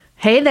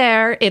Hey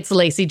there, it's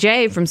Lacey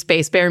J from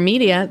Space Bear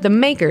Media, the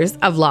makers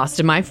of Lost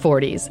in My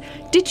 40s.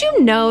 Did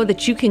you know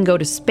that you can go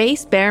to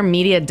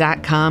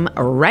spacebearmedia.com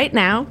right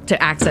now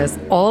to access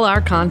all our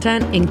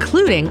content,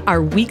 including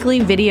our weekly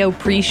video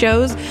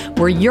pre-shows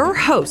where your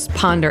hosts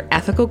ponder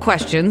ethical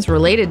questions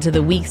related to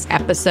the week's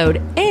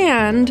episode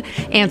and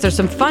answer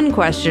some fun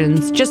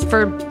questions just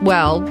for,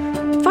 well,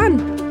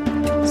 fun.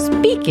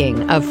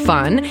 Speaking of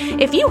fun,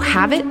 if you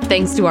have it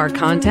thanks to our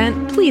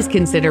content, please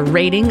consider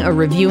rating or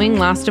reviewing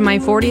Lost in My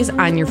 40s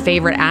on your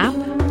favorite app,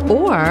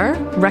 or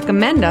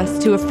recommend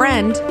us to a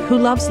friend who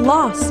loves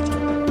Lost.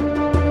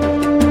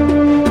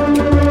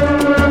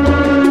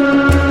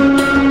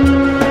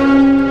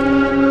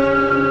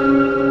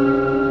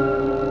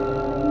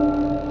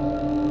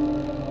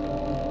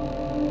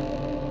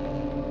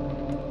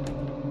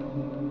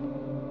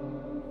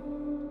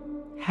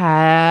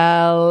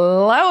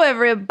 Hello,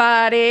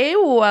 everybody.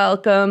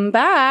 Welcome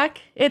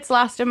back. It's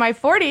Lost in My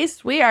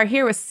 40s. We are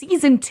here with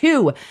Season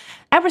 2,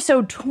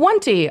 Episode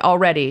 20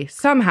 already,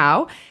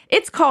 somehow.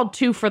 It's called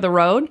Two for the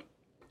Road.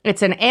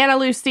 It's an Ana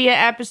Lucia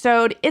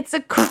episode. It's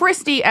a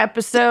Christy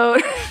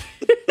episode.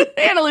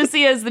 Ana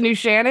Lucia is the new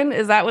Shannon.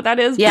 Is that what that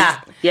is? Yeah.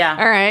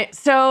 All right.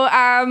 So,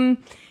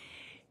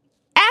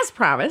 as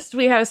promised,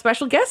 we have a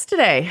special guest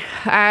today.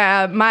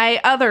 My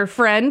other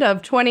friend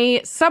of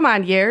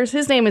 20-some-odd years.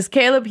 His name is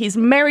Caleb. He's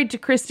married to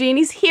Christy, and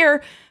he's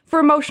here for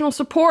emotional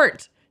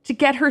support to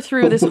get her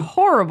through this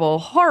horrible,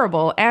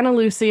 horrible Ana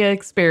Lucia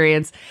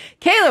experience.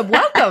 Caleb,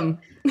 welcome.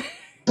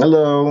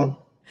 Hello.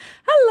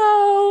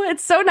 Hello.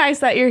 It's so nice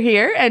that you're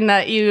here and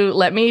that you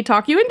let me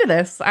talk you into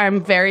this.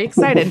 I'm very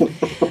excited.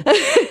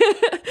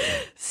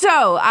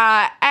 So,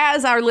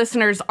 as our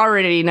listeners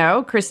already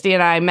know, Christy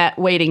and I met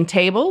waiting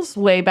tables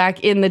way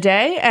back in the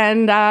day,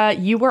 and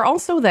you were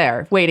also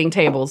there waiting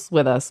tables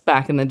with us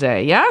back in the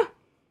day, yeah?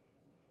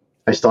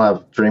 I still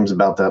have dreams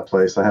about that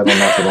place. I had one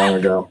not too long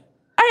ago.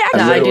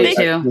 I do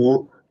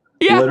too.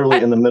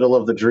 Literally in the middle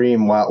of the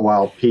dream,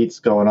 while Pete's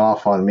going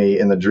off on me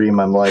in the dream,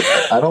 I'm like,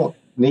 I don't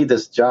need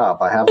this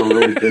job. I have a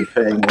really good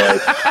paying day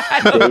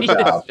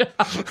job.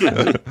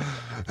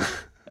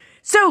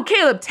 So,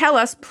 Caleb, tell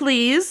us,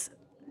 please,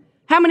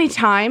 how many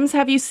times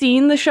have you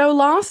seen the show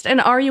Lost, and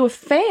are you a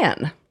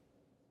fan?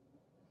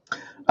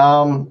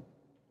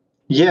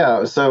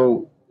 Yeah,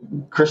 so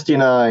Christy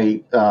and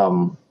I,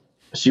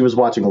 she was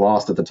watching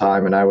Lost at the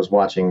time, and I was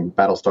watching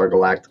Battlestar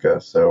Galactica.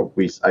 So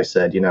I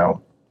said,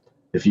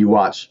 if you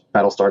watch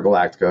Battlestar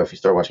Galactica, if you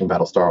start watching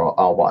Battlestar,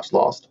 I'll watch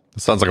Lost.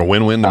 Sounds like a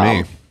win-win to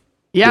me.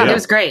 Yeah, it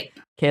was great.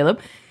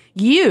 Caleb,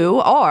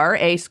 you are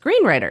a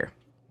screenwriter.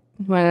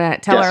 Want to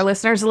tell our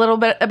listeners a little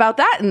bit about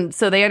that, and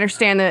so they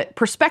understand the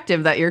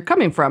perspective that you're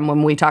coming from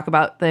when we talk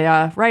about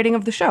the writing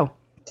of the show?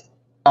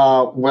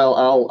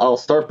 Well, I'll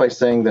start by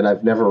saying that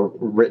I've never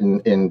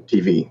written in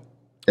TV.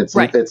 It's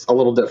a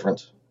little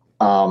different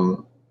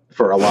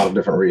for a lot of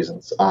different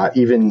reasons. From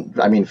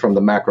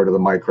the macro to the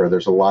micro,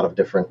 there's a lot of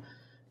different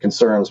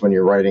concerns when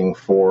you're writing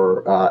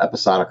for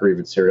episodic or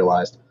even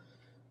serialized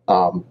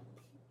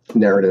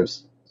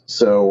narratives.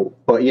 So,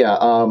 but yeah,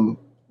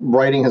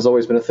 writing has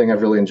always been a thing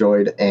I've really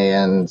enjoyed.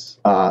 And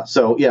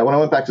so, yeah, when I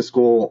went back to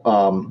school,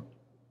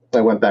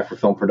 I went back for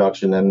film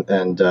production and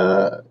kind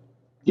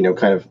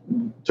of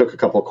took a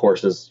couple of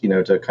courses,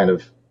 to kind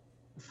of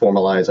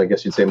formalize, I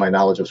guess you'd say, my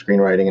knowledge of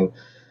screenwriting, and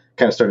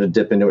kind of started to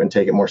dip into it and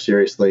take it more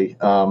seriously.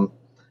 And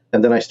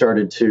then I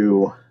started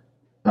to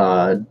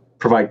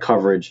provide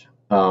coverage.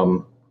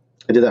 I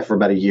did that for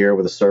about a year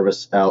with a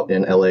service out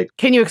in LA.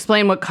 Can you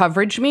explain what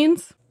coverage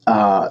means?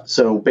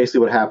 So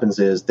basically what happens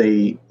is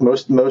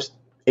most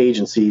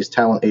agencies,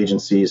 talent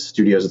agencies,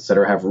 studios,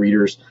 etc., have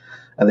readers,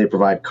 and they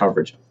provide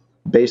coverage.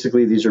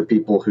 Basically, these are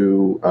people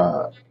who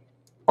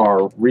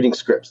are reading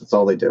scripts. That's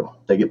all they do.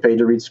 They get paid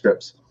to read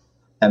scripts,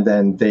 and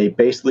then they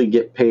basically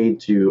get paid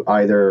to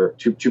either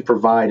to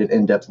provide an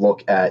in-depth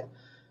look at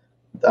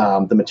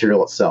the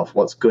material itself,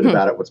 what's good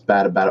about it, what's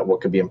bad about it, what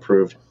could be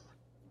improved.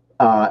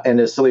 And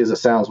as silly as it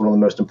sounds, one of the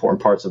most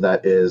important parts of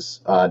that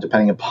is,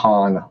 depending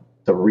upon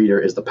the reader,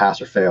 is the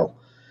pass or fail.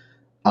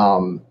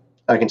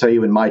 I can tell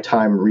you in my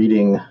time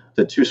reading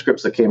the two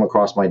scripts that came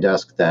across my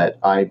desk that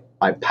I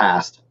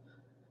passed,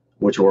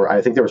 which were,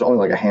 I think there was only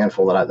like a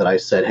handful that I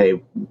said,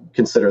 hey,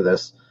 consider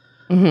this.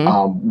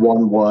 Mm-hmm.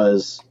 One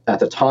was,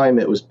 at the time,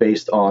 it was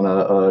based on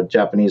a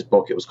Japanese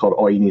book. It was called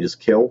All You Need Is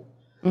Kill,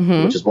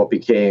 which is what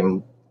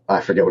became,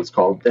 I forget what it's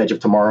called, Edge of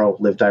Tomorrow,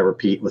 Live, Die,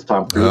 Repeat with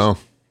Tom Cruise.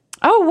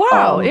 Oh,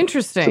 wow.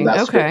 Interesting. So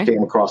that script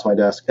came across my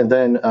desk. And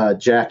then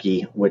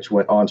Jackie, which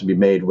went on to be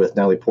made with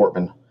Natalie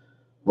Portman,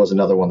 was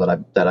another one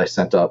that I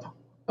sent up.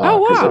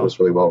 Because it was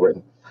really well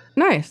written.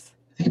 Nice.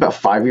 I think about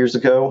 5 years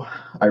ago,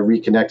 I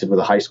reconnected with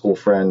a high school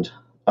friend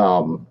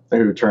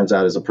who turns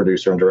out is a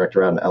producer and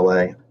director out in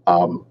LA.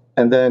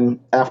 And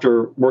then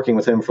after working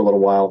with him for a little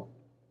while,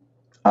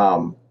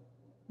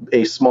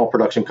 a small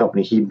production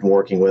company he'd been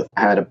working with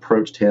had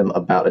approached him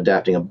about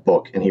adapting a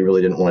book, and he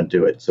really didn't want to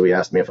do it. So he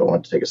asked me if I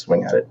wanted to take a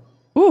swing at it.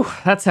 Ooh,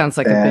 that sounds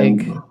like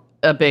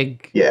a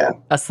big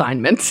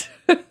assignment.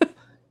 I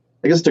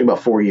guess it took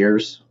about 4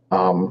 years.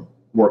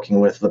 working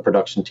with the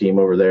production team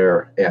over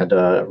there and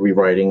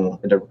rewriting.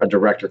 A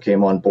director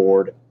came on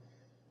board,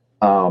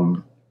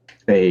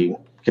 a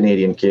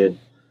Canadian kid,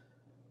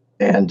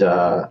 and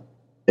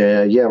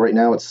right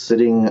now it's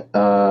sitting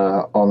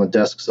on the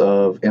desks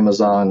of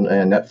Amazon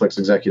and Netflix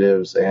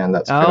executives, and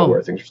that's kind of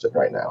where things are sitting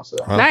right now. So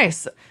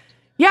nice.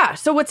 Yeah.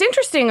 So what's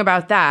interesting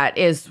about that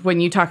is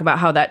when you talk about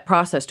how that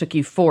process took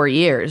you 4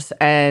 years,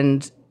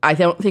 and I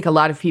don't think a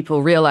lot of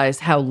people realize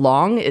how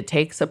long it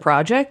takes a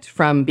project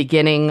from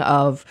beginning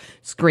of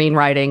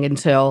screenwriting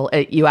until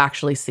you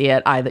actually see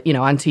it either,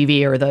 on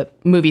TV or the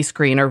movie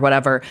screen or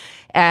whatever.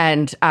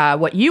 And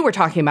what you were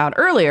talking about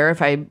earlier,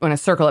 if I want to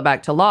circle it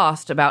back to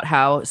Lost, about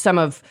how some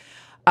of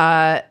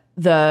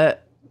the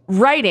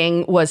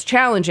writing was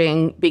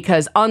challenging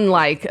because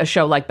unlike a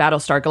show like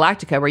Battlestar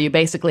Galactica, where you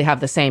basically have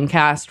the same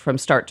cast from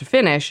start to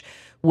finish,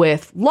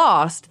 with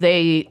Lost,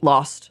 they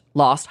lost,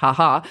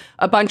 a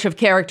bunch of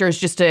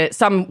characters.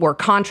 Some were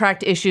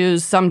contract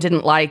issues, some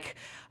didn't like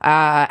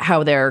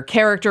how their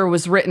character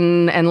was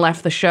written and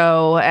left the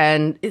show,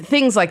 and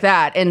things like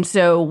that. And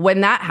so when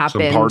that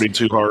happened, some party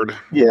too hard.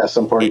 Yeah,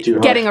 some party too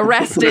hard. Getting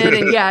arrested,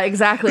 and yeah,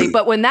 exactly.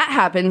 But when that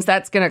happens,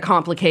 that's going to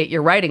complicate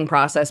your writing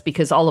process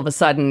because all of a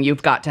sudden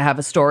you've got to have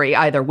a story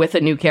either with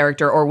a new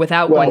character or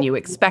without one you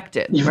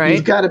expected. Right?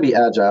 You've got to be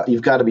agile.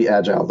 You've got to be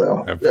agile,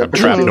 though.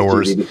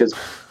 Trapdoors. Because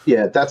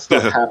that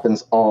stuff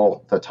happens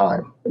all the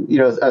time.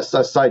 As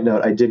a side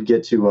note, I did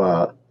get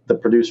to the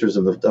producers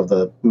of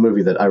the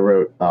movie that I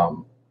wrote.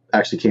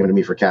 Actually came to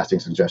me for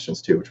casting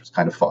suggestions too, which was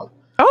kind of fun.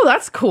 Oh,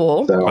 that's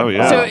cool. So,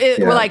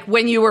 like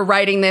when you were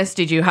writing this,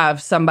 did you have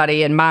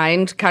somebody in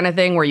mind kind of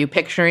thing? Were you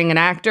picturing an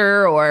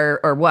actor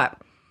or what?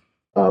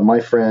 My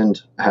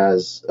friend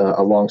has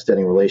a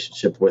long-standing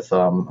relationship with,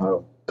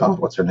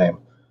 what's her name?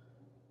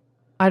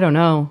 I don't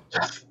know.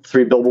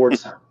 3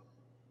 Billboards.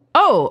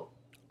 Oh.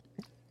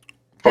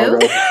 Fargo.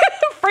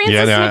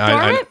 Frances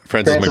McDormand?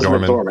 Frances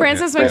McDormand.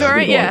 Frances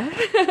McDormand, yeah.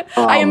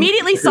 I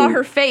immediately saw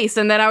her face,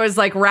 and then I was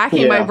like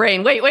racking my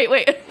brain. Wait.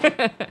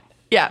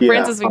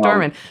 Frances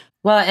McDormand.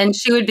 Well, and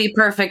she would be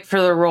perfect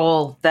for the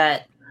role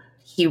that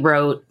he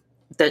wrote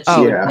that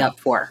she went up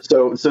for.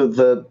 So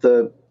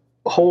the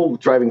whole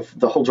driving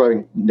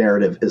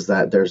narrative is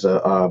that there's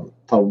a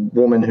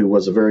woman who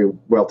was a very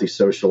wealthy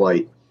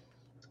socialite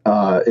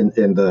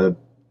in the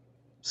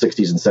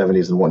 60s and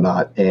 70s and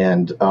whatnot,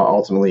 and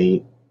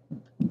ultimately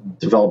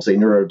develops a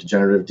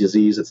neurodegenerative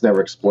disease. It's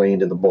never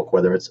explained in the book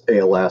whether it's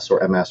ALS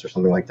or MS or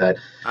something like that.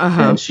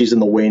 And she's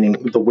in the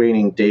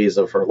waning days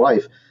of her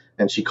life,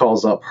 and she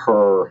calls up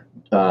her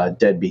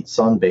deadbeat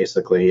son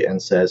basically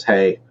and says,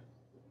 "Hey,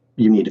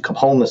 you need to come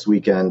home this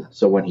weekend."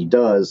 So when he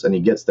does and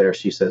he gets there,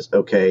 she says,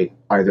 "Okay,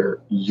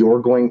 either you're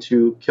going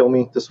to kill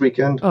me this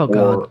weekend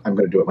or I'm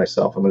going to do it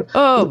myself."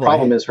 The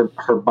problem is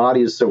her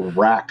body is so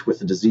racked with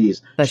the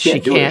disease that she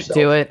can't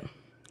do it.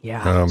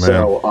 Yeah. Oh, man.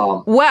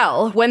 So,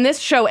 well, when this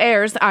show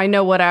airs, I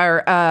know what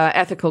our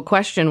ethical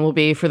question will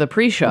be for the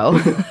pre-show.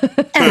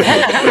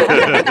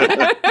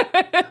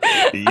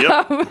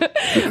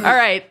 All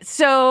right.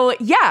 So,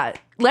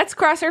 let's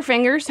cross our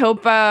fingers.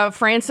 Hope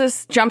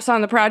Frances jumps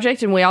on the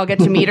project and we all get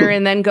to meet her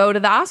and then go to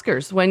the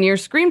Oscars when your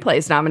screenplay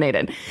is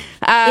nominated.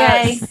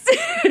 Yay.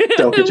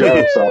 Don't get your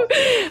hopes up.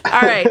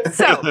 All right.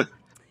 So,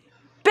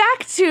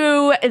 back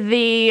to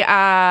the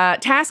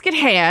task at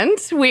hand.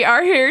 We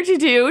are here to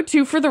do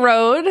Two for the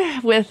Road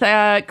with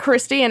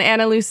Christy and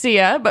Ana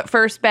Lucia. But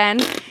first, Ben,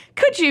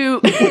 could you...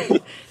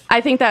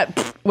 I think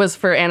that was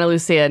for Ana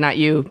Lucia, not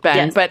you, Ben.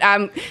 Yes. But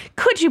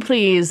could you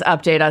please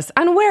update us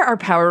on where our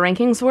power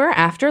rankings were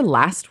after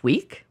last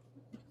week?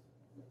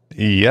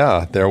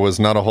 Yeah, there was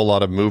not a whole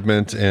lot of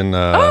movement in...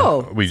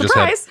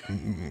 surprise.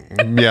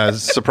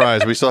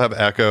 Surprise. We still have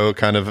Echo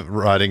kind of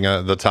riding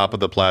the top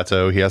of the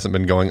plateau. He hasn't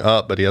been going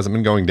up, but he has't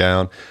been going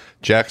down.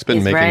 Jack's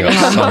been making up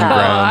some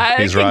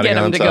ground. He's riding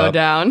on top. Get him to go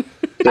down.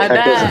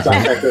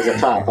 Echo's a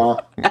top, huh?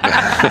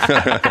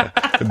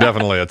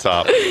 Definitely a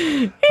top.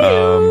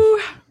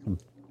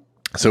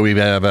 So we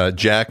have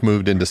Jack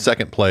moved into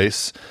second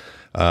place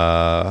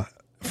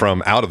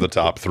from out of the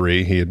top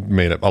 3. He had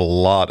made up a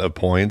lot of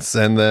points.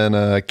 And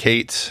then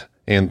Kate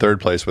in third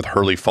place with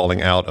Hurley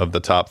falling out of the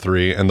top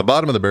 3. And the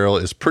bottom of the barrel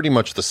is pretty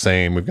much the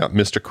same. We've got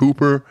Mr.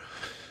 Cooper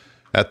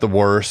at the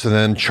worst, and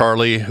then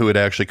Charlie, who had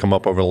actually come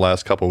up over the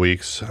last couple of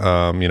weeks,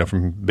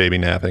 from baby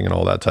napping and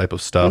all that type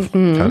of stuff,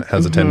 kind of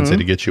has a tendency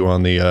to get you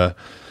on the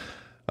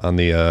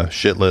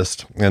shit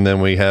list. And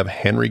then we have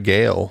Henry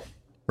Gale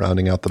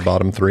rounding out the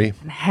bottom 3.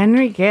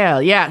 Henry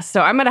Gale, yes.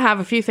 So I'm going to have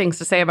a few things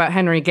to say about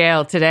Henry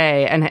Gale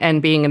today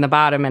and being in the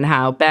bottom and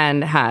how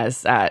Ben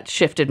has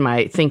shifted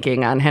my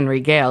thinking on Henry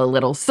Gale a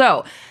little.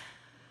 So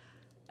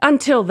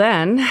until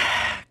then,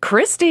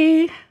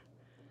 Christy,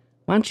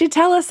 why don't you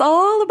tell us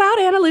all about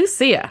Ana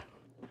Lucia?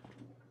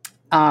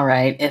 All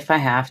right, if I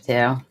have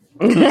to.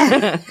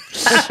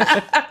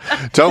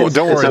 Don't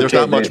worry, there's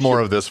not much more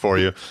of this for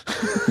you.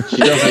 She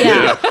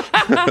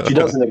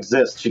doesn't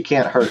exist. She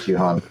can't hurt you,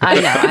 hon.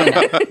 I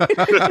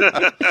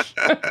know.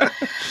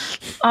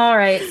 All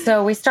right,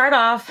 so we start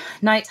off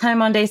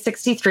nighttime on day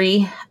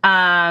 63.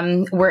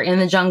 We're in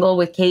the jungle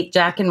with Kate,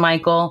 Jack, and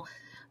Michael.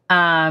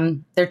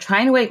 They're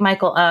trying to wake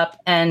Michael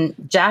up, and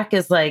Jack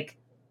is like,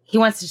 he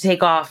wants to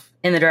take off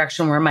in the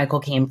direction where Michael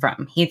came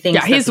from. He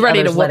thinks he's the ready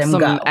to others whoop let him some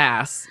go.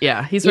 ass.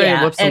 Yeah, he's ready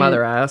to whoop some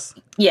other ass.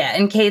 Yeah,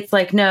 and Kate's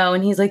like, no.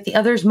 And he's like, the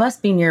others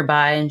must be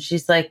nearby. And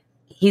she's like,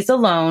 he's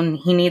alone.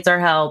 He needs our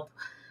help.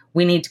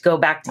 We need to go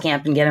back to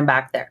camp and get him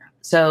back there.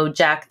 So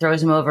Jack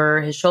throws him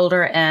over his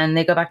shoulder, and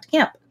they go back to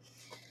camp.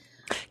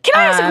 Can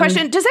I ask a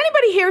question? Does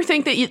anybody here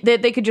think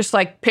that they could just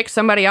like pick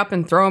somebody up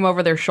and throw them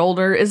over their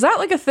shoulder? Is that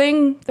like a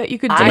thing that you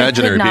could do?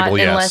 Imaginary I could not, people,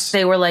 yes. Unless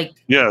they were like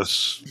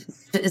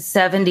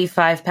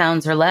 75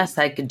 pounds or less,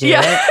 I could do it.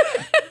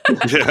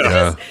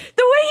 Yeah. The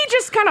way he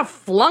just kind of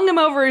flung him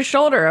over his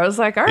shoulder, I was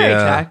like, all right,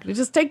 Jack,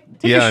 just take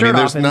your shirt I mean,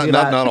 there's off and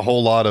not a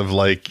whole lot of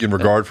like in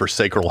regard for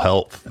sacral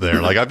health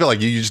there. Like I feel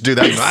like you just do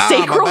that,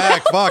 my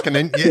back, fuck, and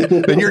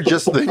then you're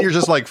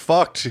just like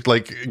fucked.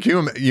 Like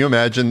can you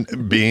imagine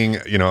being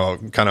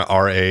kind of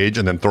our age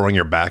and then throwing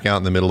your back out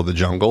in the middle of the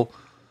jungle?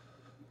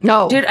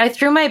 No, dude, I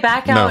threw my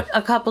back out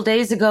a couple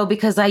days ago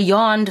because I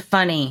yawned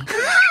funny.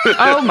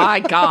 Oh my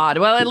God!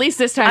 Well, at least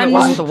this time it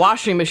wasn't the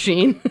washing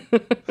machine.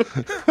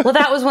 Well,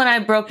 that was when I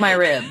broke my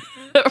rib.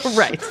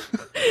 Right.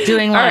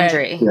 Doing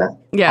laundry. Right.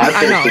 Yeah,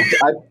 I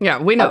know.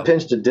 We know. I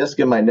pinched a disc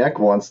in my neck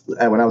once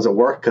when I was at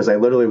work because I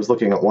literally was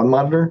looking at one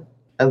monitor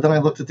and then I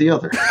looked at the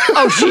other.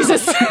 Oh,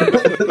 Jesus.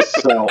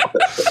 So,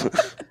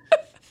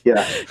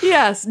 yeah.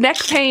 Yes, neck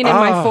pain in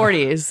my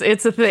 40s.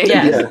 It's a thing.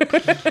 Yeah.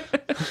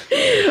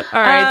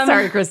 All right.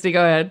 Sorry, Christy.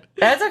 Go ahead.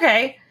 That's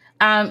okay.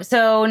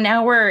 So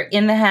now we're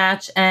in the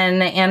hatch,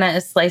 and Anna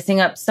is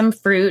slicing up some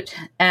fruit,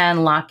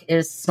 and Locke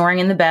is snoring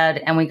in the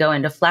bed, and we go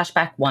into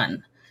flashback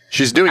 1.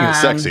 She's doing it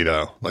sexy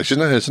though. Like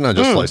it's not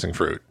just slicing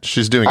fruit.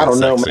 She's doing it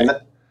sexy. I don't know, man.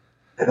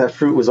 That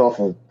fruit was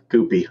awful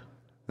goopy.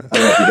 I don't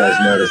know if you guys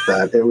noticed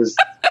that. It was.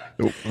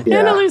 Yeah.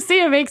 Anna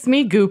Lucia makes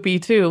me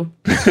goopy too.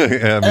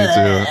 Yeah, me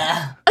too.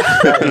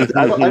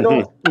 I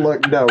don't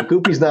look. No,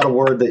 goopy's not a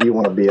word that you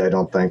want to be. I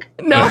don't think.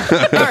 No. All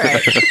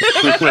right.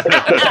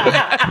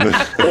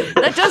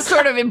 That does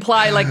sort of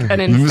imply like an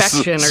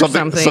infection or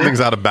something. Something's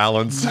out of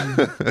balance.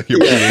 Your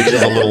pH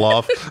is a little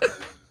off.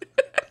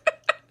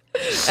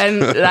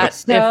 And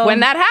that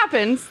when that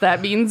happens, that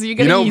means you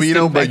get a yeast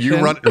infection. But you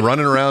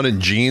running around in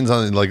jeans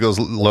on like those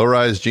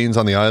low-rise jeans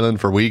on the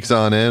island for weeks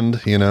on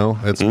end.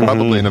 It's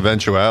probably an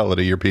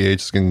eventuality. Your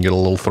pH can get a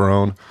little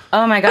thrown.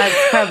 Oh my God,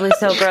 it's probably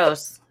so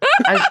gross.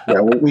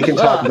 We can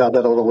talk about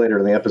that a little later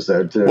in the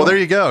episode too. Well, there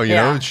you go. You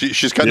know,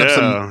 she's cutting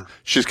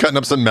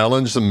up some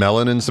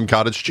melon and some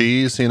cottage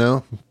cheese.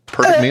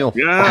 Perfect meal.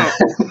 Yeah,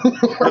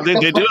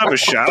 they do have a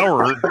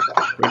shower.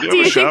 Do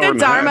you think the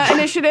Dharma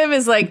Initiative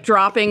is like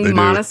dropping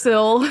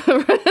Monosil?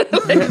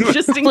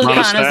 Just in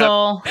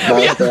Fluconazole.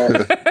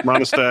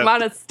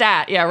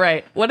 Monostat. Yeah,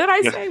 right. What did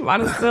I say?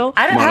 Monosil.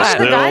 I don't know. How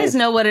the guys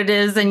know what it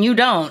is and you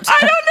don't. I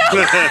don't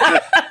know.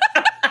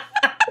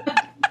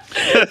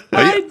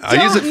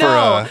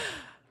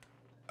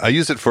 I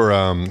use it for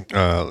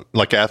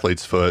like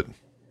athlete's foot.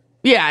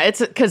 Yeah, it's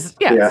because it's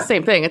the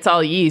same thing. It's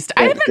all yeast.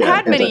 I haven't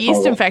had many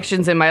yeast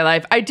infections in my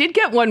life. I did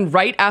get one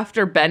right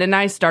after Ben and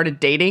I started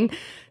dating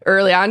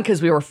early on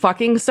because we were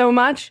fucking so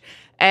much.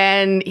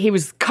 And he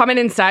was coming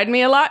inside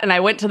me a lot. And I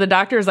went to the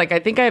doctor. I was like, I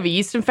think I have a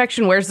yeast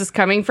infection. Where's this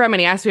coming from?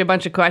 And he asked me a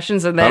bunch of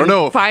questions. And then I don't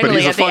know,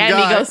 finally at the end,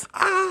 he goes,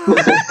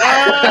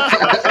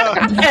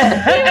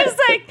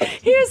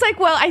 he was like,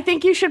 well, I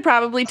think you should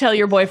probably tell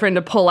your boyfriend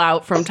to pull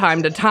out from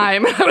time to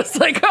time. And I was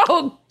like,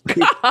 oh,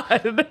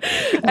 God.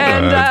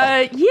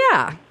 And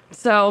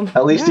so.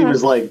 At least he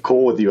was like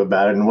cool with you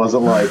about it and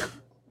wasn't like,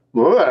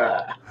 you never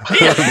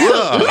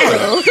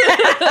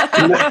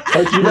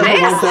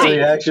want that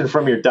reaction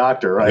from your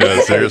doctor, right? Yeah,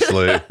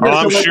 seriously. Well,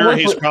 I'm sure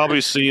he's probably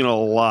seen a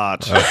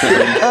lot.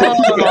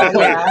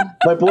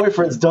 My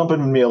boyfriend's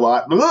dumping me a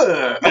lot.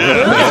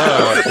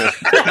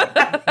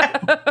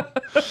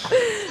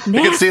 You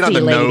can see it on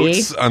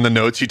the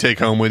notes you take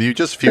home with you.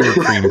 Just fewer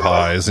cream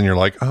pies, and you're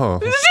like, oh.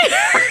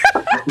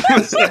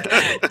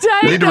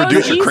 You need to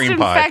reduce your cream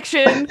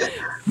infection pie.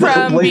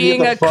 From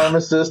being a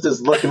pharmacist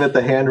is looking at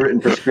the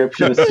handwritten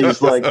prescription and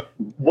she's like,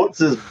 what's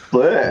this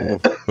bleh?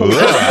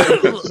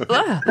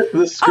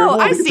 Oh,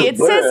 I see.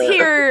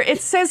 It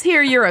says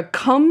here you're a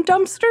cum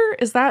dumpster.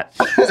 Is that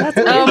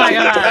oh my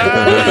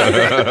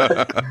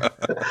God.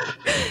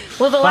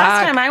 Well, the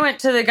last time I went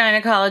to the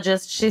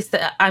gynecologist, she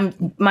said, I'm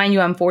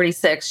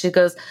 46. She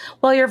goes,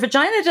 well, your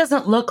vagina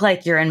doesn't look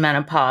like you're in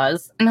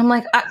menopause. And I'm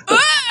like, what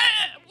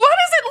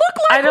does it look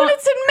like when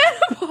it's in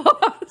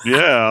menopause?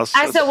 Yeah.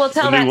 I said, well,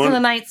 tell that to the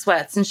night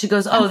sweats. And she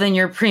goes, oh, then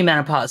you're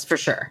premenopause for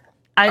sure.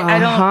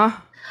 I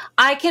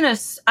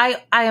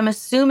am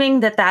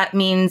assuming that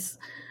means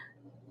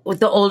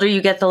the older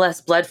you get, the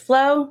less blood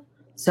flow.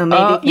 So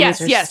maybe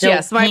yes.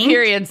 My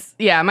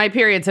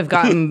periods have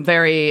gotten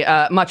very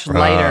much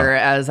lighter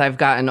as I've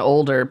gotten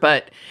older.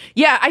 But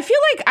yeah, I feel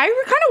like I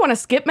kind of want to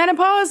skip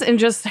menopause and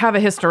just have a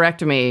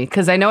hysterectomy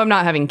because I know I'm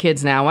not having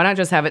kids now. Why not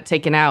just have it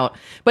taken out?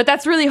 But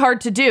that's really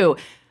hard to do.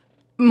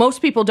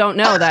 Most people don't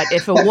know that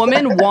if a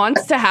woman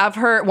wants a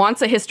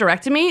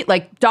hysterectomy,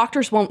 like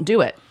doctors won't do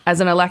it as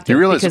an elective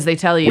because they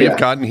tell you. We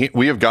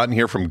have gotten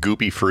here from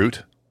goopy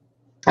fruit.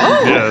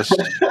 Yes.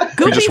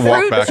 Goopy just walk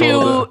fruit back a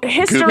little to bit.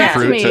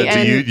 hysterectomy. to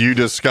And you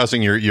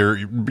discussing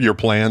your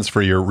plans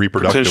for your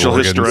reproductive Potential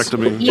organs.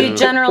 hysterectomy. You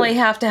generally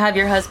have to have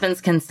your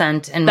husband's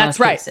consent in That's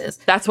most right. cases.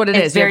 That's what it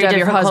It's is. You have very to have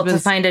your difficult to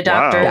husband's. find a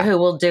doctor Wow. who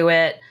will do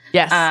it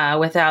Yes.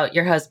 without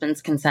your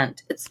husband's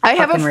consent. It's I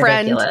have a fucking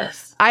friend.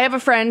 ridiculous. I have a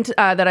friend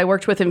that I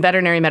worked with in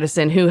veterinary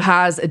medicine who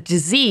has a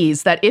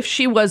disease that if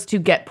she was to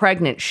get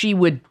pregnant, she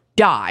would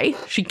die.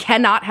 She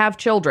cannot have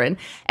children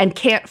and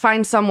can't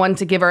find someone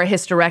to give her a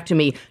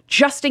hysterectomy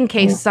just in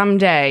case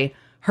someday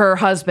her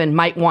husband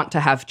might want to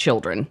have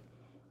children.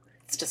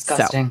 It's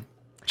disgusting.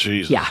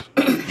 Jesus. Yeah.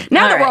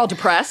 Now that right. we're all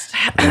depressed,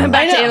 back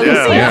to Anna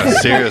Yeah.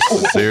 Lucia. Yeah,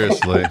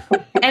 seriously.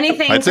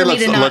 Anything I'd say for me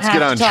to not let's have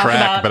get on to talk track,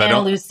 about but I Anna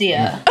don't-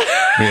 Lucia.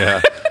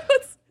 Yeah.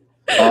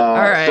 All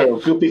right. So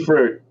goopy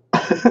fruit.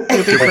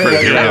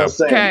 Yeah.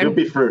 Okay.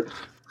 Goopy fruit.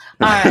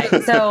 All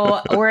right, so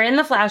we're in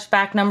the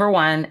flashback number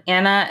 1.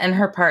 Anna and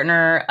her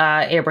partner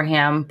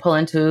Abraham pull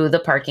into the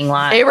parking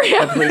lot,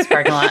 Abraham. the police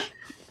parking lot.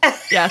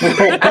 Yes.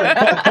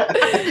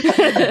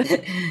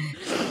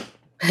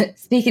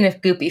 Speaking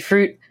of goopy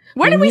fruit,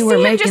 Where did when we you were see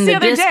him making just the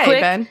other day,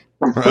 Bisquick, Ben?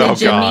 Oh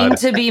Did you mean God.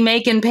 to be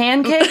making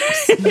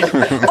pancakes?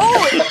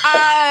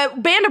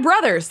 Band of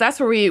Brothers. That's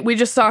where we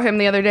just saw him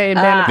the other day in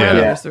Band of Ah.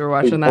 Brothers. We were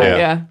watching that. Yeah.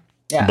 Yeah.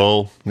 Yeah.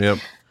 Bull. Yep.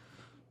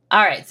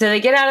 All right, so they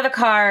get out of the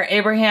car.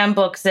 Abraham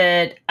books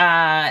it,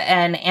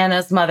 and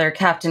Anna's mother,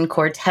 Captain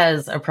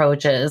Cortez,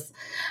 approaches.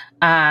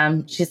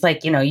 She's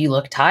like, you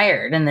look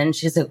tired. And then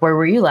she's like, where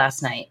were you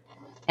last night?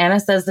 Anna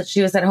says that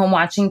she was at home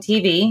watching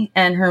TV,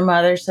 and her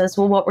mother says,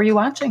 well, what were you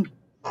watching?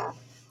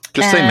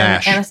 Just say And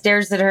MASH. Anna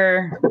stares at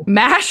her.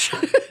 MASH.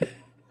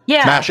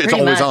 Yeah, MASH. It's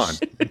pretty always much. on.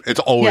 It's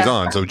always Yeah.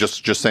 on. So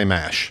just say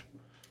MASH.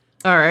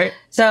 All right.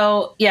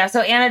 So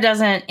Anna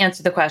doesn't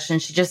answer the question.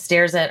 She just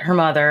stares at her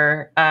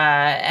mother,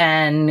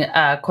 and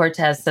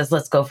Cortez says,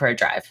 let's go for a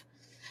drive.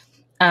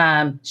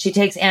 She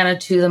takes Anna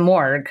to the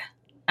morgue,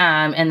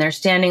 and they're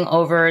standing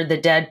over the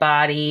dead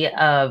body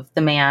of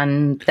the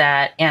man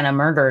that Anna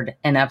murdered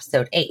in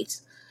episode 8.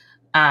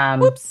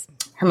 Whoops.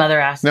 Her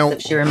mother asks Now-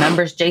 if she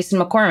remembers Jason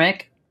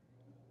McCormick.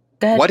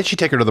 Go ahead. Why did she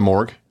take her to the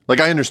morgue?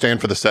 Like, I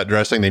understand for the set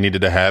dressing, they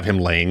needed to have him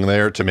laying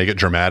there to make it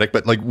dramatic.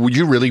 But, like, would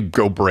you really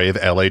go brave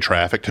LA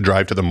traffic to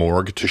drive to the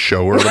morgue to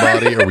show her the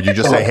body? Or would you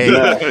just say,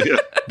 hey,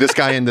 this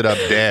guy ended up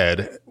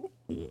dead?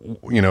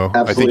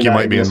 I think you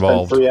might be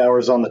involved. 3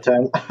 hours on the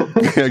 10.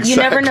 Exactly. You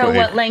never know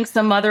what lengths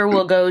a mother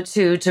will go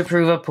to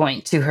prove a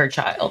point to her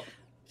child.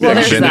 Well, Have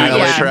there's you been in that,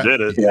 LA yeah. tra-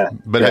 Did it. Yeah.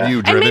 But yeah. have you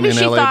And driven maybe in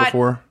she LA thought-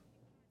 before?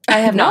 I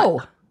have No.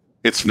 not.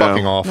 It's No.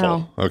 fucking awful.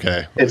 No.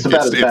 Okay. It's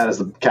about as bad as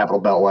the Capitol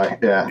Beltway.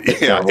 Yeah. Yeah,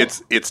 terrible.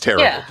 it's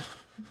terrible. Yeah.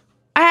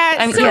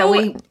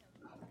 I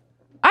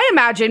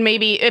imagine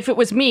maybe if it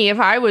was me, if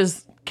I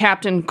was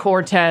Captain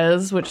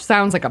Cortez, which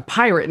sounds like a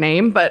pirate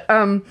name, but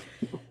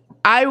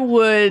I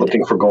would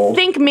looking for gold.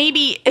 think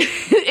maybe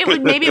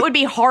it would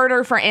be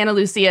harder for Anna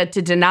Lucia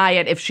to deny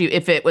it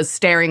if it was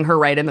staring her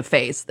right in the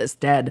face, this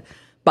dead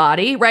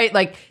body, right?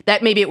 Like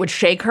that maybe it would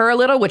shake her a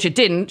little, which it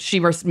didn't. She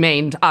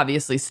remained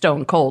obviously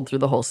stone cold through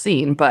the whole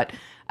scene, but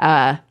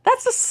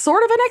that's a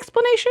sort of an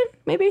explanation,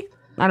 maybe.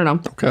 I don't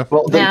know. Okay.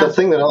 Well, Yeah. the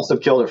thing that also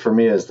killed it for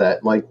me is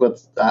that, like,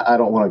 I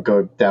don't want to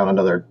go down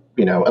another,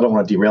 I don't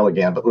want to derail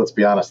again, but let's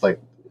be honest, like,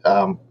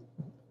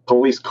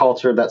 police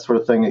culture, that sort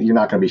of thing, you're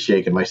not going to be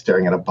shaken by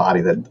staring at a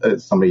body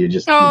that somebody you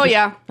just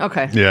Yeah.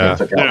 Okay. Yeah.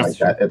 took out Yeah. like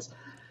that. It's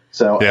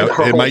so Yeah, her it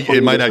whole might plea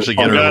was actually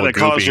get her a Yeah, little that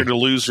caused her goopy. to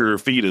lose her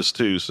fetus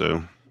too.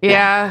 So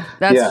Yeah,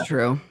 that's Yeah.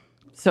 true.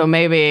 So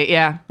maybe,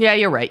 yeah,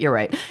 you're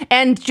right.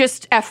 And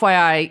just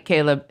FYI,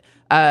 Caleb,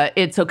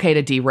 it's okay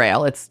to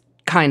derail. It's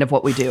kind of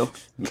what we do.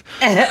 we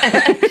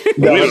that's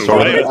didn't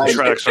sort play of- the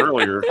tracks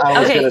earlier. I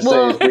was Okay, going to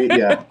well- say,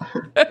 yeah.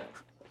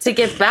 To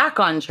get back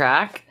on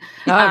track.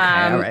 Okay,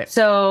 all right.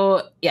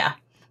 So, yeah,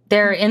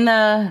 they're in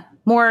the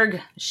morgue.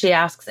 She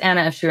asks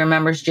Anna if she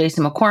remembers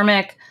Jason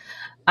McCormick.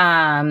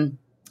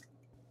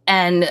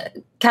 And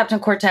Captain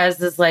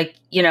Cortez is like,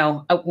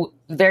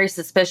 very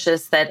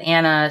suspicious that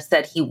Anna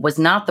said he was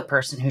not the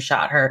person who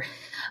shot her,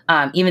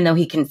 even though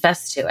he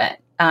confessed to it.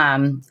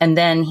 And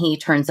then he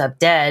turns up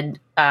dead,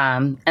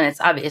 and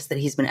it's obvious that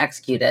he's been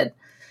executed.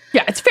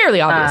 Yeah, it's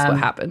fairly obvious what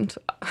happened.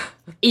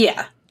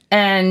 Yeah.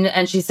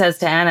 And she says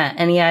to Anna,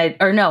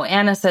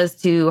 Anna says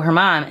to her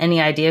mom,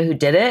 any idea who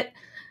did it?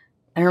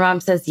 And her mom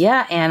says,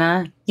 yeah,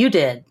 Anna, you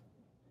did.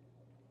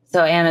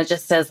 So Anna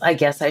just says, I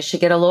guess I should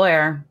get a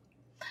lawyer.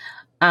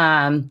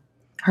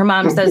 Her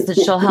mom says that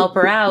she'll help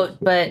her out,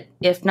 but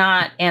if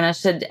not, Anna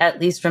should at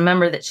least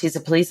remember that she's a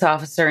police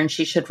officer and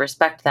she should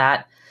respect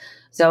that.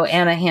 So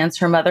Anna hands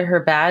her mother her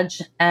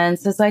badge and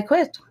says, I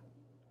quit.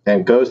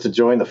 And goes to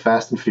join the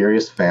Fast and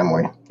Furious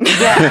family.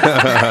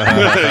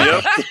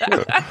 Yeah.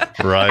 Yep.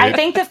 Right. I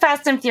think the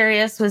Fast and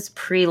Furious was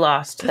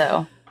pre-Lost,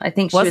 though. I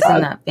think she Was was it?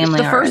 in that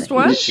family. The first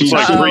one? It's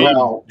like pre,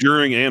 well,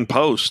 during, and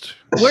post.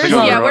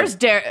 Where's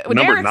Derek?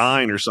 Number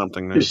 9 or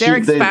something. There.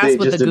 Derek's fast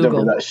with the did Google.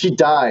 number 9. She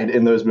died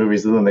in those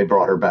movies, and then they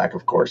brought her back,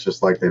 of course,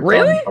 just like they've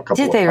Really? done a couple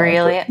Did of they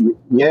times. really?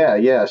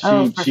 Yeah.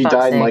 Oh, She for fuck's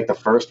died in sake. like the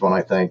first one,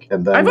 I think,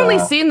 and then I've only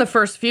seen the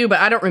first few, but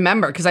I don't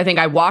remember because I think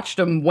I watched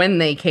them when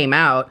they came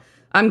out.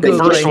 I'm The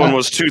Googling. First one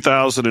was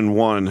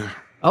 2001.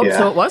 Oh, Yeah.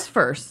 so it was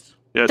first.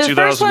 Yeah, The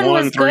first one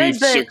 2001, was 3, good,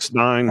 but- 6,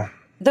 9.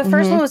 The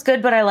first one was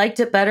good, but I liked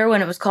it better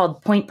when it was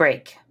called Point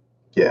Break.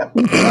 yeah,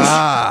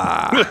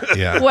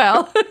 Yeah.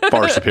 Well,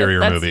 Far superior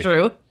that's movie.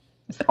 true.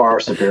 far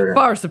superior.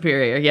 Far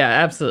superior. Yeah,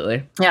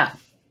 absolutely. Yeah.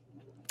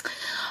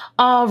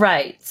 All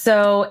right.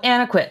 So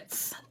Anna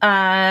quits.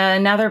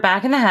 Now they're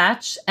back in the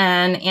hatch,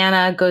 and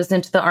Anna goes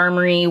into the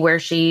armory where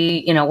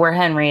where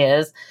Henry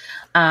is.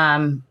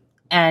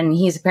 And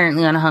he's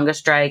apparently on a hunger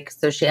strike.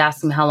 So she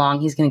asks him how long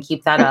he's going to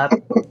keep that up.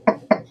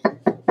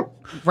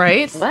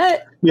 Right?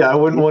 What? Yeah, I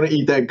wouldn't want to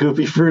eat that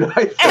goopy fruit.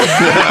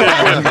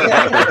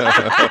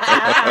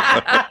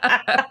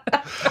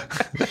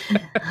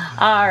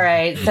 All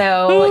right.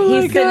 So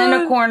he's sitting in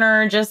a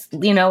corner, just,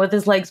 with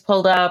his legs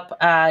pulled up.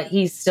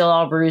 He's still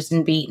all bruised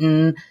and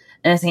beaten,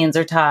 and his hands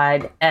are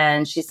tied.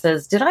 And she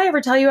says, "Did I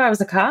ever tell you I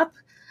was a cop?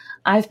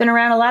 I've been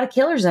around a lot of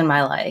killers in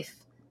my life.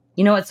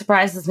 You know what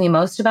surprises me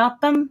most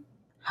about them?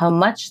 How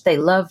much they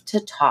love to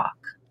talk.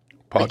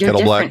 Pot But you're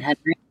kettle black. different,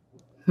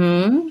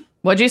 Henry."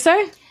 What'd you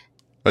say?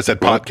 I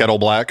said pot kettle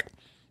black.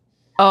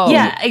 Oh,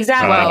 Yeah,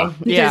 exactly. Well,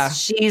 because yeah.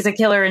 she's a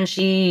killer and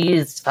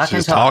she's fucking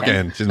She's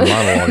talking. She's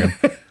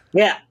monologuing.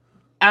 Yeah.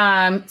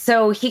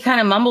 So he kind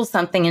of mumbles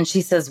something and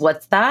she says,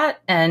 "What's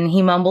that?" And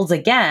he mumbles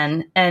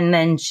again. And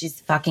then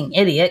she's a fucking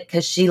idiot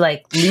because she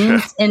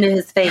leans into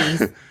his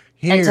face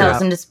and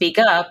tells him to speak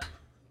up.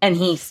 And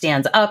he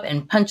stands up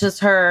and punches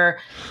her.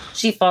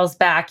 She falls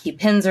back. He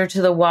pins her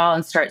to the wall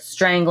and starts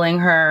strangling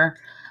her.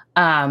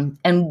 And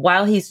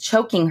while he's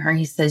choking her,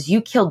 he says,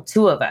 "You killed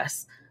 2 of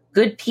us.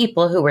 Good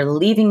people who were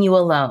leaving you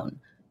alone.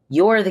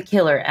 You're the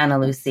killer, Ana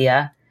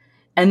Lucia."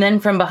 And then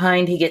from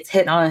behind, he gets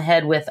hit on the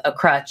head with a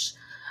crutch.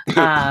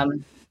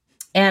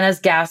 Anna's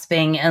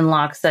gasping, and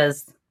Locke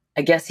says,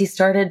 "I guess he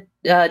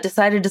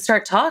decided to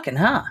start talking,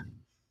 huh?"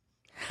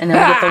 And then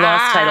we get the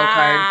lost title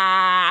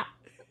card.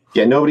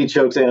 Yeah, nobody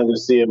chokes Ana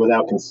Lucia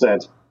without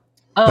consent.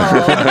 Oh,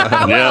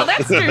 Well, Yeah.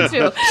 that's true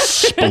too.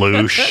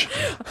 Sploosh.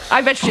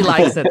 I bet she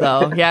likes it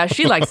though. Yeah,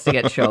 she likes to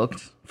get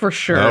choked for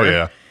sure. Oh,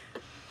 yeah.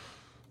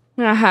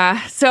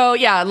 So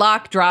yeah,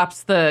 Locke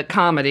drops the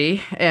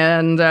comedy,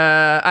 and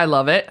I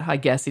love it. I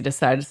guess he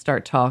decided to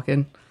start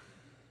talking.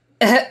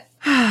 all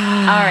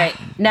right.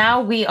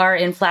 Now we are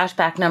in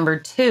flashback number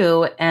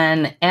 2,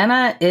 and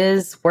Anna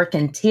is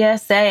working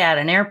TSA at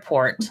an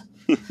airport.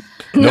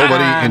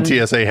 Nobody in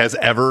TSA has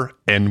ever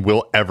and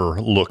will ever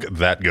look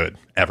that good.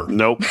 Ever.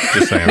 Nope.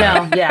 Just saying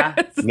No, that. yeah.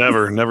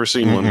 Never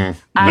seen one. Nope.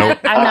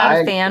 I'm not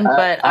a fan, I-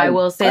 but I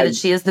will say I- that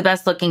she is the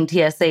best looking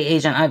TSA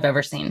agent I've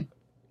ever seen.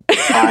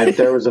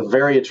 There was a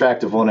very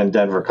attractive one in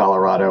Denver,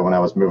 Colorado, when I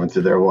was moving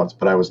through there once,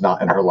 but I was not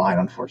in her line,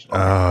 unfortunately.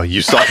 Oh,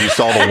 you saw the It's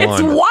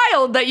one.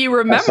 wild that you saw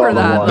remember the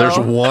that. one. There's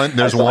though. one.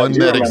 There's I do one that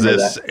remember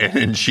exists,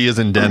 and she is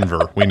in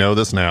Denver. We know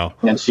this now.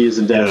 And she is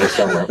in Denver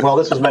somewhere. Well,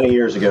 this was many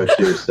years ago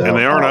too. So, And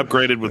they aren't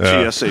upgraded with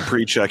Yeah. TSA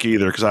pre-check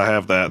either, because I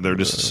have that. They're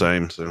just the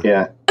same. So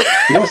Yeah.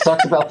 You know what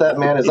sucks about that,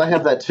 man, is I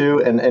have that too,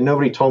 and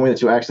nobody told me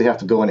that you actually have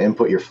to go and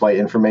input your flight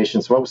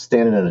information. So I was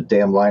standing in a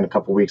damn line a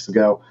couple weeks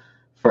ago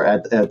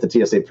at the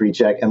TSA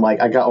pre-check, and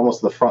I got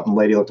almost to the front, and the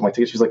lady looked at my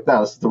ticket. She was like,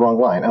 "No, this is the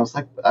wrong line." I was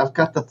like, "I've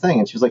got the thing,"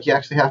 and she was like, "You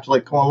actually have to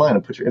go online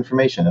and put your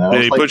information." And I was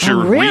they like, put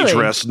your really?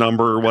 redress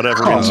number or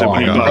whatever Come in so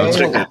when you on, buy the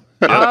man. ticket.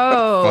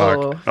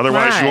 Oh,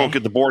 Otherwise, you my. won't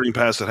get the boarding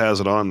pass that has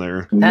it on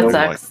there. That No,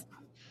 sucks.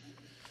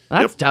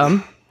 That's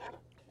dumb.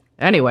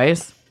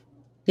 Anyways,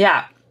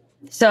 Yeah.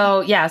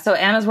 So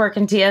Anna's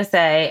working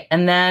TSA,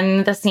 and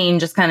then the scene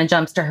just kind of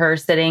jumps to her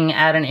sitting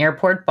at an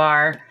airport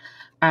bar.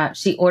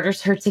 She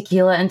orders her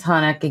tequila and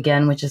tonic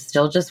again, which is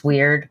still just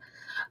weird.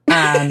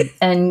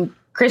 And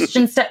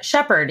Christian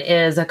Shepherd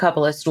is a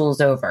couple of stools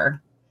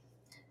over.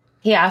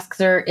 He asks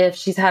her if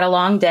she's had a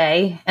long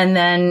day, and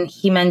then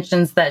he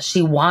mentions that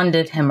she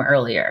wanded him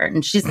earlier,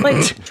 and she's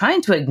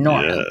trying to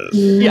ignore him.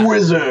 Yes.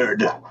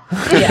 Wizard.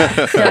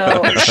 Yeah.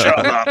 So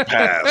Shall not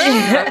pass.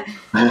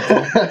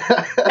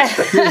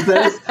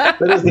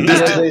 that is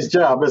the TSA's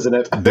job, isn't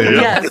it? Dude,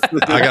 Yes.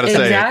 I gotta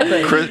say,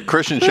 Exactly.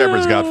 Christian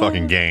Shepherd's got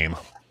fucking game.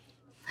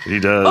 He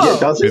does. Oh.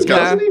 Does he? He's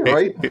got- Doesn't he?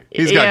 Right?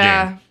 He's got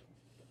yeah. game.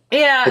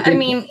 Yeah, I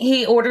mean,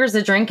 he orders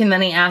a drink and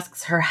then he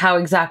asks her how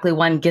exactly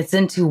one gets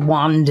into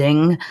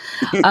wanding.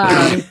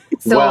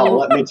 So, Well,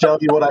 let me tell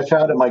you what I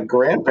found at my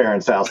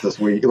grandparents' house last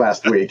week.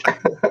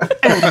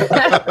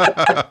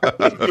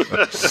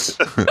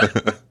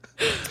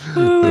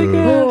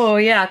 oh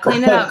yeah,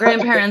 cleaning out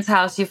grandparents'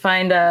 house, you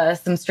find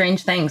some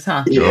strange things,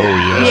 huh? Oh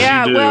yeah.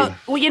 Yeah, you do.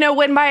 well,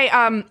 when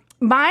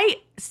my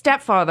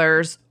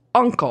stepfather's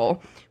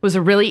uncle was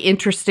a really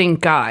interesting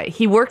guy.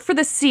 He worked for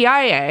the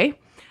CIA,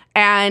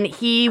 And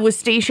he was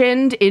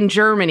stationed in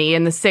Germany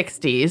in the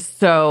 60s.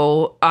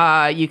 So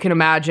you can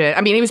imagine.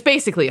 I mean, he was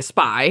basically a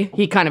spy.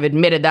 He kind of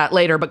admitted that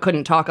later, but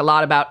couldn't talk a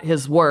lot about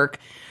his work.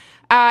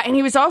 And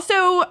he was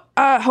also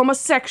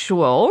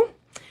homosexual.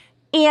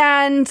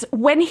 And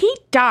when he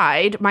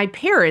died, my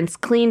parents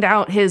cleaned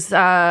out his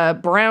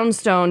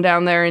brownstone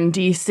down there in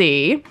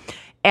D.C.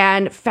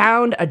 and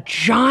found a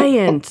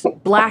giant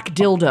black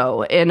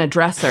dildo in a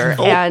dresser.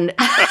 Oh. And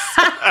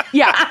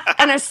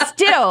and are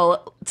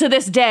still, to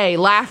this day,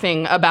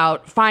 laughing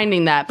about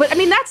finding that. But, I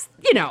mean, that's,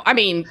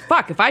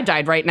 fuck, if I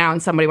died right now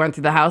and somebody went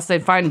through the house,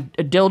 they'd find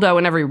a dildo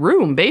in every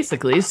room,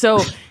 basically. So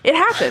it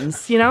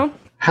happens,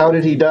 How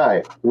did he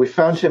die? We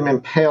found him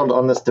impaled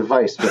on this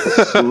device with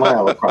a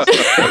smile across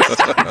his face.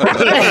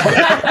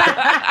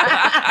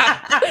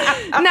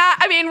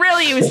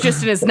 Really, he was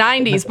just in his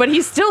 90s, but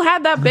he still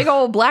had that big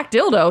old black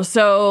dildo.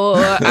 So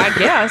I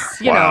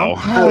guess, wow.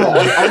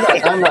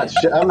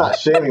 I'm not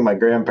shaming my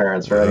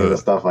grandparents for any of the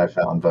stuff I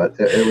found, but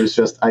it was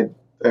just a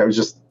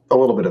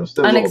little bit of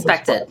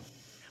unexpected.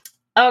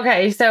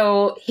 Okay,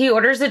 so he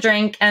orders a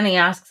drink and he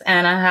asks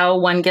Anna how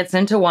one gets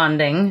into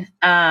wanding.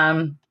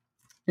 And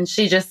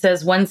she just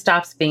says, one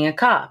stops being a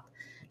cop.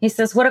 He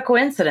says, what a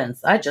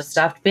coincidence. I just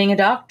stopped being a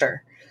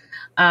doctor.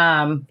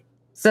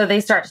 So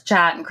they start to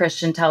chat, and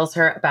Christian tells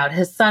her about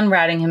his son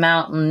ratting him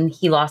out, and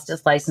he lost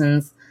his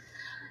license.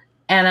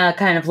 Anna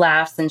kind of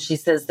laughs, and she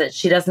says that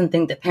she doesn't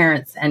think that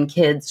parents and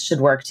kids should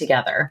work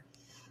together.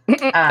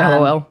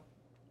 LOL.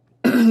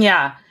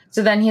 Yeah.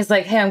 So then he's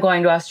like, hey, I'm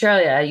going to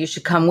Australia. You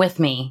should come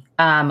with me.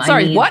 Sorry,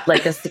 I need, what?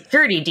 Like a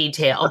security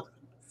detail.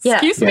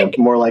 Excuse me?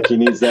 More like he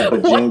needs that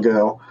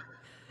bajingo.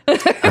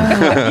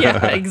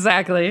 Yeah,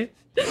 exactly.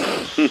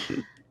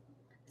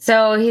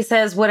 So he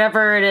says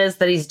whatever it is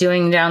that he's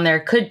doing down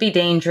there could be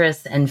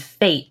dangerous, and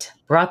fate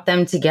brought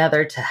them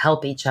together to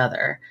help each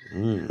other.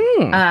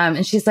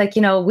 And she's like,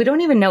 we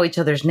don't even know each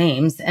other's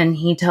names. And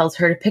he tells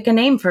her to pick a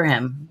name for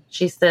him.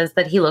 She says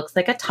that he looks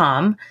like a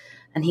Tom.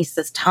 And he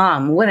says,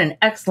 Tom, what an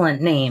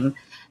excellent name.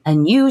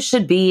 And you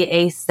should be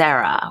a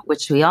Sarah,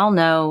 which we all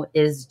know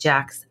is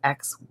Jack's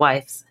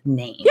ex-wife's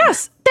name.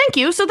 Yes, thank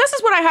you. So this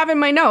is what I have in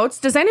my notes.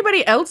 Does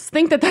anybody else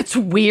think that that's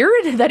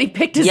weird that he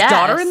picked his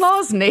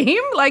daughter-in-law's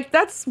name? Like,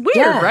 that's weird,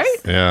 right?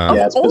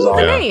 Yeah. It's all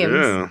bizarre. the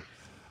names.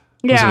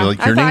 Yeah.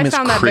 Like, your name is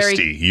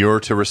Christy. You're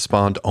to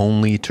respond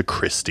only to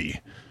Christy.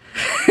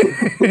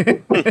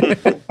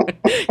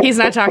 He's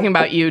not talking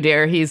about you,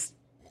 dear. He's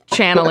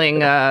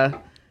channeling,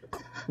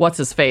 what's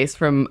his face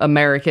from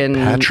American...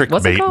 Patrick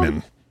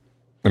Bateman.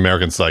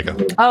 American Psycho.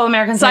 Oh,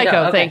 American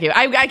Psycho. Okay. Thank you.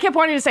 I kept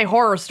wanting to say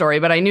Horror Story,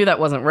 but I knew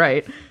that wasn't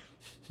right.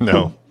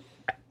 No.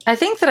 I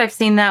think that I've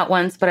seen that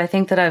once, but I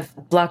think that I've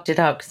blocked it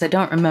out because I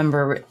don't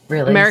remember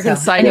really. American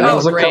Psycho. That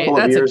was a couple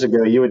of years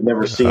ago. You had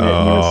never seen it.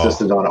 And you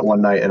insisted on it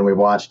one night, and we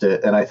watched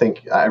it. And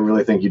I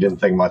really think you didn't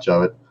think much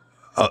of it.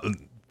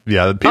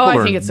 Yeah,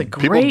 I think it's a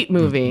great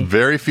movie.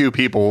 Very few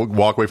people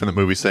walk away from the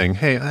movie saying,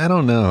 "Hey, I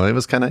don't know. It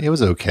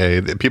was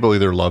okay." People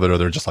either love it or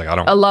they're just like, "I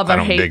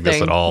don't dig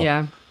this at all."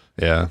 Yeah.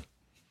 Yeah.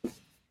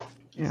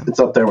 Yeah. It's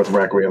up there with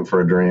Requiem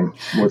for a Dream.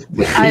 Totally.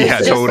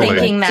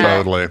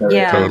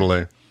 Mm-hmm.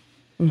 Totally.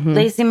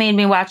 Lacey made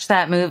me watch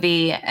that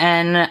movie,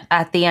 and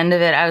at the end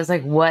of it, I was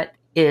like, "What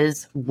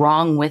is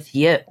wrong with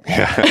you?"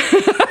 Yeah.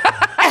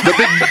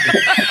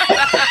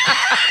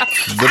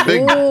 The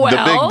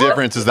big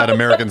difference is that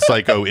American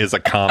Psycho is a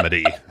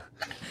comedy.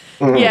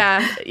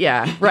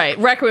 Yeah, right.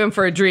 Requiem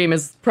for a Dream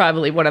is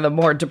probably one of the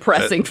more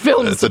depressing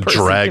films. It's a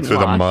drag through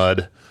the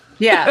mud.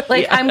 Yeah,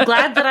 I'm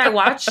glad that I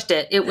watched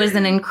it. It was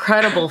an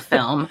incredible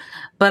film,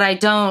 but I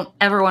don't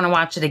ever want to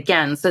watch it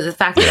again. So the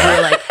fact that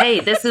you're like,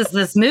 hey, this is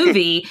this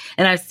movie,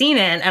 and I've seen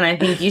it, and I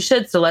think you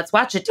should, so let's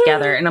watch it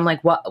together. And I'm like,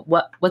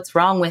 what's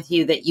wrong with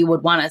you that you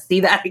would want to see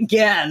that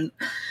again?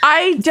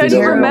 I don't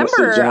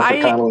remember.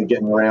 Jennifer Connelly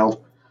getting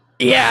railed.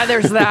 Yeah,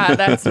 there's that.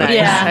 That's nice.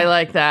 Yeah. I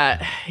like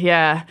that.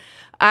 Yeah.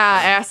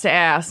 Ass to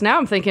ass. Now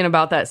I'm thinking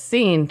about that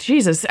scene.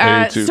 Jesus.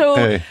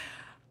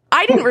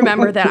 I didn't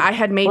remember that I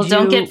had made you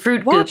don't get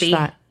fruit watch goopy.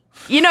 that.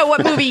 You know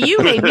what movie you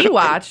made me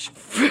watch?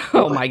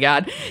 Oh my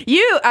God.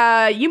 You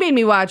made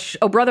me watch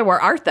Oh Brother, Where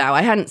Art Thou?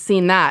 I hadn't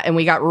seen that, and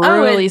we got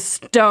really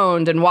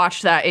stoned and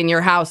watched that in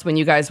your house when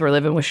you guys were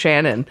living with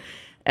Shannon.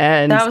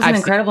 And that was an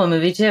incredible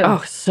movie too.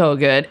 Oh, so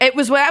good. That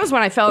was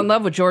when I fell in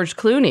love with George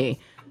Clooney.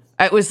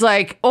 It was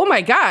like, oh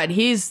my God,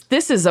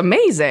 this is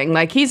amazing.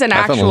 Like, he's an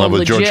actual I fell in love with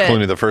legit... George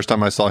Clooney the first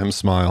time I saw him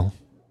smile.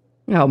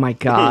 Oh my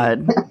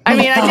God. I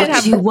mean, I did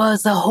have... She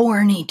was a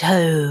horny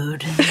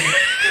toad.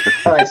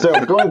 All right,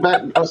 so going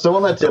back, on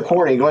that tip,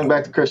 horny, going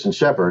back to Christian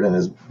Shepherd and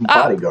his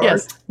bodyguard.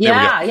 Yes.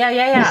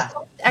 Yeah.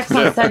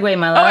 Excellent segue,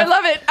 my love. Oh,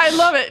 I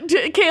love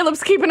it.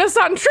 Caleb's keeping us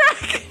on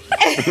track.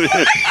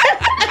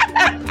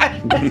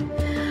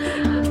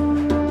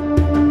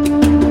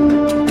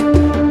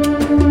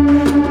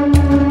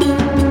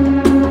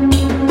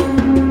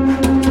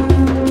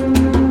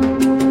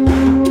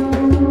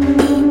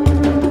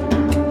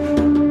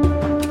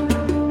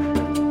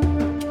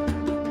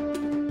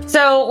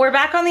 So we're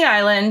back on the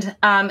island,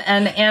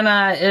 and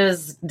Anna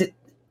is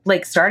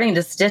like starting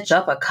to stitch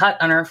up a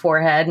cut on her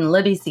forehead, and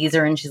Libby sees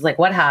her and she's like,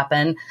 what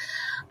happened?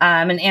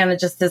 And Anna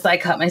just says, I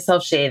cut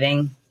myself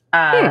shaving.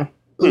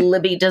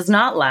 Libby does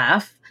not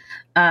laugh.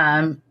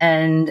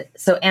 And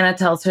so Anna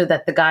tells her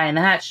that the guy in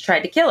the hatch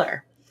tried to kill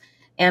her.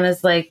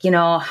 Anna's like,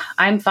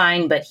 I'm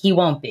fine, but he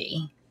won't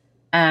be.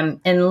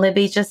 And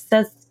Libby just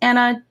says,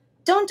 Anna,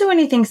 don't do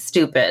anything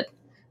stupid.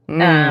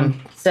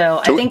 So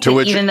I think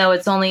that even though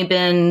it's only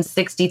been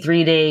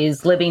 63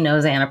 days, Libby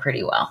knows Anna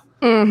pretty well.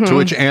 Mm-hmm. To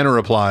which Anna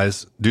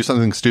replies, do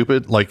something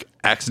stupid, like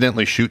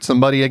accidentally shoot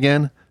somebody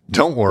again?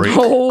 Don't worry,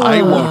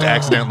 I won't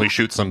accidentally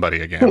shoot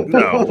somebody again.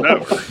 No,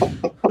 never.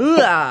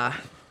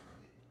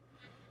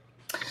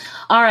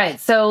 All right,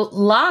 so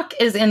Locke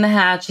is in the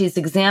hatch. He's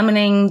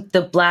examining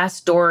the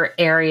blast door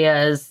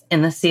areas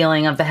in the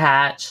ceiling of the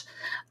hatch.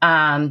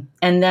 And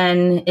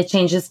then it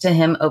changes to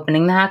him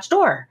opening the hatch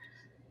door.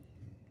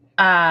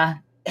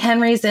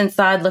 Henry's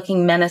inside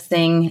looking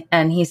menacing,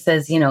 and he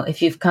says,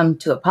 if you've come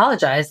to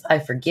apologize, I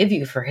forgive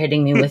you for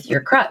hitting me with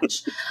your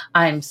crutch.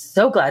 I'm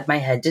so glad my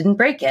head didn't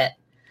break it.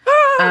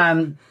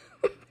 And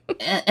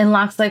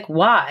Locke's like,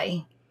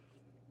 why?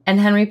 And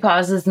Henry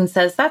pauses and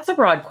says, that's a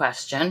broad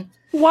question.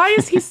 Why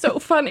is he so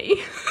funny?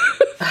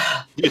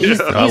 He's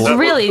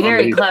really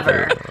very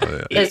clever,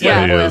 is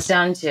what it boils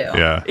down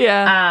to.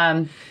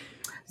 Yeah.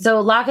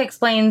 So Locke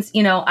explains,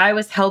 I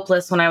was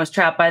helpless when I was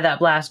trapped by that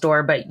blast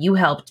door, but you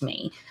helped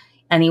me.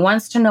 And he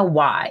wants to know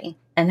why.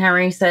 And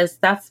Henry says,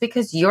 that's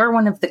because you're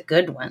one of the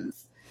good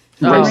ones.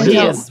 Oh, he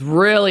is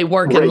really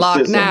working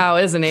Locke now,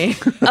 isn't he?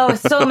 Oh,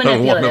 so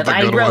manipulative.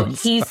 I wrote,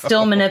 ones. he's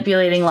still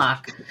manipulating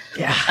Locke.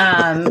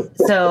 Yeah.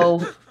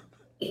 So,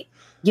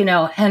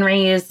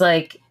 Henry is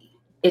like,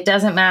 it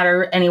doesn't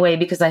matter anyway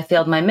because I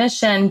failed my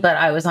mission, but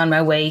I was on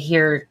my way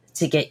here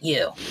to get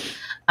you.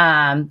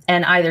 And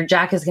either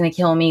Jack is going to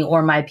kill me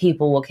or my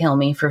people will kill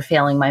me for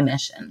failing my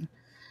mission.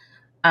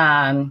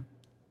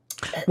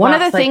 One of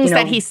the things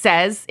that he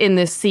says in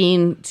this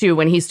scene, too,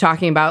 when he's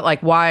talking about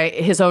like why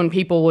his own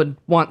people would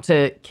want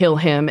to kill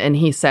him, and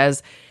he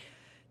says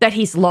that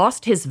he's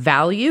lost his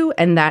value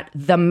and that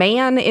the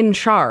man in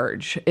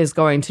charge is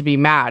going to be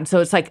mad. So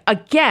it's like,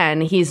 again,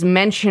 he's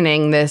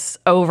mentioning this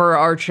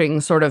overarching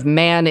sort of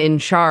man in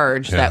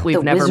charge that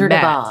we've never Wizard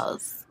met. Of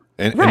Oz.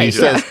 And he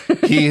says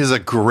he is a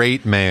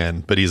great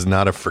man, but he's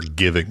not a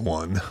forgiving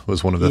one,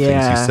 was one of the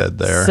things he said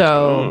there.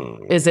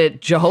 So is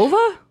it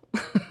Jehovah?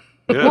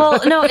 Well,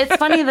 no, it's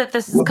funny that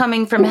this is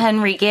coming from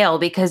Henry Gale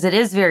because it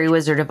is very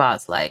Wizard of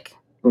Oz-like.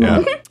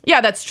 Yeah.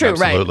 Yeah, that's true,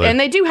 Absolutely. right? And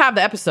they do have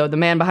the episode, The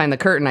Man Behind the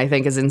Curtain, I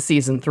think, is in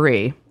season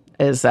 3.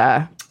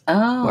 Yeah.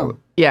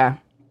 There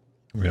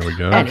we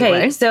go. Okay,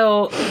 Anyway.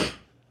 so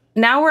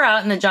now we're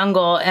out in the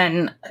jungle,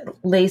 and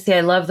Lacey,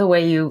 I love the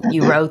way you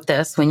wrote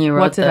this when you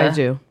wrote What did I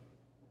do?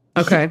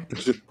 Okay.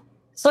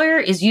 Sawyer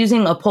is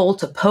using a pole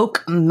to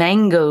poke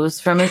mangoes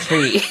from a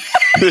tree.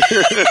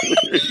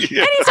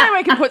 Anytime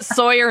I can put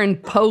Sawyer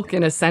and poke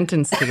in a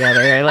sentence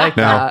together, I like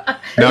that.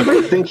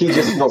 I think he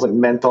just smells like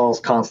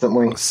menthols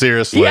constantly.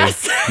 Seriously.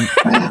 Yes.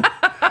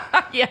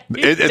 Yeah,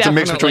 It's a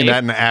mix between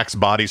that and Axe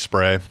body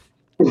spray.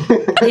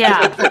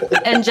 Yeah,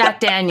 and Jack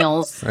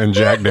Daniels. And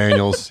Jack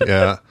Daniels,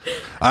 yeah.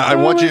 I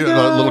want you,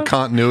 a little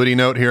continuity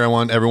note here. I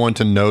want everyone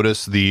to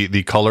notice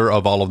the color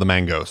of all of the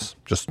mangoes.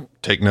 Just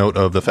take note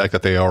of the fact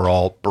that they are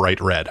all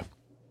bright red.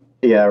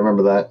 Yeah, I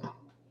remember that.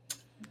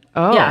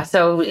 Oh. Yeah,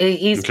 so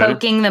he's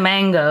poking the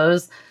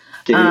mangoes.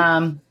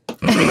 And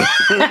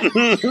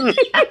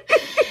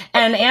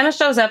Anna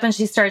shows up and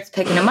she starts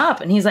picking him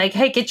up. And he's like,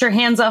 hey, get your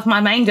hands off my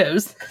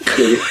mangoes.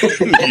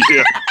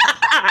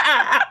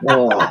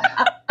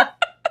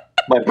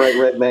 My bright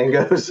red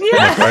mangoes.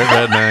 Yeah. Bright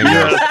red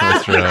mangoes.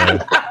 That's right.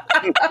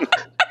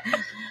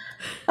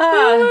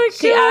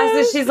 She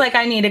asks, she's like,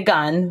 I need a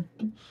gun.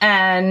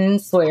 And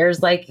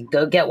Sawyer's like,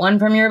 go get one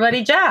from your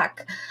buddy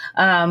Jack.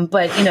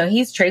 But,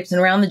 he's traipsing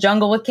around the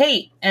jungle with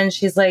Kate. And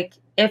she's like,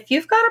 if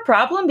you've got a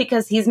problem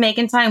because he's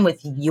making time with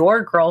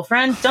your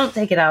girlfriend, don't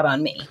take it out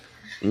on me.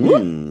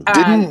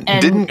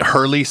 Didn't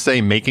Hurley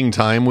say making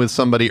time with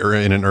somebody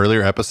in an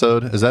earlier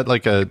episode? Is that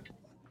like a...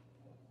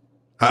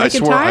 I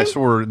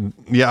swore.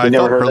 Yeah, I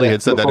thought Hurley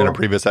had said that in a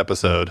previous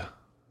episode.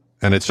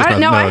 And it's just I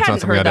it's not hadn't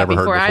something heard I'd that ever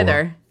heard before before.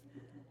 either.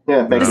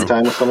 Yeah, making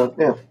time with someone.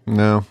 Yeah.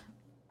 No.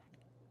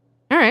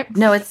 All right.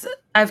 No,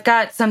 I've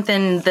got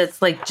something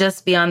that's like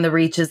just beyond the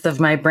reaches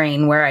of my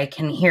brain where I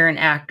can hear an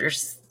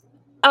actor's.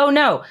 Oh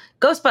no,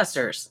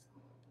 Ghostbusters.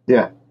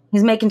 Yeah.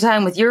 He's making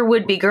time with your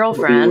would-be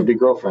girlfriend. Would-be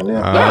girlfriend,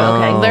 yeah. Yeah,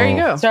 okay. There you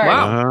go. Sorry.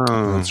 Wow.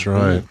 Oh, That's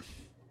right.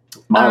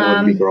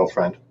 My would-be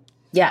girlfriend.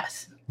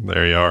 Yes.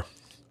 There you are.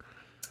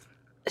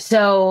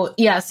 So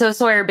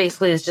Sawyer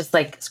basically is just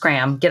like,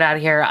 scram, get out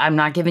of here. I'm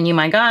not giving you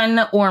my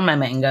gun or my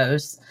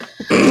mangoes.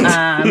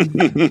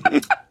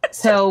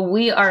 So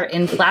we are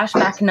in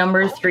flashback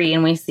number 3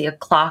 and we see a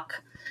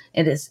clock.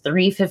 It is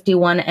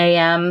 3:51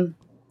 a.m.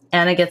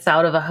 Anna gets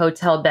out of a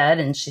hotel bed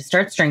and she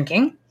starts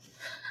drinking.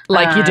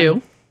 Like you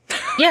do.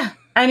 Yeah.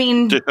 I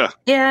mean,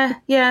 yeah,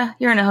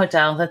 you're in a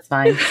hotel. That's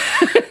fine.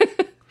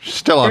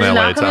 Still on There's a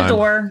LA knock on the time.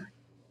 door.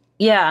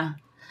 Yeah.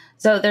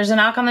 So there's a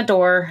knock on the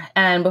door,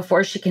 and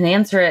before she can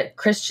answer it,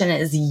 Christian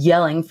is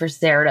yelling for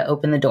Sarah to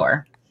open the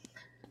door.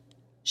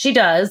 She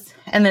does,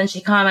 and then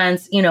she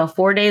comments,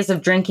 4 days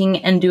of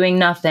drinking and doing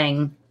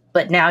nothing,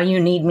 but now you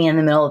need me in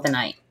the middle of the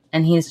night.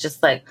 And he's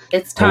just like,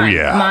 it's time.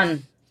 yeah. Come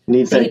on.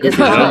 Needs that Fate is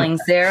goofy calling,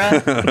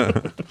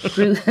 Sarah.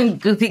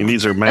 Goofy, He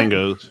needs her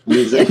mangoes.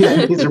 Needs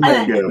her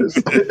mangoes.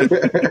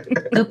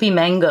 goopy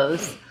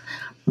mangoes.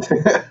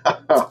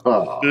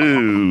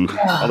 Ooh.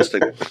 I'll just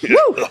take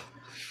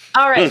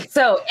All right,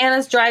 so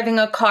Anna's driving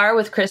a car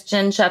with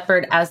Christian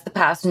Shepherd as the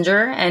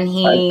passenger, and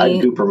I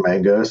goop her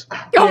mangoes.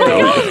 Oh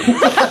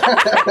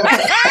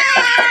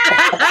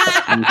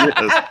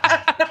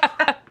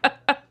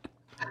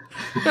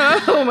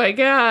Yes. Oh my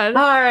God.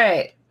 All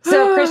right.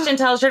 So Christian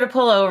tells her to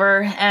pull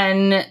over,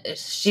 and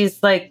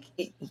she's like,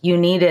 you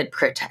needed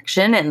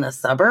protection in the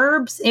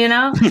suburbs, He's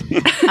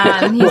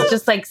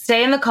just like,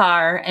 stay in the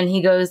car. And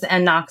he goes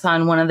and knocks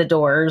on one of the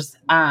doors.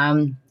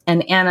 And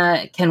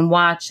Anna can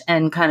watch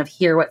and kind of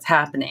hear what's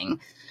happening.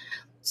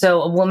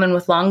 So a woman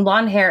with long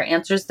blonde hair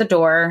answers the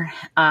door.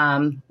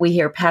 We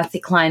hear Patsy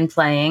Cline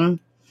playing.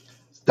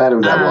 That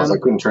who that was. I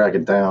couldn't track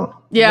it down.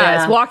 Yeah,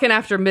 Yeah. it's Walking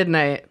After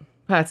Midnight.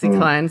 Patsy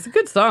Cline. It's a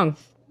good song.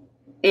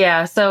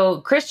 Yeah,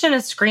 so Christian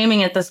is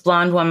screaming at this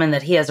blonde woman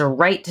that he has a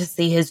right to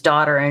see his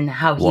daughter and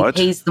how he What?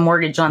 pays the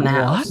mortgage on the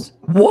house.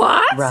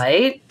 What?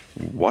 Right?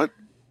 What?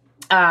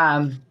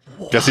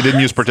 Guess he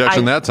didn't use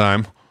protection that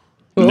time.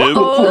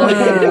 Nope.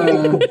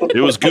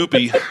 It was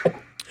goopy.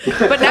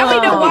 But now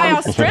we know why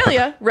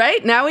Australia,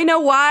 right? Now we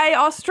know why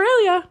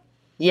Australia.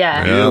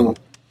 Yeah. Yeah.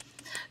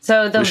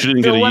 So the She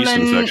didn't get a yeast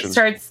woman infection.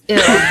 starts. Ew.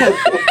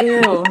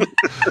 Ew.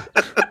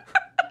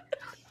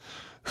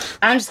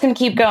 I'm just gonna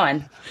keep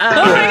going.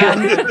 I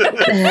mean,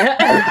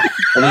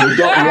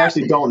 we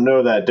actually don't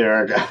know that,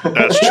 Derek.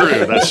 That's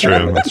true. That's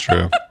true. That's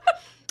true.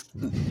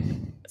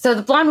 So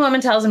the blonde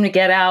woman tells him to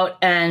get out,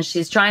 and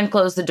she's trying to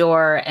close the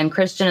door, and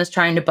Christian is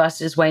trying to bust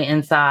his way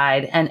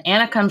inside, and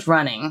Anna comes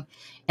running,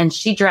 and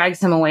she drags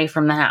him away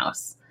from the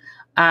house.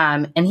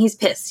 And he's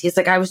pissed. He's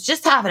like, I was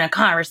just having a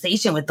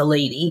conversation with the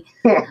lady.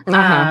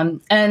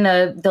 And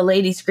the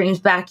lady screams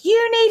back,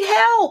 you need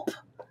help,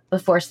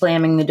 before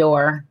slamming the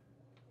door.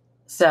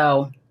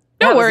 So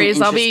No that was an worries,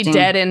 I'll be interesting-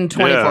 dead in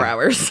 24 Yeah.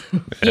 hours.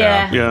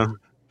 Yeah. Yeah.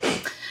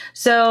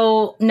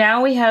 So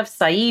now we have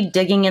Saeed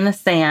digging in the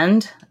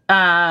sand.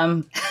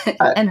 And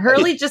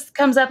Hurley just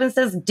comes up and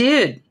says,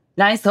 dude,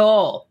 nice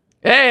hole.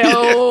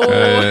 Hey-oh.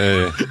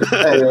 Hey.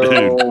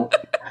 Hey-oh.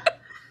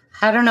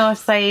 I don't know if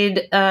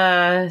Saeed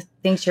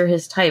thinks you're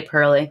his type,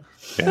 Hurley.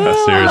 Yeah, I love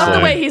the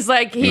seriously. way he's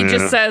like, he Yeah.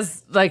 just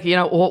says, like,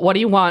 what do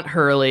you want,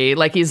 Hurley?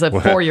 Like he's a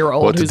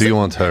 4-year-old What who's do you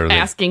want, Hurley?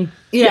 asking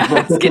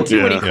Yeah.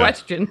 too many Yeah.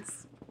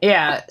 questions.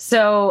 Yeah.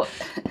 So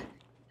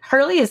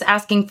Hurley is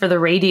asking for the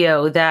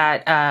radio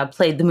that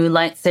played the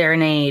Moonlight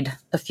Serenade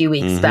a few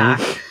weeks back.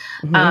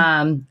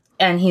 And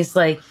he's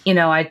like,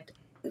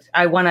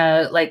 I want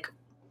to like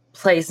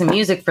play some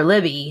music for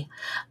Libby.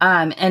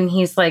 And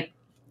he's like,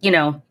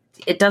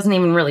 it doesn't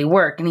even really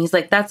work. And he's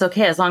like, that's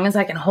okay, as long as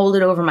I can hold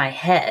it over my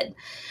head.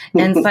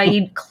 And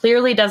Saeed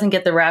clearly doesn't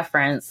get the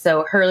reference.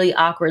 So Hurley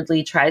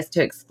awkwardly tries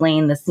to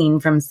explain the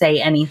scene from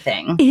Say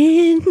Anything.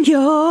 In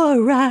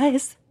your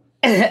eyes,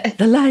 the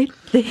light,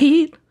 the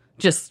heat.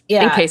 Just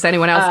in Yeah. case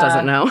anyone else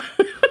doesn't know.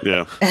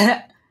 Yeah.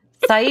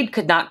 Saeed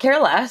could not care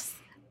less.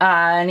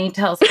 And he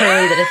tells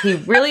Hurley that if he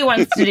really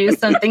wants to do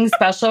something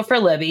special for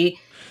Libby,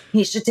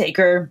 he should take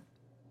her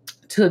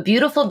to a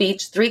beautiful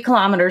beach 3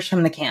 kilometers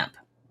from the camp.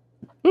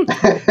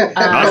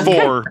 Not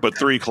 4, but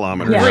 3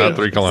 kilometers. Yeah. Yeah,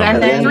 3 kilometers.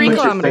 And then 3 Put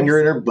your kilometers. finger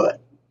in her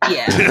butt.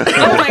 Yeah.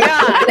 Oh my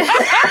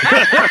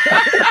God.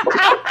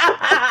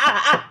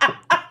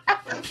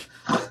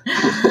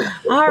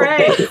 All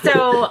right.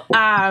 So,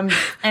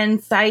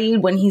 and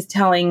Saeed, when he's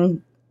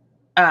telling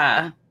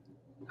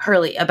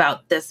Hurley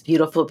about this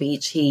beautiful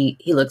beach, he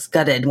looks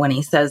gutted when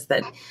he says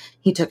that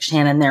he took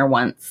Shannon there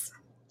once.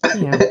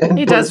 Yeah.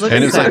 He does look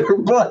And it's sad. like- Her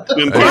butt.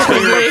 And put his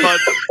finger in her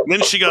butt.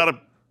 Then she got a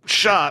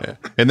shot.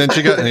 And then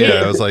she got,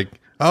 I was like,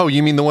 oh,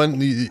 you mean the one,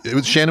 it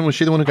was Shannon, was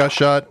she the one who got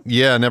shot?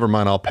 Yeah, never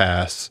mind, I'll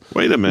pass.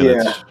 Wait a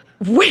minute. Yeah.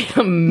 Wait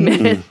a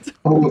minute.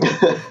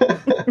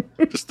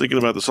 Just thinking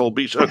about this whole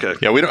beach. Okay.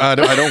 Yeah, we don't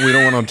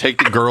want to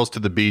take the girls to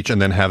the beach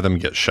and then have them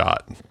get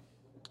shot.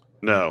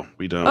 No,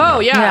 we don't. Oh,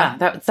 yeah.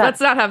 that's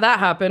Let's not have that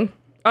happen.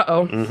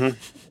 Uh-oh.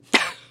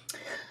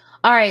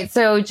 All right.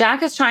 So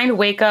Jack is trying to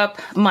wake up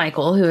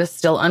Michael, who is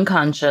still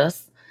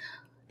unconscious.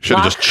 Should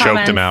have Lock just choked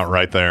him comments. out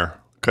right there.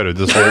 Could have,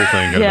 this whole thing could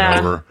have Yeah.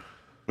 been over.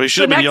 But he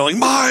should have been next- yelling,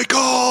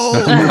 Michael!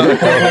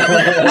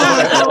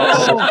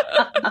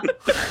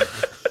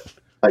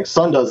 Like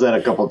Son does that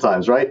a couple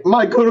times, right?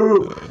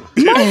 Michael.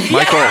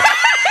 Michael.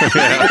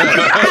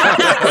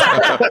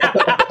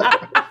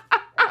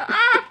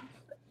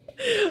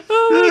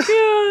 Oh, my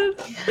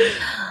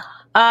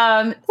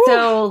God.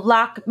 So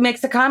Locke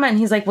makes a comment.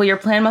 He's like, well, your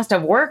plan must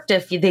have worked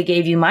if they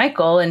gave you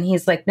Michael. And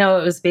he's like, no,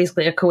 it was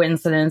basically a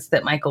coincidence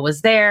that Michael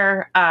was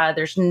there.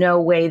 There's no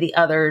way the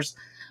others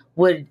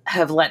would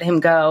have let him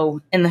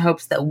go in the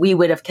hopes that we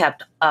would have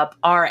kept up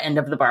our end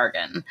of the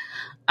bargain.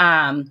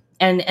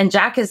 And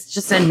Jack is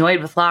just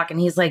annoyed with Locke, and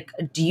he's like,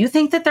 "Do you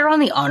think that they're on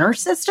the honor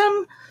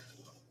system?"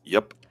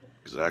 Yep,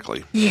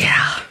 exactly.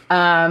 Yeah.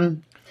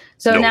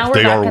 So now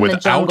we're back in the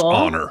without jungle.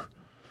 honor.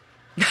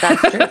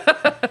 That's true.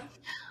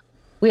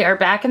 We are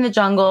back in the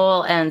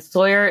jungle, and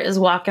Sawyer is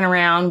walking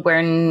around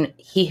when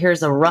he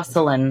hears a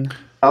rustling.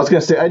 I was going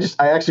to say,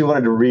 I actually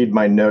wanted to read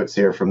my notes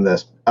here from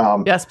this.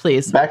 Yes,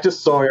 please. Back to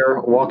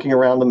Sawyer walking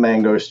around the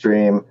mango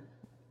stream.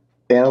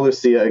 Ana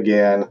Lucia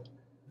again.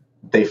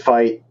 They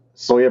fight.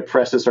 Sawyer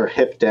presses her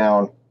hip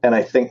down, and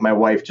I think my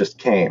wife just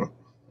came.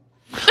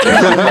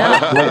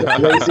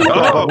 Lacey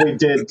probably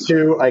did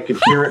too. I could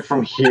hear it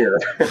from here.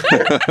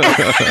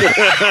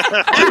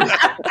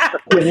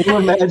 Can you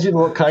imagine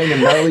what kind of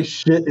gnarly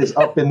shit is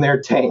up in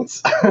their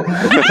taints?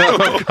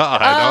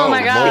 Oh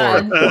my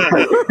God.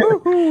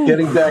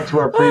 Getting back to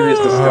our previous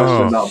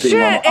discussion about being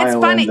on the It's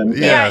funny. island.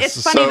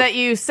 It's funny that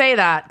you say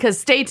that, because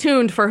stay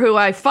tuned for who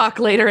I fuck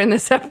later in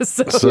this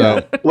episode.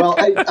 So, Well,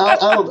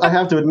 I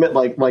have to admit,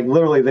 like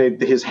literally,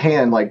 his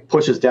hand like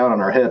pushes down on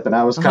her hip, and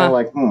I was kind of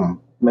like,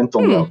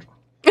 mental note.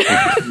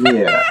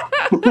 Yeah.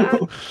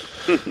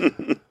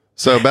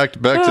 So back to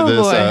this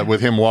boy.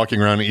 with him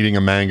walking around and eating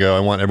a mango.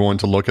 I want everyone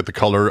to look at the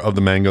color of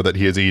the mango that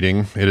he is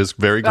eating. It is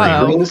very green.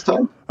 Uh-oh. Green this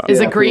time?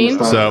 Is it Yeah, green?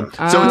 this time.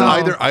 So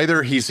it's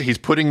either he's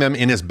putting them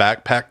in his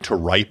backpack to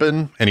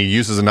ripen, and he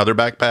uses another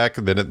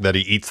backpack that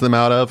he eats them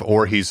out of,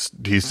 or he's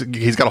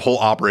got a whole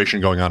operation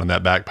going on in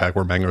that backpack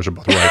where mangoes are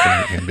both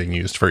ripening and being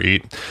used for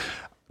eat.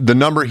 The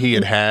number he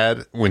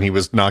had when he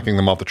was knocking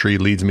them off the tree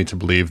leads me to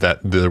believe that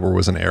there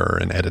was an error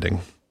in editing.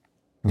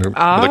 The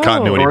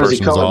continuity Or is he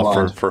person is off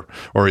colorblind?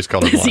 or he's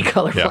colorblind. Is he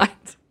colorblind?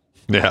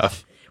 Yeah.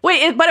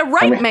 Wait, but a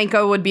ripe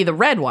mango would be the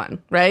red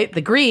one, right?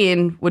 The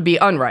green would be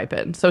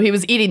unripened. So he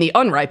was eating the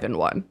unripened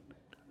one.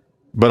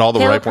 But all the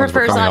Caleb ripe ones were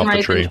prefers coming off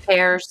the tree. unripened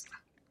pears.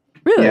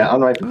 Really? Yeah,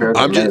 unripe pears.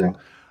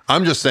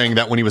 I'm just saying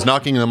that when he was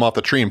knocking them off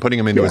the tree and putting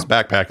them into his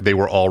backpack, they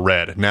were all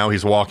red. Now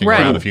he's walking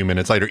around a few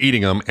minutes later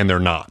eating them, and they're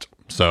not.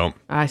 So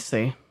I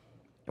see.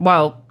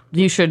 Well,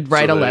 you should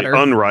write So a they letter.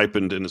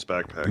 Unripened in his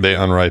backpack. they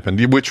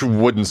unripened, which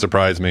wouldn't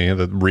surprise me.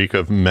 The reek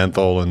of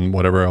menthol and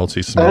whatever else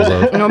he smells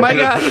of. Oh my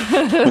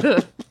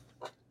God.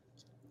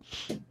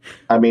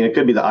 I mean, it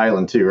could be the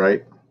island too,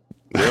 right?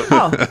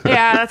 Oh,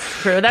 yeah, that's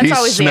true. That's He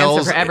always the smells-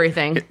 answer for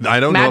everything. I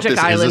don't Magic know if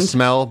this Island. is a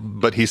smell,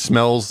 but he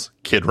smells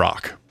Kid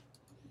Rock.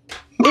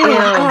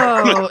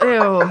 Oh,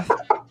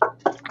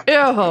 ew.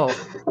 Ew.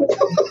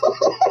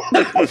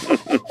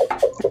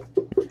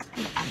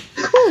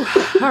 Whew.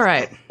 All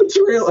right.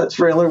 A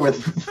trailer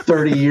with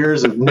 30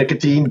 years of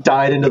nicotine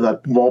dyed into the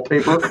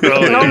wallpaper.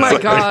 Oh my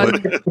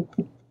God.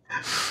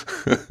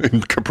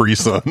 Capri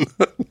Sun.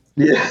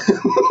 Yeah.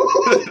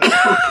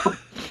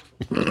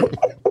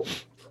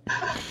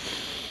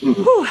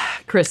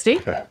 Christy.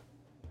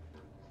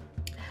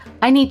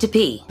 I need to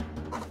pee.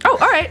 Oh,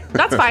 all right.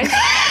 That's fine.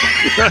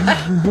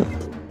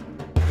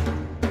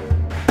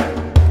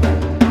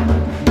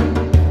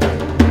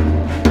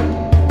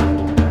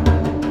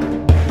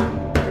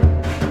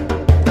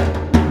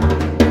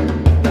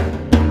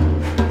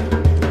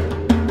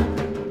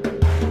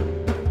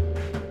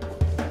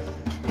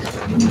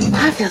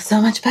 I feel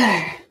so much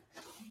better.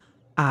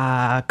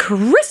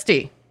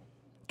 Christy,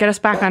 get us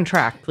back on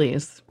track,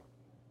 please.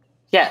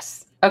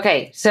 Yes.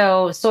 Okay.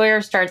 So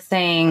Sawyer starts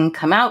saying,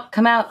 come out,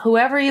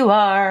 whoever you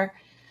are.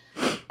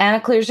 Anna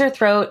clears her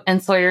throat,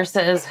 and Sawyer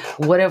says,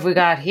 what have we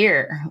got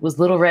here? Was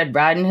Little Red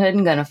Riding Hood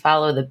going to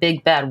follow the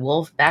big bad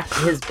wolf back to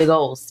his big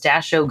old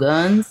stash of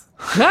guns?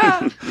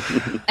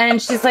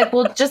 And she's like,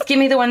 well, just give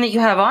me the one that you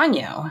have on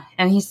you.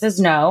 And he says,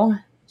 no.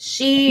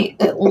 She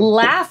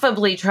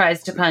laughably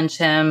tries to punch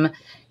him.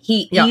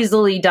 He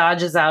easily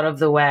dodges out of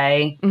the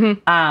way.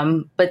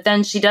 Mm-hmm. But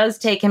then she does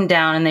take him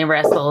down, and they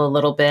wrestle a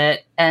little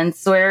bit. And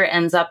Sawyer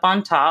ends up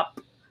on top.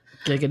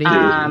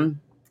 Giggity.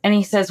 And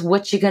he says,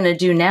 what you gonna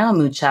do now,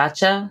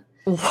 muchacha?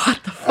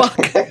 What the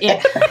fuck?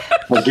 Yeah.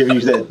 We'll give you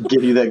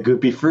that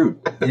goopy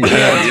fruit.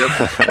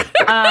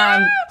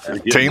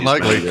 Tain't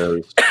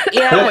likely.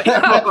 Yeah.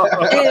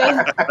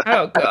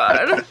 Oh,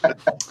 God.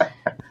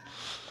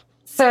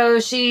 So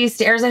she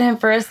stares at him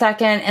for a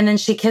second, and then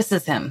she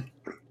kisses him.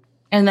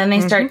 And then they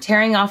start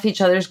tearing off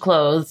each other's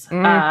clothes.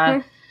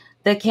 The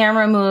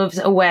camera moves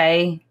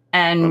away,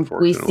 and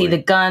we see the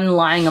gun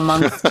lying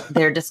amongst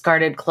their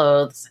discarded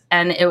clothes.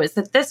 And it was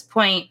at this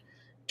point,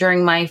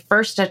 during my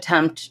first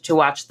attempt to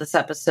watch this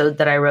episode,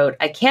 that I wrote,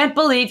 I can't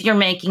believe you're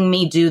making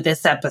me do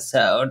this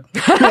episode.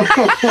 Well,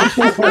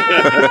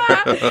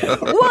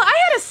 I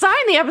had to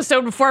sign the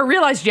episode before I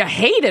realized you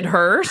hated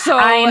her. So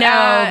I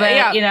know, but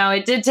yeah. you know,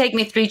 it did take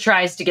me 3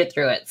 tries to get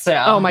through it. So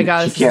Oh my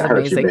God, this She is can't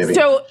hurt you, amazing. baby.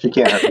 So, She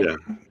can't hurt you. Yeah,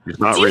 it's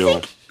not do you real.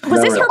 think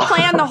was this her No.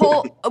 plan the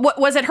whole?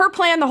 Was it her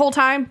plan the whole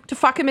time to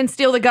fuck him and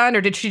steal the gun,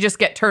 or did she just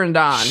get turned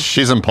on?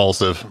 She's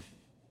impulsive.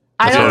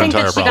 I That's don't her think that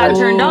entire she problem. got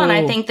turned on.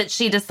 I Oh. think that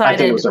she I think it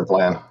decided was her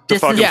plan.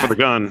 this Fuck is him Yeah. for the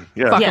gun.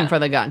 Yeah. Fuck Yeah. him for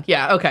the gun.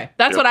 Yeah, okay.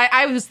 That's what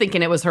I was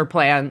thinking. It was her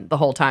plan the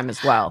whole time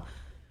as well.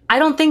 I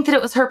don't think that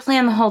it was her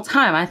plan the whole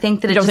time. I think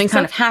that it just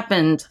kind of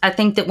happened. I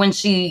think that when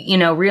she,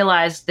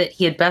 realized that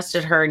he had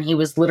bested her and he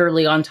was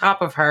literally on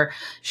top of her,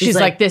 she's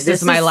like, this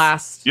is my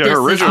last. Yeah, her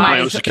original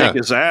plan was to kick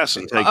his ass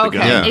and take the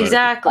gun. Yeah.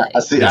 Exactly.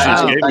 She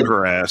gave him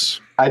her ass.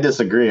 I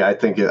disagree. I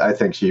think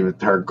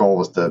her goal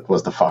was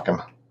to fuck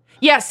him.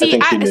 Yeah, see, I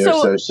think she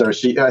knew. So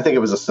she, I think it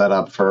was a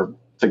setup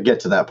to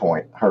get to that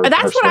point.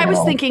 That's what I was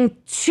thinking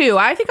too.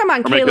 I think I'm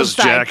on Caleb's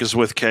side. Because Jack is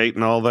with Kate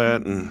and all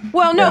that.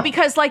 Well, no,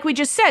 because like we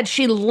just said,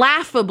 she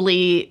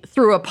laughably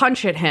threw a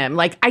punch at him.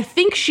 Like, I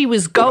think she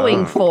was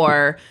going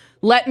for,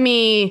 let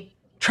me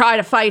try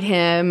to fight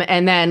him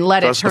and then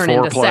let it turn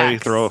into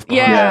sex.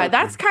 Yeah,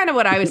 that's kind of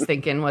what I was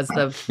thinking was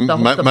the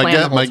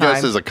plan. My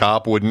guess is a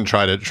cop wouldn't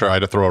try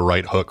to throw a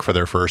right hook for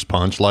their first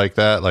punch like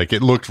that. Like,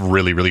 it looked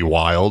really, really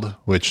wild,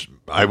 which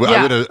I would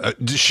have.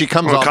 She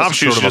comes off as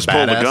sort of a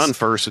badass. Pull the gun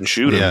first and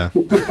shoot him.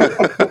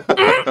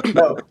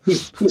 No,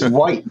 he's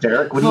white,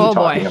 Derek. What are you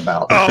talking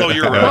about? Oh,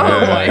 you're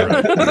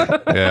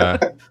right. Yeah.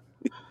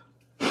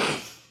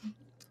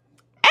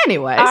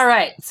 Anyways. All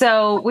right.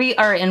 So we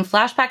are in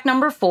flashback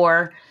number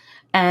 4.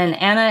 And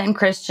Anna and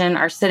Christian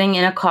are sitting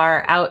in a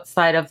car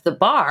outside of the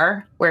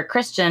bar where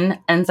Christian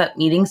ends up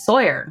meeting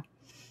Sawyer.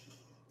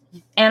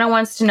 Anna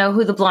wants to know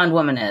who the blonde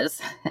woman is.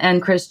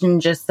 And Christian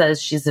just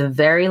says she's a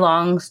very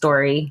long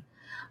story.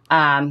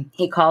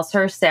 He calls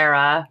her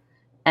Sarah.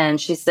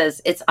 And she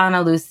says, it's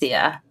Ana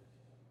Lucia.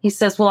 He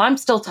says, well, I'm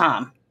still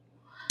Tom.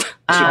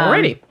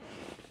 Already.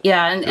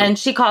 Yeah. And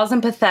she calls him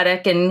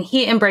pathetic. And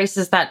he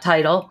embraces that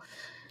title.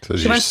 So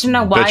she wants to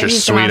know why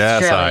he's in Australia.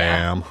 Ass I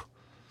am.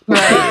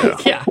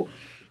 Right. Yeah.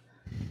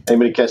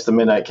 Anybody catch the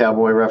Midnight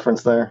Cowboy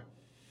reference there,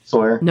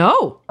 Sawyer?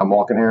 No. I'm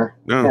walking here.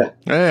 No. Yeah.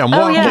 Hey, I'm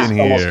walking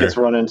here. Almost gets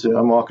run into.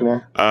 I'm walking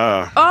here.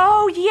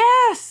 Oh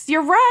yes,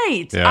 you're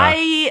right. Yeah.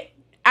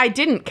 I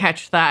didn't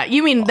catch that.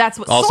 You mean that's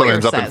what also Sawyer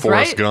ends up says, in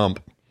Forrest right?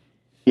 Gump?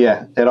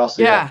 Yeah. It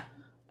also. Yeah.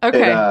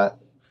 Okay.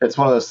 It's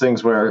one of those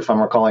things where, if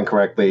I'm recalling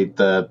correctly,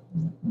 that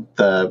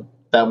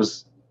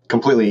was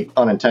completely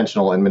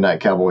unintentional in Midnight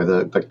Cowboy.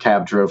 The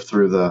cab drove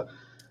through the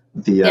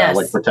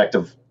like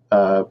protective.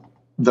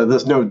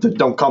 There's no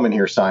don't come in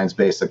here signs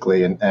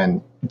basically,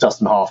 and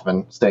Dustin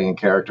Hoffman staying in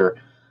character,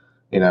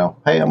 hey,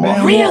 I'm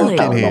walking really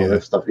all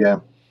this stuff.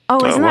 Yeah.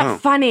 Oh, isn't that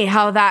funny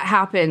how that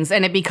happens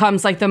and it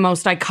becomes like the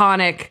most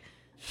iconic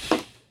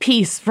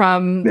piece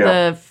from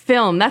the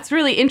film? That's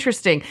really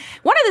interesting.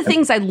 One of the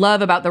things I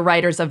love about the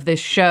writers of this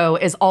show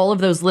is all of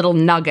those little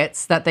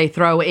nuggets that they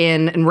throw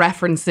in and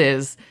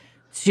references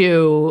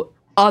to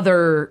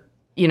other,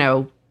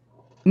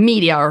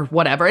 media or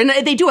whatever. And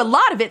they do a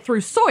lot of it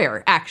through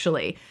Sawyer,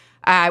 actually.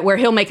 Where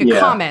he'll make a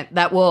comment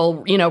that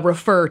will,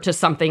 refer to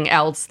something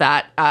else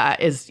that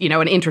is,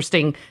 an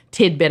interesting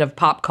tidbit of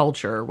pop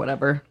culture or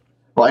whatever.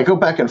 Well, I go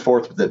back and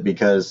forth with it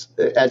because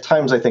at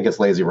times I think it's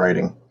lazy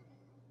writing.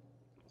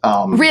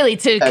 Really,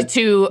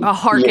 to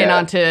hearken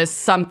onto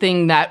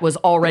something that was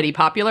already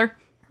popular,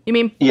 you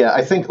mean? Yeah,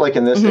 I think like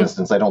in this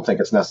instance, I don't think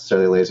it's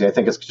necessarily lazy. I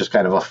think it's just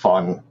kind of a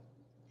fun,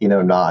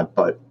 nod,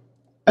 but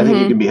I think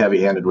you can be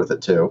heavy-handed with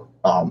it too.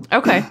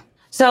 Okay.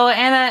 So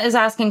Anna is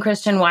asking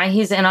Christian why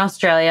he's in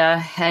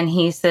Australia, and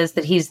he says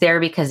that he's there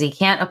because he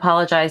can't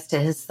apologize to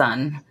his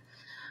son.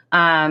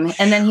 And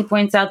then he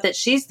points out that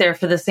she's there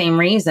for the same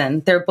reason.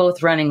 They're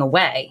both running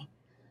away.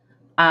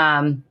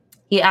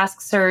 He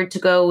asks her to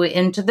go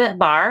into the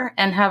bar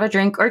and have a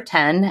drink or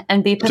 10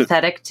 and be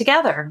pathetic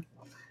together.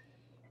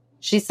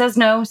 She says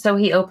no, so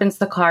he opens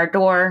the car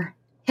door,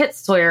 hits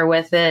Sawyer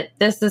with it.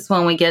 This is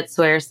when we get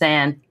Sawyer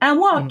saying,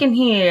 I'm walking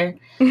here.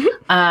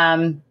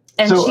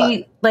 And so,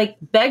 she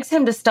begs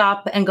him to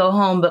stop and go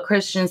home, but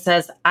Christian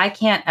says, I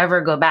can't ever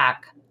go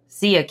back.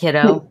 See ya,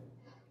 kiddo.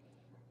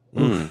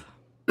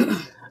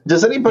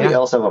 Does anybody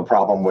else have a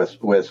problem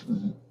with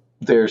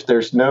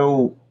there's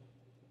no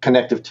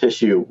connective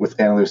tissue with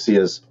Ana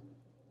Lucia's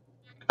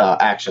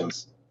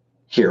actions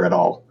here at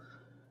all?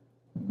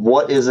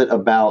 What is it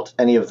about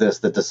any of this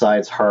that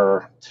decides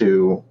her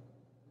to,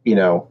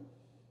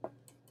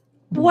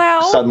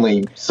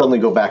 suddenly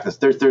go back?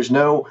 There's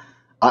no.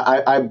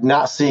 I'm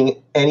not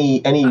seeing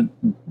any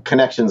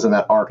connections in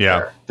that arc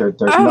there.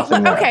 There's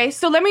nothing there. Okay,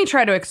 so let me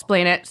try to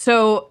explain it.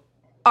 So,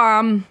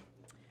 the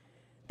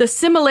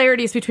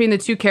similarities between the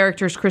two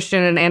characters,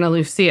 Christian and Ana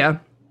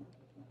Lucia,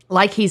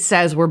 like he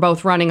says, we're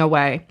both running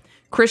away.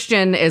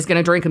 Christian is going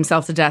to drink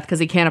himself to death because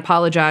he can't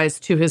apologize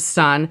to his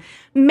son.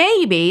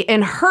 Maybe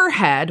in her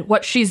head,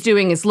 what she's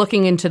doing is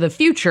looking into the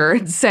future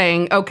and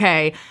saying,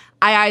 okay,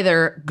 I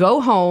either go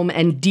home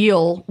and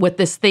deal with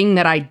this thing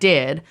that I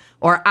did,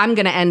 or I'm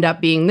going to end up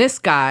being this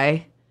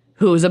guy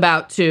who's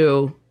about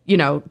to,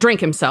 drink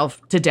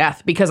himself to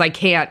death because I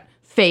can't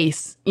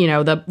face,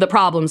 the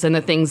problems and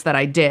the things that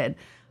I did.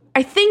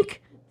 I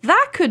think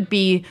that could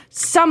be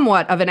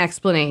somewhat of an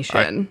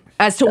explanation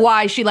as to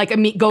why she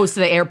goes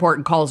to the airport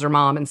and calls her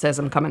mom and says,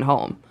 I'm coming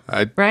home.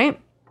 Right?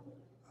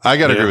 I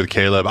got to agree with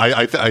Caleb.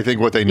 I think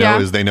what they know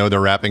is they know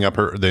they're wrapping up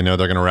her. They know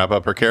they're going to wrap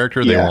up her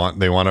character. They want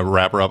to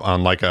wrap her up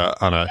on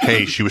a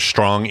hey, she was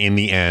strong in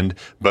the end,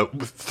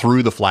 but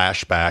through the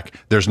flashback,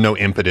 there's no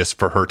impetus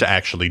for her to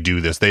actually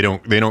do this. They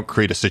don't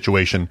create a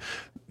situation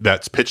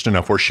that's pitched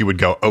enough where she would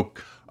go,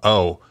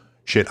 oh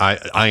shit,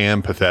 I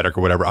am pathetic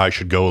or whatever. I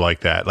should go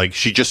like that. Like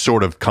she just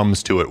sort of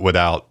comes to it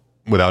without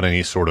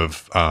any sort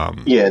of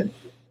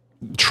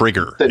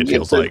trigger. It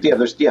feels like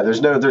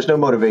there's no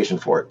motivation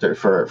for it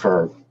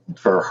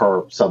for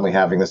her suddenly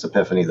having this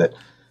epiphany that,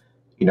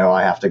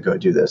 I have to go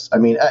do this. I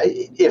mean,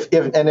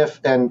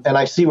 and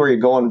I see where you're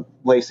going,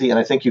 Lacey, and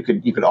I think you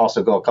could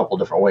also go a couple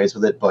different ways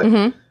with it,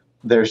 but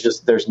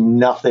there's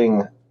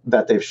nothing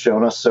that they've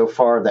shown us so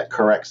far that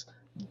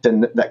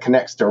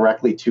connects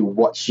directly to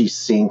what she's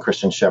seeing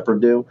Christian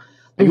Shepherd do.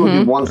 It would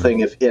be one thing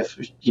if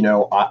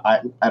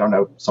I don't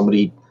know,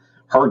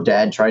 her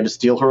dad tried to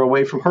steal her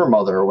away from her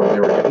mother or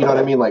whatever. You know what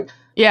I mean? Like,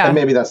 and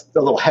maybe that's a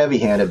little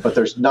heavy-handed, but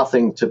there's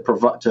nothing to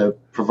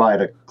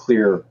provide a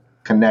clear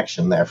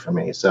connection there for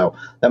me. So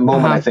that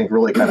moment, I think,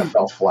 really kind of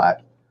fell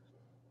flat.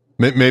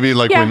 Maybe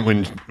like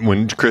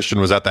when Christian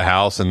was at the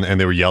house and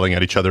they were yelling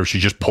at each other, she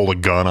just pulled a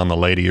gun on the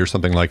lady or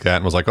something like that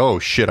and was like, "Oh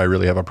shit, I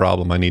really have a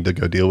problem. I need to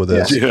go deal with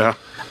this." Yeah.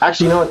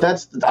 Actually, you know what?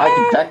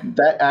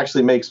 That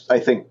actually makes, I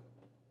think,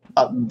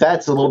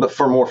 that's a little bit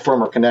more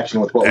firmer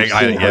connection with what we've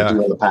seen her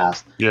do in the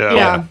past.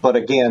 Yeah. But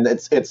again,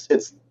 it's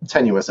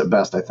tenuous at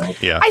best, I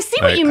think. Yeah. I see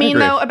what you mean,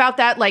 though, about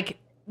that, like,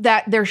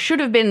 that there should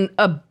have been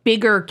a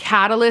bigger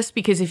catalyst,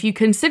 because if you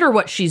consider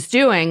what she's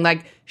doing,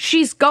 like,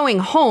 she's going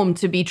home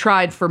to be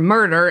tried for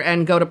murder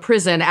and go to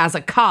prison as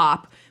a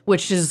cop,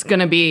 which is going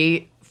to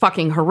be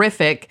fucking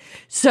horrific.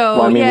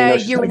 So,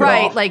 you're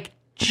right. Like,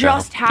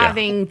 just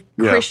having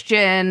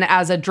Christian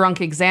as a drunk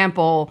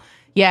example...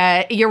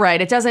 Yeah, you're right.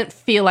 It doesn't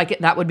feel like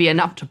that would be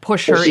enough to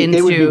push her into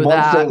it would be one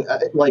that. thing,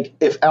 like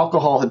if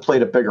alcohol had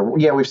played a bigger,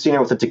 we've seen her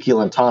with the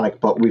tequila and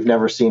tonic, but we've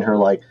never seen her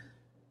like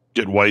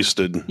get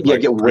wasted. Yeah,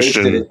 get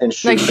wasted and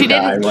shoot like she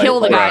guy, didn't kill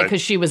the guy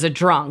because she was a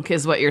drunk,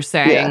 is what you're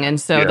saying, and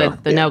so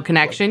the no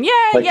connection.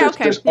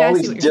 There's all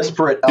these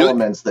disparate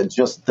elements that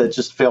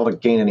just fail to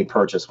gain any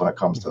purchase when it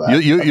comes to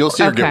that. You'll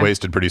see her get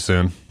wasted pretty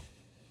soon.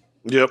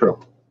 Yep. True.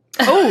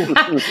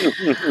 Oh.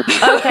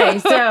 Okay,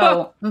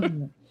 so.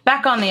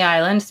 Back on the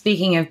island,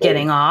 speaking of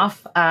getting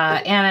off,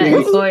 Anna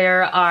and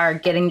Sawyer are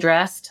getting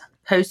dressed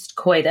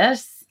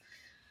post-coitus.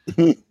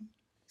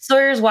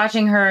 Sawyer's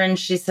watching her and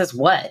she says,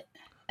 "What?"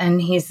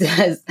 And he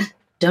says,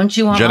 "Don't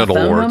you want genital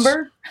my phone warts.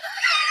 number?"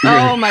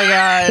 Oh my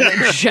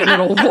God,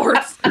 genital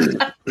warts.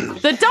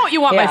 The "don't you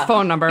want my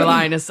phone number"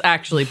 line is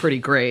actually pretty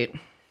great.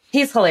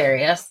 He's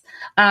hilarious.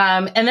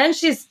 And then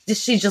she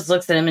just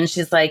looks at him and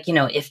she's like,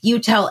 "If you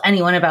tell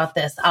anyone about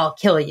this, I'll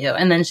kill you."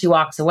 And then she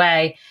walks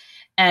away.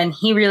 And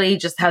he really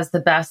just has the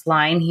best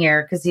line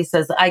here because he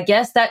says, "I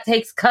guess that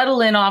takes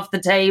cuddling off the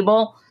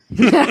table."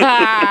 So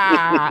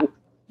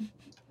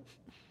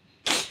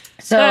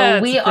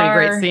That's we a pretty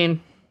great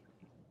scene.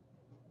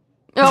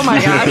 Oh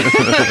my God.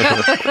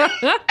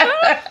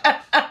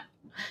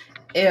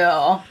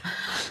 Ew.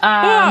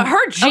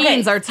 Her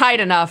jeans are tight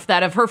enough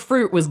that if her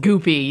fruit was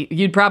goopy,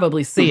 you'd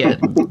probably see it.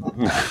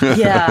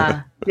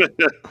 Yeah.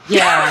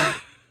 Yeah,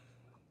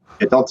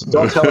 don't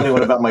tell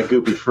anyone about my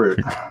goopy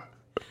fruit.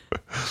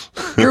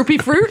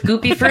 Goopy fruit?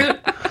 Goopy fruit?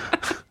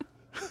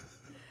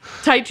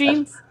 Tight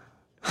jeans?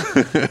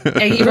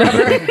 Eggy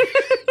rubber?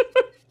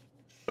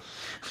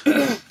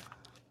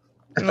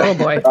 Oh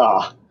boy.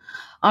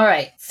 All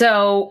right.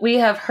 So we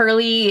have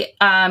Hurley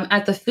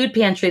at the food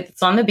pantry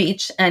that's on the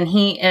beach, and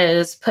he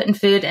is putting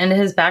food into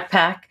his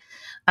backpack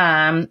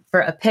for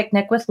a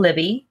picnic with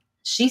Libby.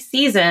 She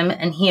sees him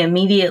and he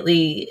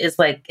immediately is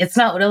like, "It's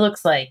not what it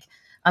looks like.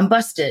 I'm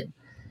busted."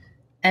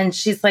 And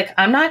she's like,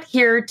 "I'm not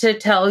here to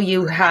tell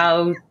you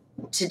how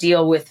to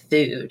deal with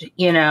food,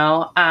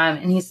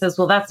 And he says,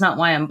 "Well, that's not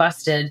why I'm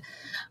busted.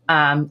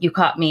 You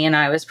caught me and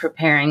I was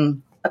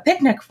preparing a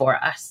picnic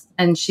for us."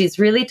 And she's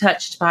really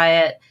touched by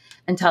it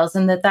and tells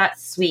him that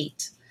that's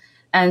sweet.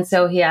 And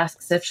so he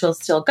asks if she'll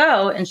still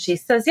go. And she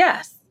says,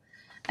 yes.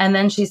 And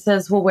then she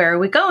says, "Well, where are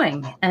we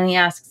going?" And he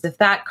asks if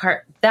that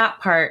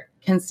part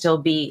can still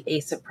be a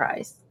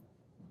surprise.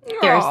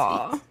 Very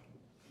sweet.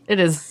 It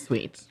is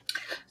sweet.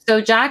 So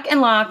Jack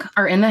and Locke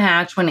are in the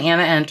hatch when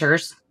Anna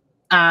enters.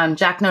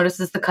 Jack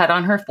notices the cut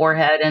on her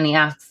forehead and he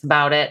asks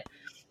about it.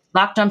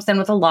 Locke jumps in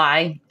with a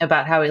lie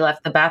about how he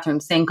left the bathroom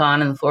sink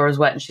on and the floor was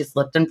wet and she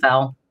slipped and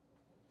fell.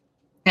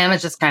 Anna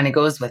just kind of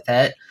goes with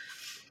it.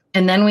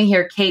 And then we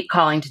hear Kate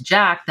calling to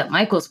Jack that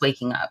Michael's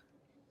waking up.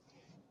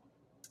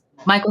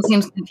 Michael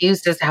seems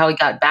confused as to how he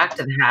got back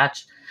to the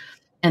hatch.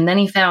 And then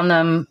he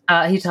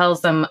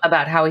tells them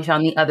about how he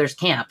found the others'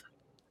 camp.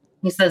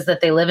 He says that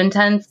they live in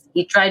tents,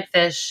 eat dried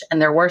fish,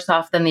 and they're worse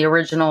off than the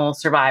original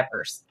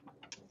survivors.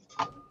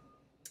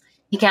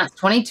 He counts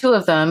 22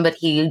 of them, but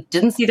he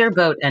didn't see their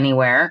boat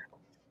anywhere.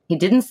 He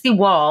didn't see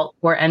Walt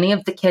or any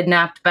of the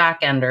kidnapped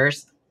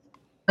backenders,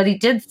 but he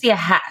did see a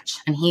hatch,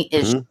 and he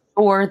is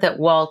sure that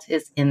Walt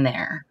is in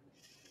there.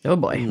 Oh,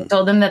 boy.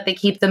 Told them that they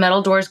keep the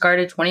metal doors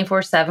guarded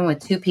 24/7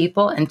 with 2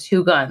 people and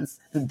 2 guns.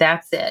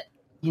 That's it.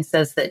 He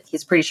says that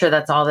he's pretty sure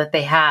that's all that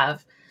they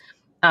have.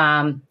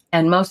 And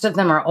most of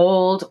them are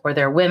old or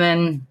they're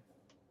women.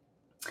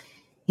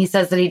 He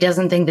says that he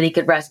doesn't think that he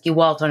could rescue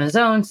Walt on his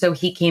own, so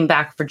he came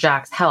back for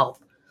Jack's help.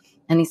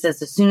 And he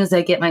says, as soon as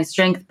I get my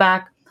strength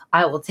back,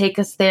 I will take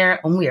us there,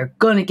 and we are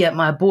going to get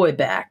my boy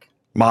back.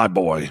 My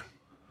boy.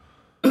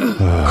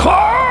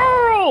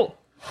 Carl!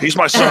 He's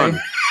my son.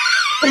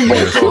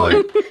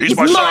 He's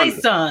my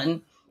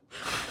son.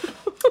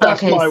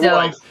 That's my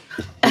wife.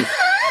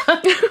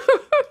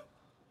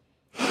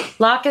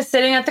 Locke is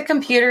sitting at the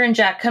computer, and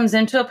Jack comes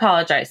in to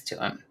apologize to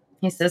him.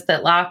 He says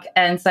that Locke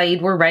and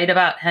Saeed were right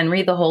about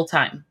Henry the whole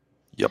time.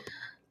 Yep.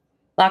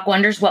 Locke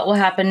wonders what will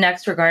happen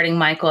next regarding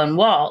Michael and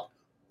Walt.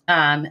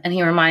 And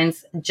he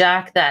reminds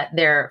Jack that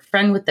their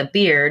friend with the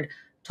beard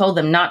told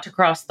them not to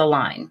cross the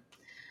line.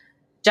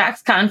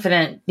 Jack's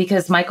confident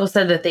because Michael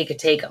said that they could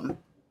take him.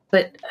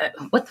 But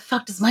what the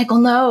fuck does Michael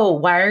know?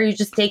 Why are you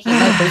just taking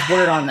Michael's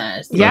word on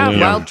this? Yeah,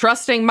 well,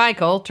 trusting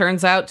Michael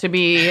turns out to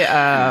be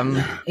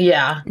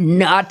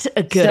not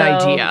a good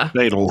idea.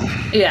 Fatal.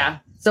 Yeah.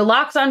 So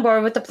Locke's on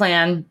board with the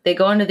plan. They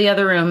go into the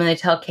other room and they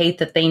tell Kate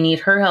that they need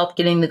her help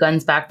getting the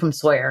guns back from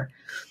Sawyer.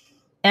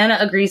 Anna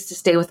agrees to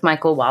stay with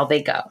Michael while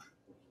they go.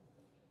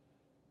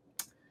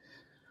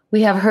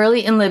 We have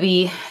Hurley and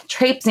Libby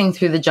traipsing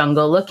through the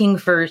jungle looking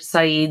for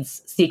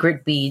Saeed's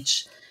secret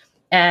beach.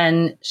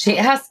 And she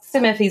asks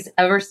him if he's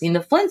ever seen the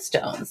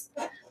Flintstones.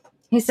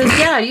 He says,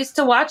 yeah, I used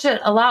to watch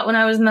it a lot when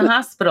I was in the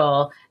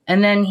hospital.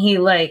 And then he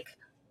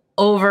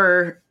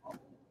overcompensates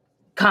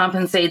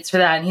for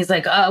that. And he's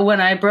like, when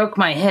I broke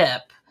my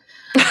hip.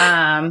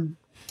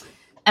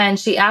 And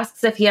she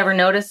asks if he ever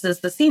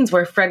notices the scenes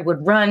where Fred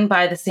would run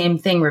by the same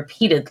thing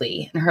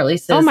repeatedly. And Hurley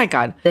says, oh my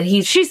God, that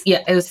she's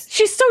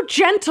so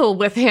gentle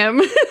with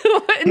him.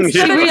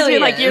 Instead of really just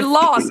being like, is. you're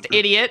lost,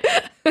 idiot.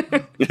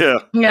 Yeah.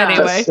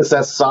 Anyway. It's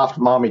that soft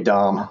mommy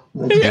dom.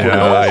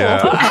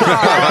 Yeah.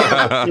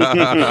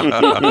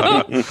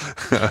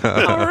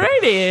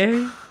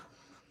 Alrighty.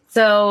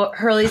 So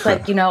Hurley's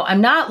like, I'm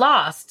not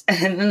lost.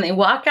 And then they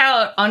walk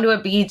out onto a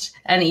beach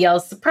and he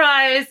yells,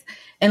 surprise.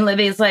 And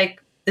Libby's like,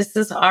 this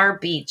is our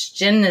beach.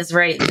 Jen is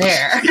right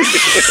there.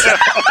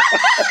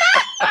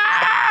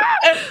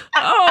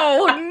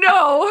 Oh,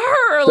 no,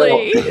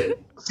 Hurley. So,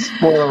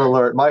 spoiler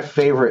alert. My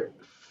favorite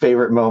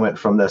moment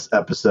from this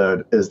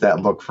episode is that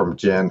look from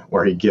Jen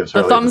where he gives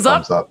her the thumbs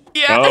up.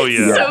 Yeah, oh,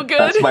 yeah. So good.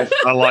 That's my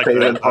I like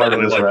favorite that. part I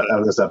really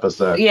of this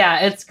episode. Yeah,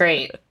 it's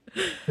great.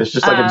 It's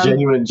just like a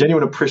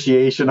genuine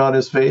appreciation on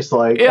his face.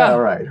 Like, all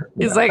right.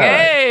 He's like,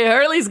 hey,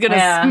 Hurley's going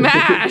to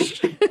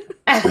smash.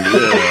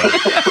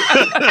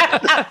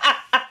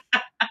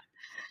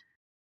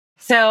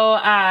 So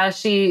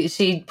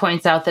she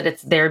points out that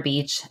it's their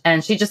beach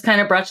and she just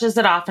kind of brushes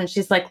it off and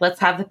she's like, let's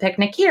have the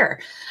picnic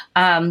here.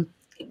 I'll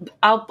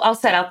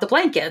set out the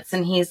blankets.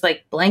 And he's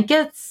like,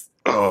 blankets?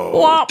 Oh,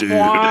 womp, dude.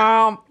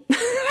 womp.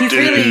 He's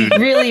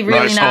really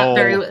Nice not hole.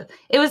 very...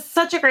 It was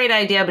such a great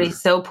idea, but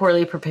he's so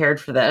poorly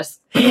prepared for this.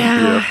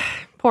 Yeah.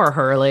 Poor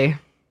Hurley.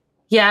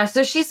 Yeah,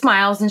 so she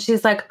smiles and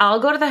she's like, I'll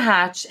go to the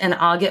hatch and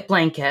I'll get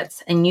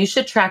blankets. And you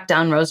should track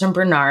down Rose and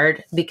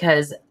Bernard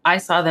because I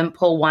saw them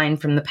pull wine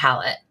from the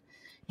pallet.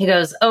 He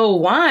goes, oh,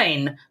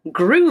 wine.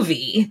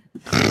 Groovy.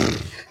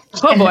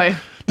 Oh, boy.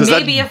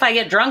 Maybe if I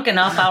get drunk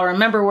enough, I'll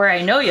remember where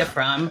I know you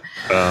from.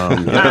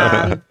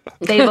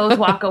 They both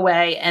walk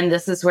away, and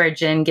this is where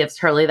Jen gives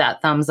Hurley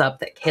that thumbs up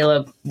that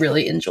Caleb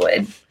really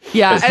enjoyed.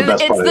 Yeah, It's the and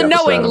best it's part of the the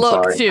episode, knowing I'm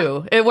look, sorry.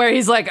 too, where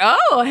he's like,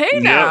 oh, hey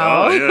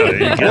now. Yeah, you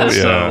guess,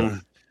 Yeah.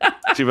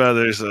 too bad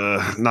there's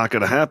not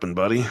going to happen,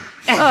 buddy.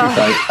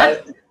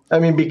 I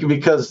mean,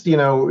 because,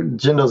 Jen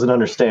doesn't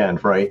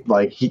understand, right?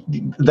 Like,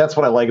 that's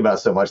what I like about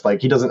it so much.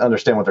 Like, he doesn't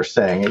understand what they're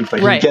saying, but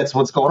Right. he gets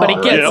what's going But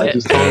on. he gets right? Like, it.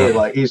 he's totally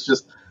like, he's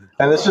just,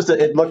 and it's just,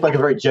 it looked like a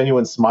very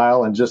genuine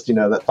smile, and just,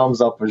 that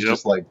thumbs up was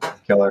just like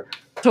killer.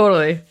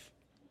 Totally.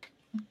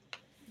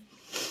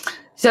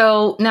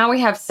 So now we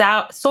have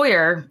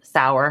Sawyer.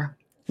 Sour.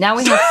 Now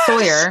we have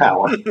Sawyer.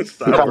 Sour. He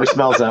probably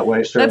smells that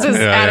way. Sure. That's his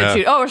Yeah,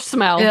 attitude. Oh, or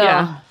smell.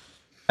 Yeah.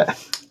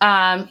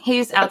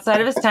 He's outside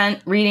of his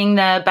tent reading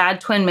the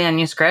Bad Twin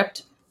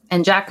manuscript,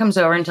 and Jack comes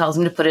over and tells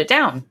him to put it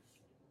down.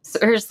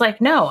 Sawyer's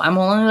like, no, I'm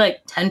only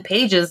 10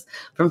 pages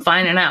from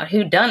finding out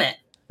who done it.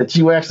 But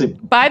you actually.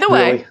 By the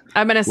way, really-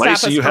 I'm going to stop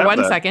Lacey, us you for have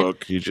 1 that second.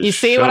 book. You just You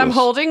see showed what I'm us.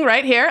 holding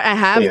right here? I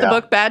have the Yeah.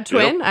 book Bad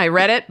Twin. Yep. I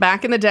read it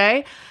back in the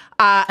day.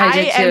 I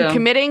did am too.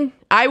 committing.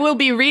 I will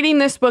be reading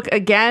this book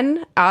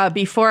again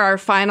before our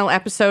final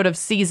episode of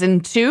season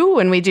 2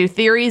 when we do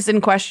theories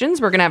and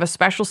questions. We're going to have a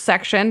special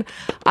section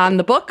on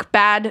the book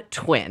Bad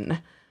Twin.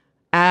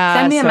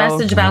 Send me a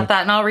message about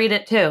that, and I'll read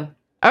it too.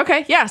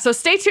 Okay, yeah. So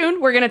stay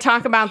tuned. We're going to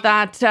talk about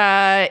that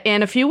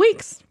in a few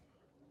weeks.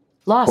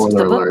 Lost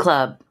Spoiler the book alert.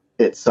 club.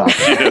 It sucks.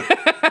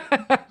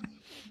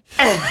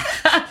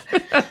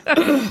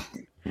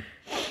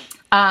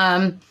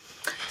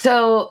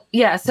 So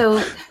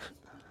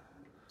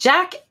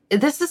Jack,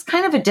 this is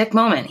kind of a dick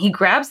moment. He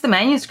grabs the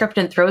manuscript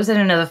and throws it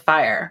into the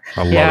fire.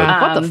 I love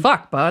Yeah. What the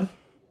fuck, bud?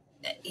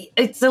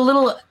 it's a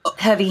little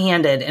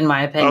heavy-handed in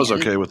my opinion. I was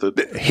okay with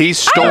it. He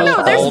stole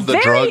all the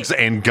very- drugs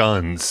and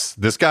guns.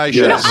 This guy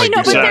should Yes, I know,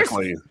 but there's-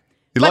 exactly.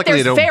 But luckily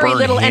they there's don't very burn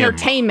little him.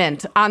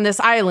 entertainment on this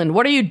island.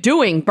 What are you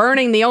doing?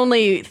 Burning the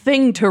only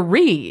thing to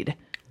read.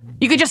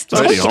 You could just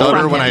That's take the it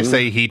Stutter from when him. I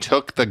say he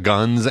took the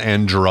guns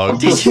and drugs.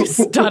 Did you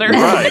stutter?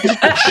 Right.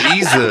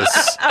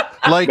 Jesus.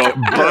 Like,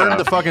 burn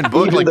the fucking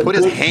book. Even Like, the put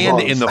his big hand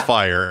ones. in the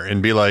fire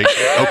and be like,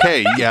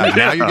 okay, yeah,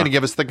 now you're going to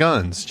give us the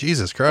guns.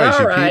 Jesus Christ,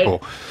 All you right.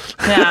 people.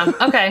 Yeah.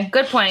 Okay.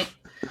 Good point.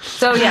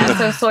 So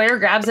so Sawyer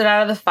grabs it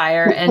out of the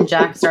fire, and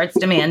Jack starts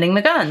demanding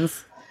the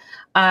guns.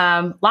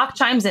 Locke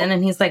chimes in,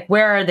 and he's like,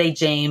 "Where are they,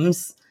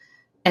 James?"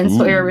 And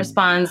Sawyer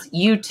responds,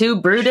 "You too,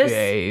 Brutus."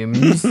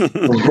 James.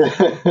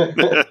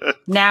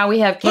 Now we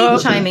have Kate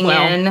chiming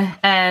in,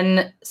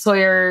 and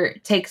Sawyer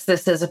takes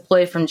this as a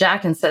ploy from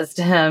Jack and says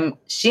to him,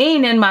 "She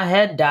ain't in my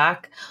head,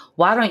 Doc.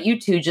 Why don't you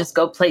two just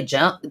go play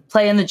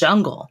in the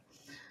jungle?"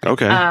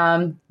 Okay.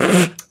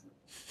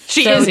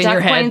 She So is in Jack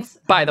your head, points-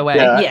 by the way.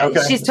 Yeah. Yeah, Okay.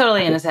 she's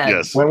totally in his head.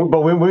 yes.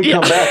 But when we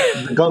come back,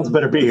 the guns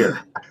better be here.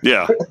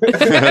 Yeah.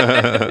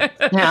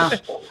 Yeah.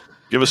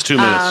 Give us 2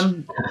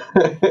 minutes.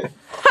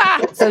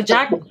 So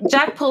Jack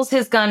pulls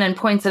his gun and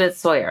points it at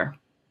Sawyer.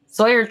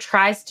 Sawyer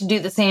tries to do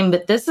the same,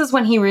 but this is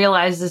when he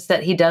realizes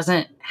that he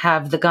doesn't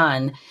have the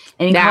gun,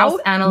 and he Now,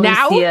 calls Ana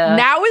Lucia.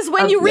 now is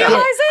when you Yeah.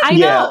 realize it? I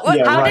know.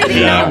 Yeah, How right. did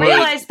he Yeah, not right.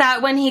 realize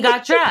that when he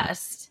got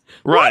dressed?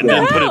 Right. And the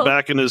then put hell? it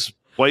back in his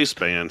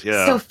waistband.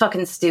 Yeah. So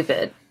fucking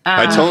stupid.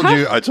 I told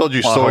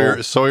you,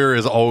 Wow. Sawyer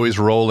is always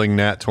rolling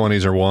nat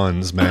 20s or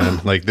 1s,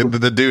 man. Like,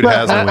 the dude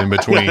has no in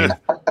between.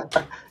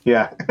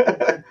 Yeah.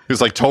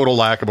 It's like total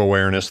lack of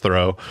awareness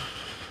throw.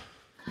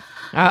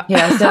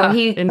 Yeah, so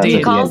he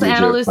Indeed. calls That's a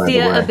Ana good joke, by the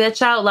Lucia a way.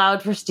 bitch out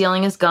loud for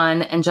stealing his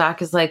gun, and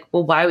Jack is like,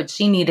 well, why would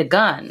she need a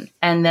gun?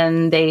 And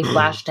then they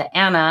flash to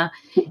Anna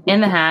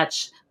in the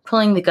hatch,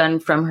 pulling the gun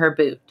from her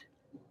boot.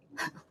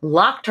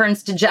 Locke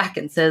turns to Jack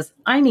and says,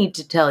 I need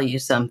to tell you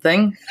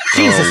something.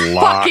 Jesus Oh,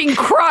 Locke. fucking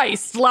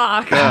Christ,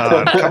 Locke.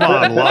 God, come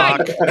on, My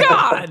Locke.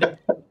 God.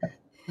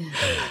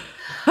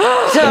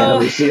 Ana So,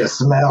 Lucia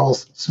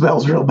smells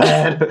real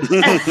bad.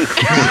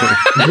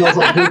 Smells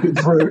like cooking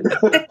fruit.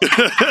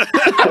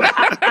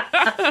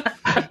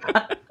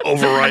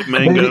 Overripe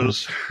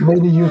mangoes.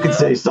 Maybe you could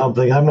say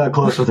something. I'm not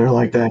close with her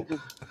like that.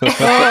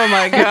 Oh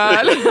my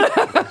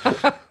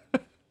God.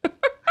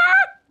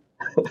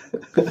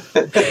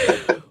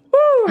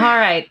 all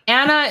right,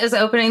 Anna is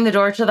opening the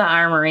door to the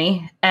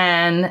armory,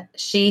 and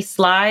she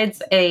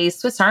slides a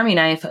Swiss Army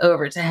knife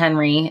over to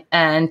Henry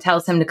and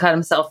tells him to cut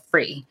himself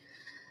free.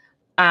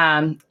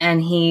 And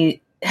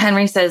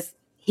Henry says,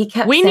 he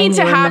kept We saying need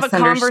to you were have a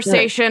misunderstood.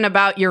 conversation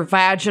about your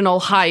vaginal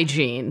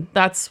hygiene.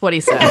 That's what he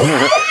said.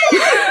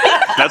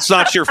 That's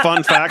not your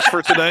fun facts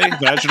for today?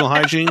 Vaginal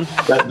hygiene?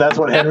 That's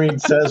what Henry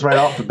says right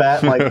off the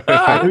bat. Like,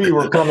 I knew you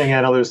were coming,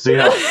 Ana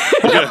Lucia.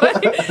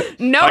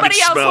 Nobody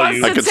else smell wants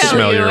you. I to could tell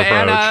smell you, your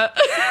approach. Anna.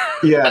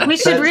 Yeah. We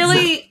should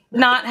really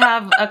not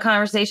have a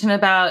conversation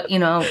about,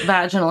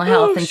 vaginal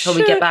health until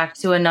we get back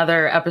to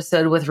another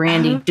episode with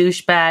Randy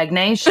Douchebag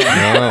Nation.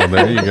 Oh,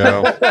 there you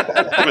go.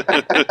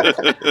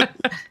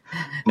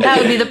 That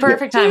would be the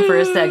perfect time for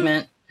a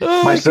segment.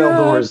 My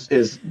cell door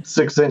is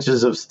 6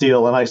 inches of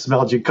steel, and I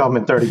smelled you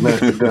coming 30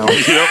 minutes ago.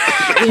 Yep.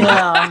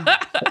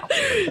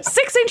 Yeah.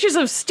 6 inches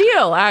of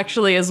steel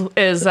actually is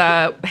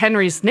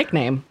Henry's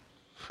nickname.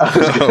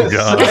 Oh,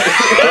 God.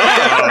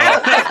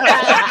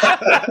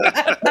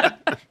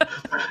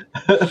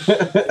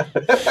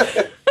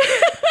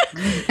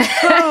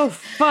 Oh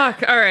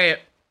fuck! All right.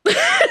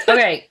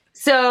 Okay,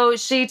 so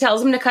she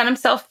tells him to cut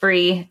himself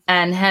free,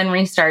 and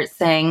Henry starts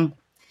saying,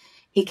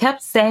 he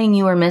kept saying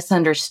you were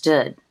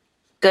misunderstood.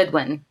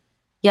 Goodwin.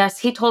 Yes,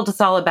 he told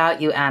us all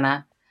about you,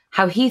 Anna,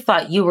 how he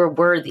thought you were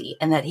worthy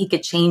and that he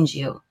could change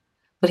you.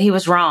 But he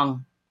was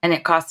wrong, and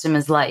it cost him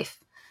his life.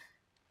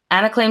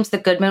 Anna claims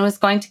that Goodman was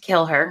going to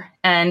kill her,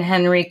 and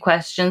Henry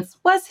questions,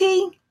 was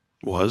he?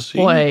 Was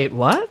he? Wait,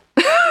 what?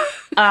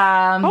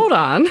 Hold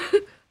on.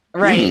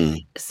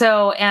 Right.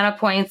 So Anna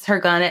points her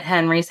gun at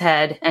Henry's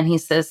head, and he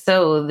says,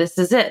 so this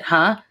is it,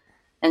 huh?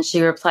 And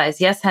she replies,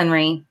 yes,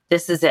 Henry,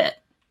 this is it.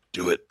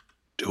 Do it.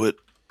 Do it.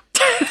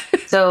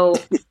 So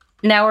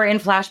now we're in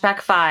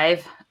flashback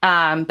 5,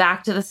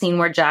 back to the scene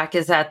where Jack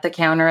is at the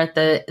counter at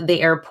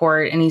the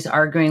airport, and he's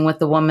arguing with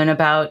the woman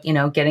about,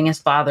 getting his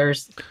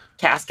father's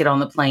casket on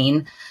the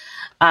plane.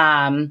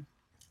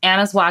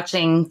 Anna's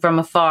watching from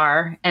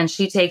afar, and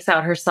she takes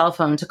out her cell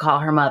phone to call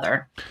her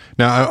mother.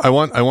 Now, I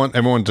want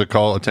everyone to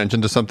call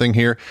attention to something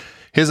here.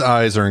 His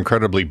eyes are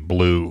incredibly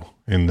blue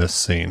in this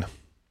scene.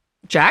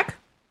 Jack?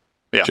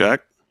 Yeah.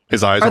 Jack?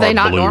 His eyes Are they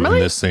not blue normally?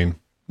 in this scene.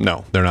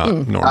 No, they're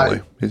not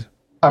normally. I'm He's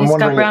got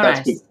wondering if brown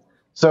that's eyes.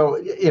 so.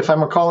 If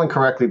I'm recalling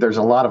correctly, there's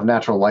a lot of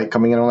natural light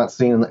coming in on that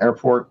scene in the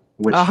airport,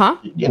 which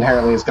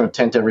inherently is going to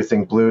tint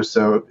everything blue.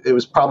 So it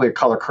was probably a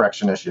color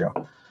correction issue.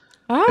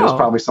 Oh. It was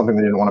probably something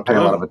they didn't want to pay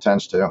a lot of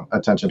attention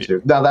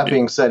to. Now that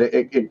being said,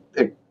 it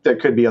there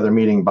could be other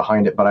meaning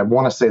behind it, but I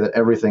want to say that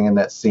everything in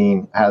that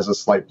scene has a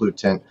slight blue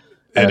tint.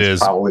 And It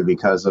it's is. probably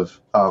because of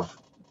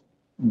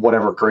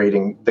whatever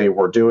grading they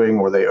were doing,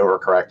 or they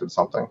overcorrected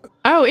something.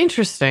 Oh,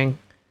 interesting.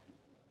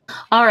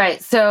 All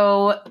right.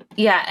 So,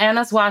 yeah,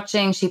 Anna's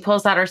watching. She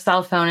pulls out her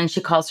cell phone and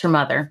she calls her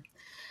mother.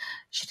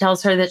 She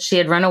tells her that she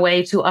had run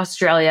away to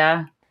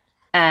Australia.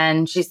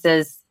 And she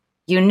says,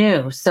 "You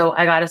knew, so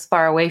I got as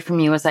far away from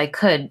you as I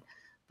could.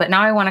 But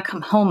now I want to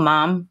come home,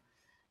 Mom."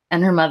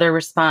 And her mother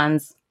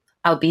responds,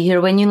 "I'll be here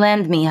when you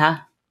land,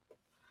 Mija."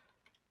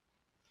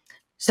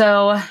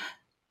 So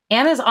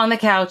Anna's on the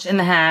couch in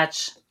the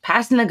hatch,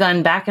 passing the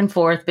gun back and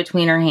forth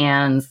between her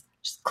hands,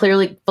 just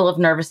clearly full of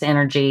nervous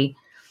energy.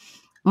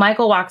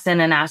 Michael walks in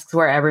and asks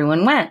where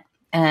everyone went,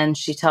 and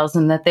she tells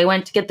him that they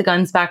went to get the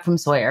guns back from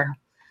Sawyer.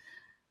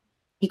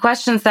 He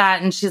questions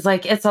that, and she's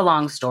like, "It's a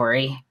long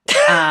story."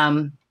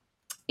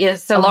 Yeah,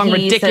 so a long, he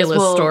ridiculous says,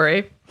 well,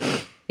 story.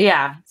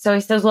 Yeah. So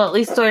he says, "Well, at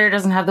least Sawyer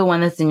doesn't have the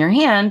one that's in your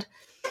hand."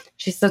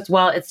 She says,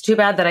 "Well, it's too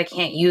bad that I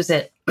can't use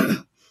it."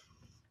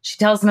 She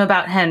tells him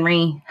about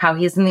Henry, how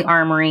he's in the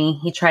armory.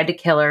 He tried to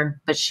kill her,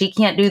 but she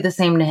can't do the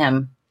same to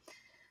him.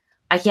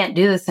 "I can't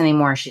do this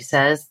anymore," she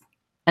says.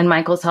 And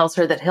Michael tells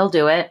her that he'll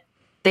do it.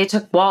 They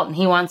took Walt and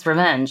he wants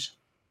revenge.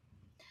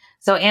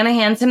 So Anna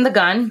hands him the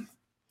gun,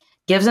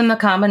 gives him the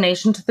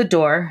combination to the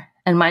door,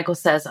 and Michael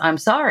says, "I'm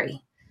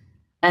sorry."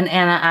 And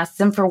Anna asks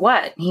him for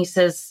what? He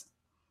says,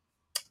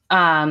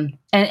 and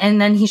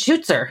then he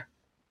shoots her.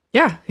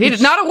 Yeah, he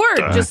did not a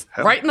word, just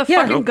right in the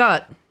fucking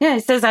gut. Yeah, he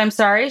says, "I'm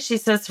sorry." She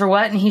says, "For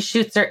what?" And he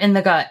shoots her in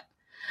the gut.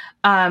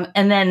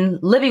 And then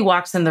Libby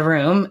walks in the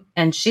room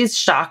and she's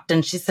shocked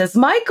and she says,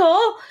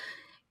 "Michael."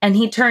 And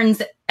he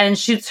turns and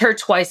shoots her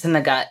twice in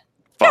the gut.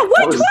 Yeah, what,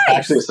 that was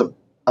twice? actually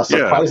a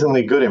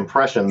surprisingly good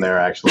impression there,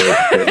 actually.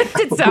 It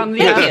did sound,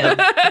 yeah.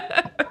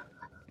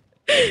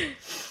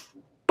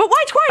 But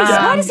why twice?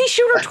 Why does he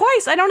shoot her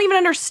twice? I don't even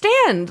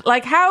understand.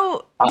 Like,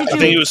 how did you... I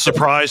think he was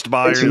surprised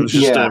by her. It was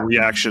just a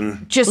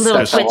reaction. Just a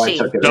little twitchy.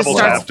 Double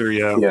tapped her,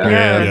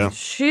 yeah.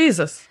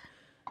 Jesus.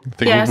 I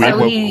think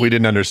we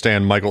didn't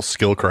understand Michael's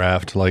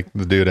skillcraft. Like,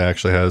 the dude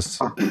actually has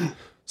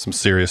some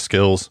serious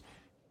skills.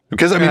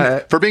 Because, I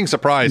mean, for being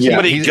surprised,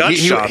 but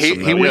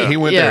he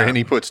went there and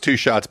he puts 2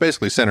 shots,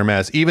 basically center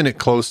mass, even at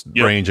close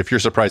range. If you're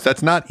surprised,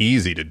 that's not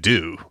easy to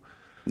do.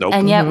 Nope.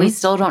 And yet we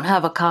still don't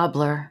have a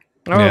cobbler.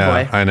 Oh,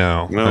 boy. I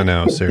know.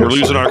 Seriously. We're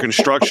losing our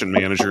construction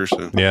manager.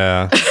 So.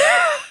 Yeah.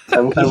 I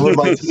would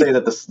like to say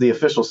that the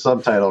official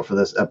subtitle for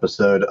this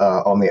episode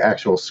on the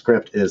actual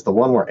script is the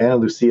one where Anna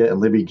Lucia and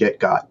Libby get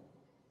got.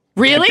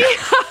 Really?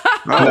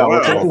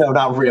 No,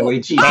 not really.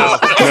 Jesus.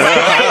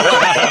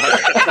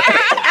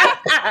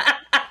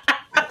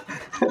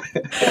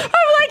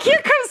 I'm like, here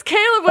comes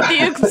Caleb with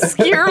the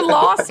obscure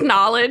lost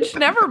knowledge.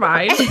 Never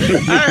mind.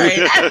 All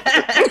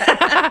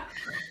right.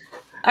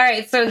 All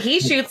right, so he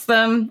shoots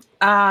them,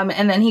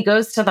 and then he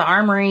goes to the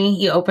armory.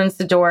 He opens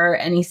the door,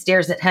 and he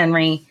stares at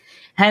Henry.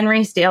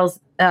 Henry stares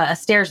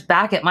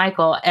back at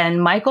Michael,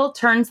 and Michael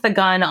turns the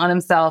gun on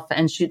himself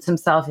and shoots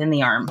himself in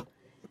the arm.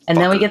 And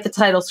then we get the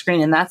title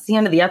screen, and that's the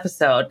end of the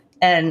episode.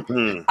 And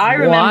I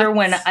remember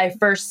when I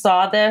first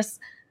saw this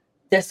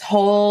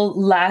whole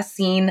last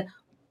scene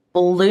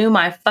blew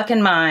my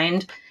fucking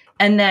mind.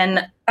 And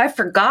then I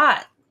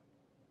forgot.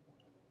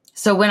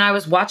 So when I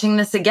was watching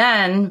this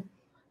again,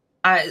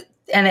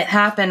 and it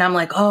happened, I'm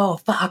like, oh,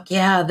 fuck,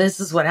 yeah, this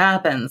is what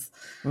happens.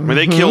 I mean,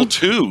 they killed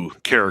 2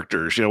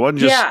 characters. It wasn't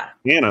just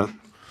Anna.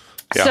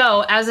 Yeah.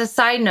 So as a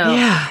side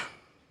note,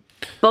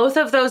 both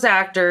of those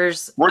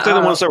actors... Weren't they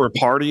the ones that were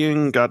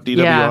partying, got DWIs?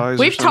 Yeah.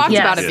 We've talked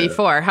about it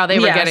before, how they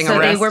were getting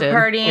arrested. So they were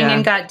partying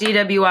and got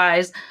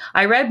DWIs.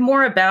 I read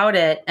more about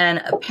it,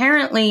 and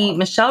apparently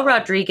Michelle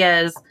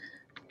Rodriguez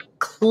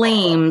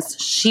claims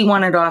she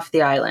wanted off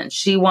the island.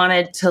 She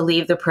wanted to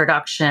leave the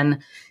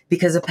production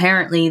because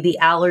apparently the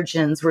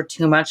allergens were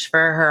too much for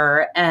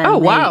her.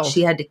 And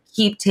she had to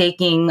keep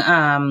taking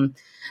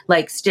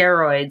like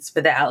steroids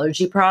for the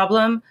allergy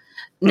problem.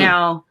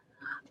 Now,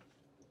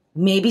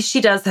 maybe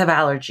she does have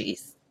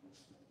allergies,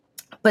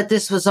 but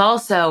this was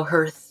also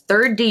her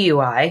 3rd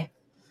DUI.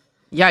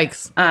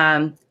 Yikes.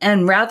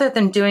 And rather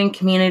than doing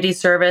community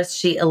service,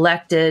 she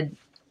elected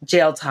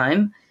jail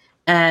time,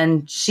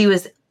 and she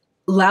was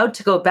allowed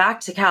to go back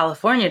to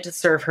California to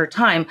serve her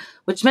time,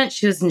 which meant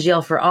she was in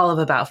jail for all of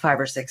about 5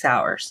 or 6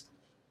 hours.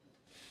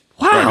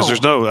 Wow. Because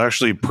there's no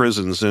actually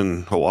prisons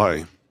in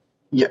Hawaii.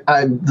 Yeah,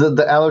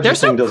 the allergy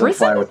thing doesn't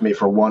fly with me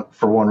for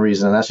one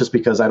reason, and that's just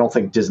because I don't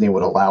think Disney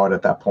would allow it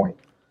at that point.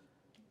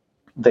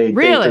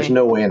 There's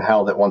no way in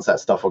hell that once that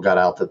stuff got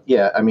out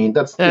that I mean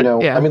that's I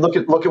mean look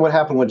at what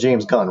happened with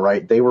James Gunn,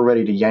 right? They were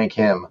ready to yank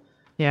him,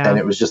 and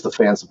it was just the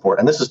fan support,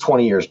 and this is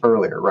 20 years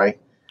earlier, right?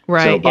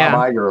 Right. So Bob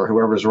Iger or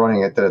whoever's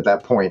running it at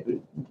that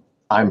point,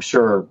 I'm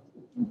sure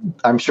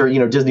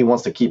Disney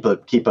wants to keep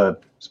a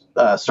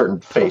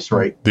certain face,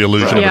 right? The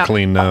illusion of a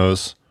clean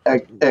nose.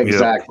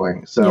 Exactly.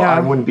 Yep. So I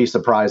wouldn't be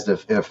surprised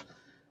if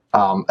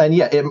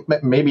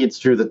maybe it's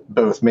true that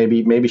both.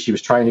 Maybe she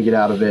was trying to get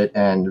out of it,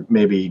 and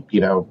maybe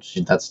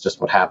that's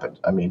just what happened.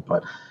 I mean,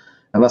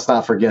 and let's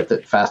not forget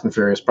that Fast and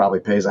Furious probably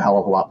pays a hell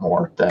of a lot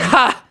more than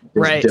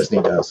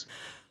Disney does.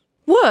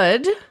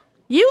 Would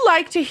you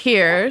like to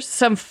hear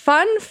some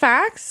fun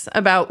facts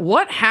about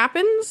what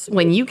happens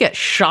when you get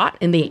shot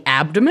in the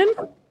abdomen?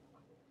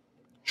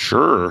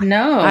 Sure.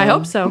 No. I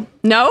hope so.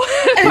 No?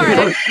 All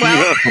right.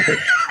 Well,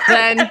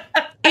 then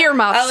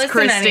earmuffs, I'll listen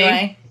Christy.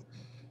 anyway.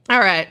 All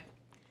right.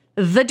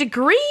 The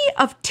degree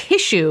of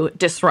tissue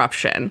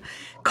disruption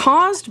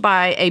caused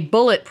by a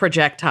bullet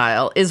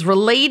projectile is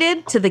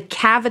related to the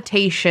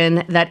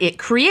cavitation that it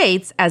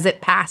creates as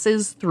it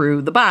passes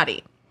through the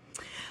body.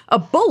 A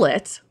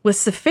bullet with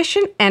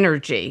sufficient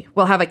energy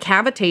will have a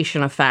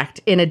cavitation effect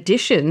in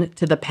addition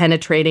to the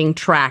penetrating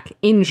track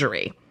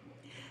injury.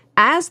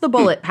 As the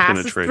bullet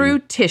passes through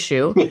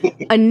tissue,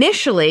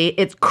 initially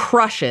it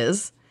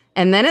crushes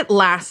and then it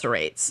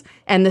lacerates,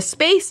 and the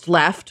space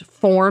left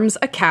forms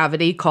a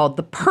cavity called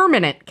the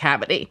permanent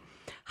cavity.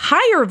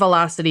 Higher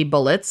velocity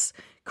bullets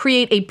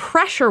create a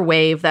pressure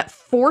wave that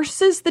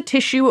forces the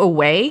tissue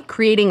away,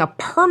 creating a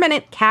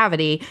permanent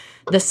cavity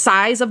the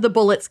size of the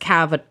bullet's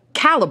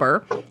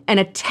caliber, and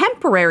a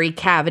temporary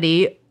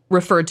cavity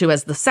referred to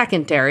as the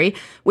secondary,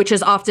 which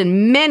is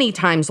often many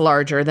times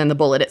larger than the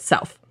bullet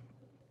itself.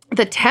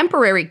 The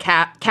temporary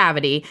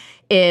cavity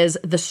is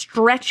the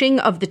stretching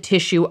of the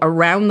tissue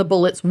around the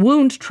bullet's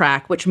wound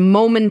track, which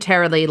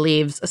momentarily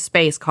leaves a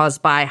space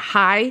caused by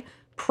high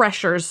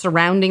pressures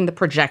surrounding the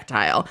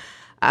projectile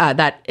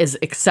that is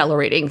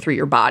accelerating through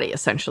your body,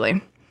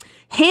 essentially.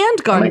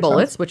 Handgun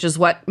bullets, which is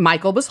what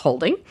Michael was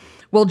holding,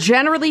 will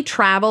generally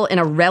travel in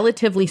a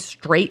relatively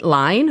straight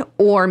line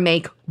or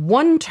make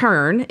one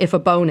turn if a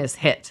bone is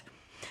hit.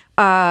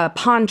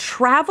 Upon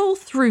travel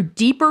through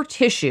deeper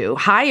tissue,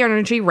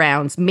 high-energy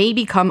rounds may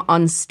become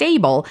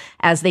unstable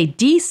as they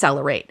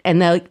decelerate,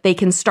 and they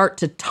can start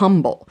to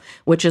tumble,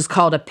 which is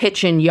called a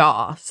pitch and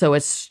yaw. So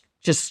it's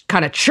just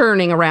kind of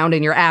churning around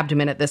in your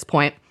abdomen at this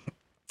point.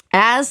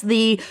 As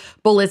the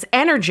bullet's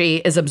energy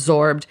is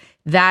absorbed,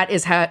 that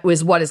is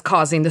what is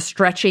causing the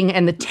stretching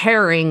and the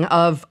tearing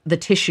of the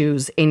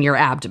tissues in your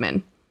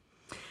abdomen.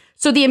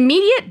 So the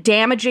immediate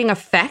damaging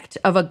effect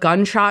of a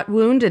gunshot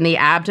wound in the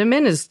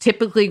abdomen is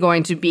typically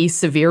going to be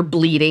severe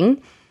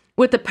bleeding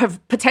with the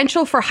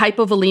potential for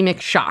hypovolemic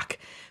shock.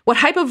 What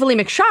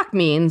hypovolemic shock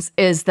means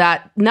is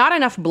that not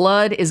enough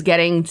blood is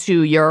getting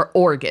to your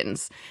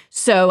organs.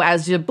 So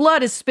as your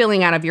blood is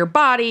spilling out of your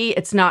body,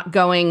 it's not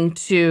going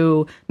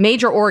to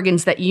major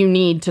organs that you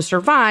need to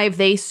survive.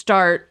 They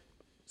start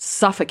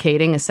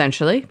suffocating,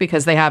 essentially,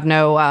 because they have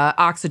no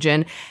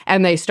oxygen,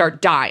 and they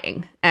start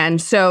dying.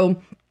 And so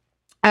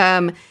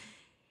one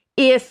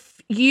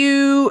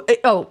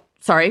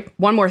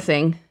more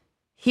thing.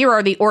 Here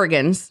are the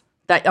organs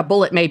that a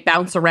bullet may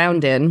bounce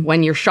around in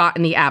when you're shot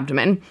in the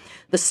abdomen.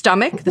 The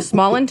stomach, the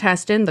small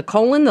intestine, the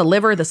colon, the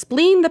liver, the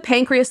spleen, the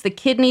pancreas, the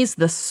kidneys,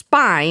 the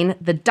spine,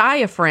 the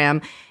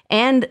diaphragm,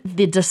 and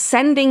the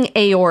descending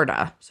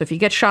aorta. So if you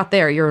get shot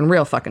there, you're in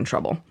real fucking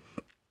trouble.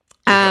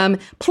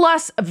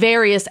 Plus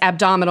various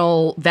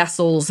abdominal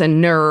vessels and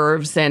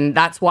nerves, and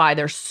that's why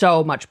there's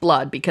so much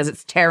blood, because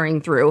it's tearing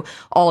through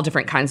all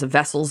different kinds of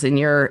vessels in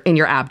your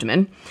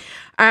abdomen.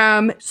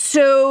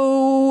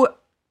 So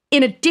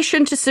in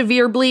addition to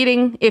severe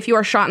bleeding, if you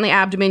are shot in the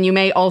abdomen, you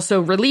may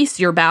also release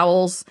your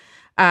bowels,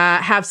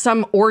 have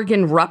some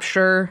organ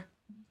rupture,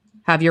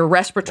 have your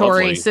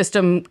respiratory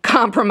system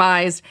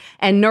compromised,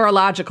 and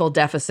neurological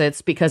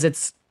deficits because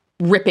it's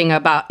ripping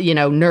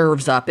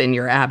nerves up in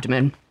your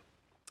abdomen.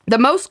 The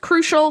most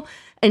crucial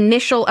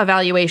initial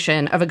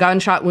evaluation of a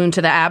gunshot wound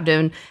to the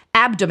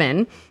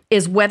abdomen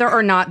is whether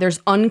or not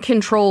there's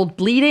uncontrolled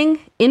bleeding,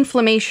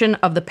 inflammation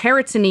of the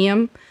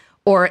peritoneum,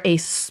 or a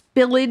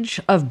spillage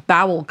of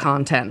bowel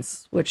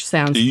contents, which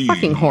sounds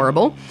fucking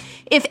horrible.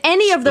 If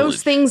any of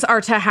those things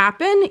are to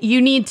happen, you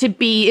need to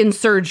be in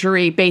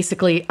surgery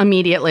basically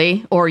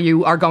immediately, or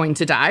you are going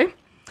to die.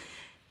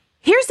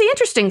 Here's the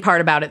interesting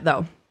part about it,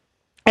 though.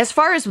 As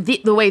far as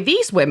the way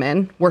these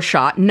women were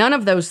shot, none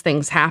of those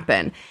things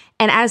happen.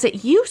 And as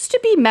it used to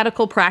be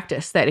medical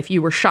practice that if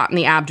you were shot in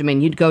the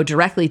abdomen, you'd go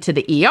directly to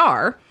the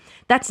ER,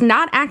 that's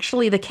not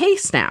actually the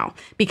case now.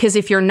 Because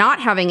if you're not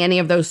having any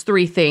of those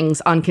three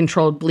things,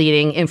 uncontrolled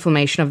bleeding,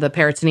 inflammation of the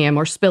peritoneum,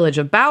 or spillage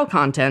of bowel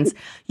contents,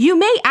 you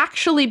may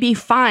actually be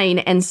fine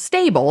and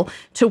stable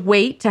to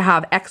wait to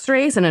have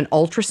x-rays and an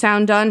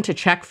ultrasound done to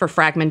check for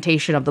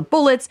fragmentation of the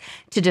bullets,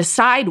 to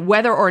decide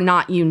whether or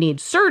not you need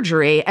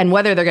surgery and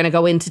whether they're going to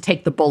go in to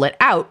take the bullet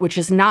out, which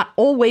is not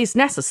always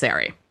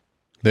necessary.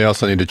 They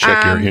also need to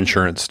check your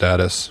insurance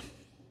status.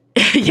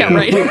 Yeah,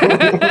 right.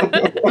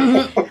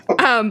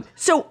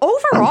 So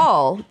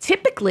overall,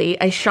 typically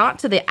a shot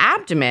to the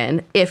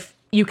abdomen, if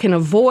you can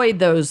avoid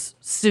those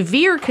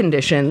severe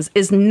conditions,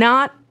 is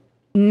not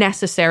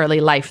necessarily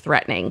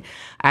life-threatening,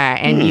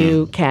 and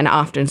you can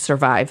often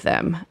survive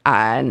them.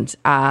 And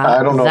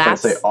I don't know if I'd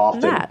say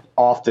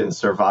often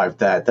survive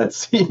that. That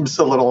seems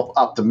a little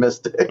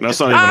optimistic. That's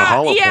not even a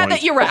hollow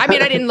point. You're right. I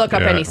mean, I didn't look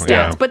up any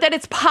stats, but that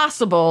it's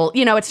possible.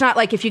 It's not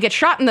like if you get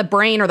shot in the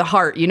brain or the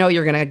heart,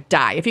 you're going to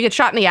die. If you get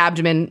shot in the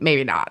abdomen,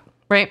 maybe not,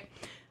 right?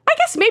 I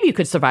guess maybe you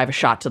could survive a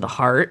shot to the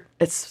heart.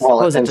 It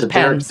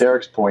depends. To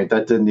Derek's point,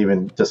 that didn't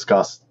even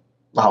discuss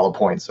hollow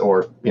points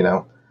or,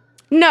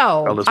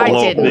 No, Oh, this I blow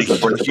up didn't. makes a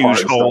Break huge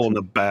apart hole stuff. in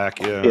the back.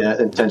 Yeah. Yeah,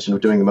 intention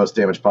of doing the most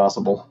damage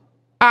possible.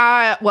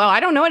 Well, I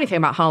don't know anything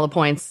about hollow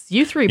points.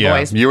 You three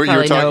boys, you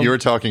probably know. were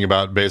talking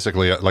about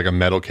basically like a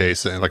metal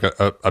case and like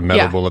a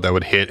metal bullet that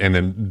would hit and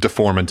then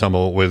deform and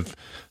tumble with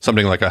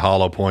something like a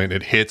hollow point.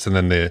 It hits and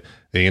then the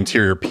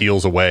interior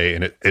peels away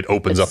and it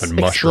opens up and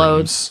mushrooms.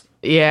 Explodes.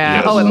 Yeah.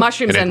 Yes. Oh, it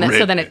mushrooms And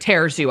so then it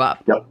tears you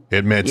up. Yep.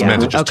 It's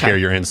meant to just Okay. tear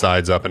your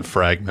insides up and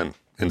fragment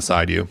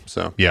inside you.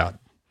 So yeah,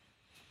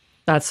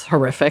 That's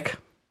horrific.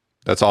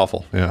 that's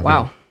awful. Yeah.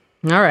 Wow.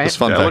 All right. This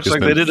fun Yeah, it fact looks has like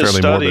been they did a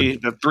fairly study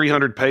morbid. that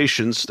 300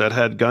 patients that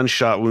had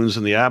gunshot wounds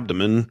in the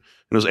abdomen, and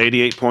it was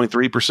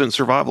 88.3%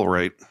 survival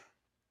rate.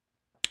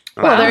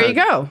 Well, there you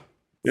go.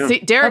 Yeah. See,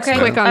 Derek's Okay,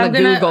 quick on the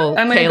Google.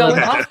 I'm gonna Caleb.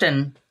 go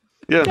often.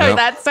 Yeah. Okay,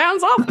 that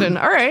sounds often.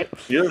 All right.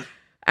 Yeah.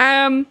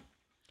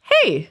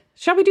 Hey,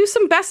 shall we do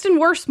some best and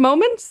worst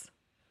moments?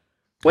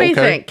 What do you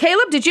Okay. think?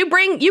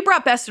 Caleb, you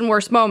brought best and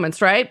worst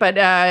moments, right? But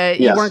you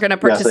Yes. weren't going to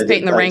Yes, I participate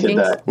in the did. I did rankings.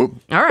 that. Well,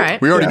 All right.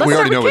 we already Let's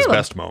start know with his Caleb.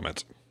 best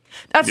moment.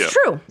 That's Yeah.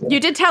 true. You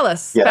did tell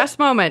us. Yeah. Best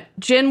moment.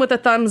 Jin with a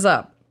thumbs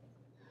up.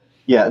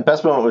 Yeah,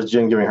 best moment was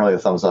Jen giving Harley a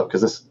thumbs up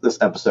because this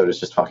episode is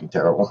just fucking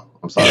terrible.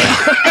 I'm sorry.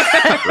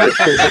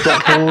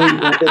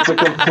 it's a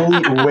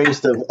complete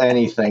waste of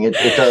anything. It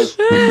does.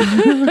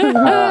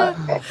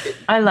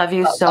 I love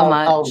you so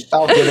much.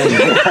 I'll get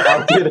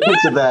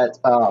into that.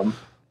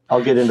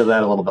 I'll get into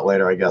that a little bit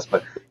later, I guess.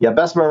 But yeah,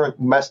 best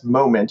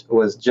moment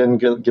was Jen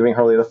giving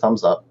Harley the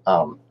thumbs up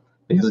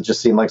because it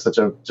just seemed like such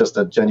a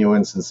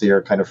genuine,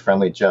 sincere, kind of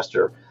friendly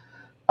gesture.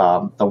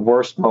 The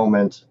worst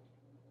moment.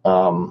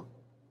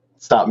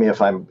 Stop me if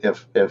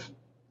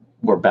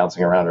we're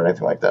bouncing around or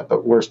anything like that.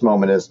 But worst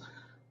moment is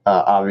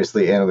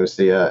obviously Ana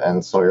Lucia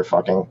and Sawyer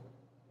fucking.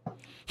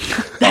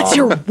 That's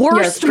your Yeah, it's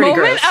worst pretty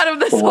moment gross. out of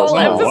this Oh, whole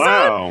wow. episode?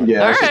 Wow. Yeah,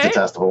 it's All just right.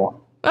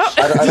 detestable. Oh.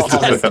 I don't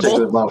have any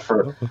particular love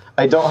for.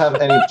 I don't have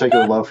any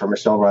particular love for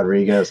Michelle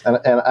Rodriguez, and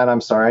I'm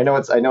sorry. I know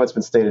it's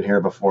been stated here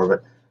before,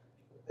 but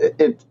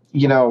it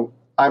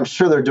I'm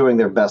sure they're doing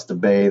their best to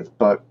bathe,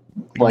 but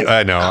like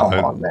I know.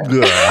 come on, man,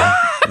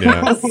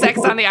 Yeah. Sex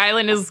on the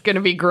island is going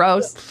to be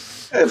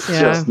gross. it's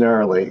Yeah. just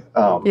gnarly.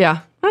 Yeah,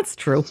 that's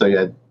true. So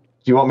yeah, do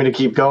you want me to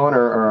keep going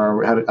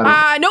or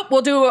how? Nope,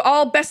 we'll do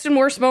all best and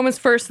worst moments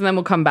first, and then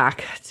we'll come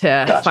back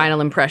to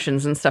final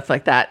impressions and stuff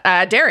like that.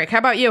 Derek, how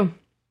about you?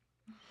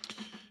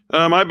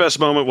 My best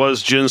moment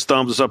was Jin's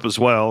thumbs up as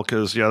well,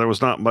 because there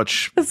was not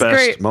much That's best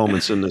great.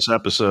 moments in this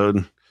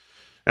episode.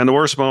 And the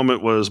worst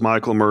moment was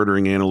Michael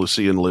murdering Ana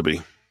Lucia and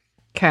Libby.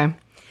 Okay.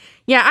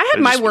 Yeah, I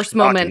had my Just a worst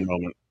shocking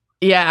moment.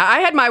 Yeah, I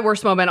had my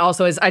worst moment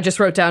also is I just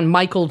wrote down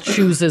Michael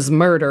chooses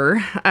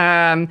murder.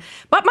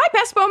 But my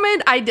best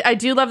moment, I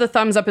do love the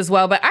thumbs up as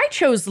well, but I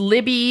chose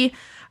Libby.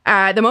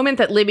 The moment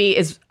that Libby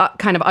is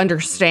kind of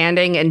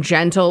understanding and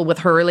gentle with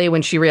Hurley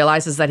when she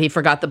realizes that he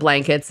forgot the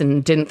blankets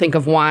and didn't think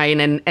of wine,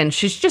 and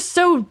she's just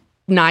so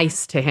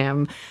nice to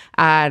him.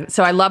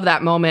 So I love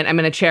that moment. I'm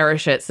going to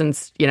cherish it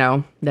since,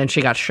 then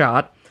she got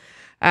shot.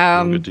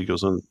 Good deal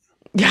goes on.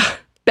 Yeah.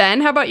 Ben,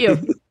 how about you?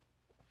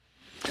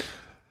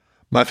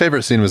 My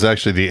favorite scene was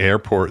actually the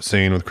airport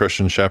scene with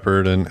Christian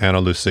Shepherd and Ana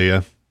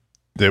Lucia.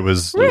 It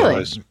was Really?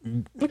 Nice.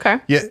 Okay.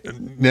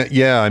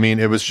 Yeah. I mean,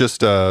 it was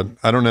just I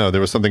don't know.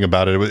 There was something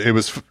about it. It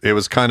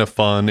was kind of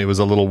fun. It was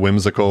a little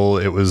whimsical.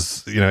 It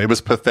was it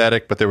was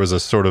pathetic, but there was a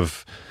sort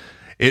of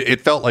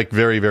it felt like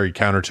very, very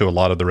counter to a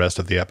lot of the rest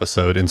of the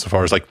episode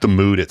insofar as like the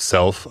mood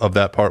itself of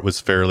that part was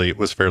fairly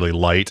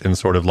light and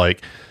sort of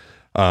like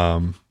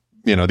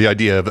the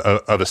idea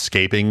of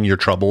escaping your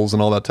troubles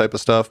and all that type of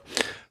stuff.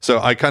 So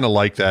I kind of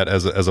like that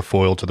as a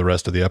foil to the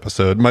rest of the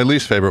episode. My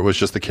least favorite was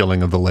just the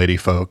killing of the lady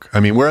folk. I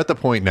mean, we're at the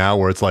point now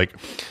where it's like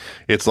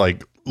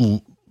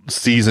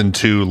season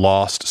 2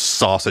 Lost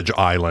Sausage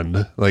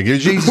Island. Like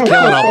she's killing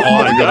off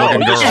all the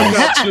good-looking She girls.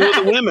 got 2 of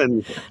the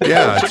women.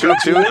 Yeah,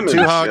 two women,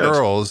 hot yes.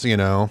 girls.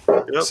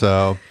 Yep.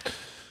 So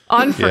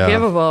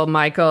Unforgivable,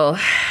 Michael.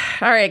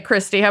 All right,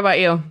 Christy, how about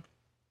you?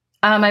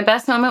 My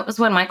best moment was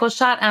when Michael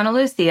shot Ana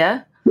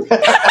Lucia.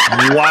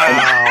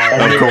 Wow.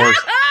 of course,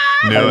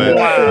 knew it.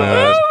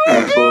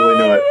 Absolutely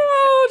knew it.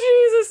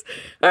 Oh, Jesus.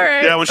 All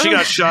right. Yeah, when she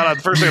got shot at,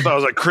 the first thing I thought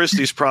was like,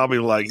 Christy's probably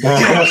like,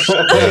 yes,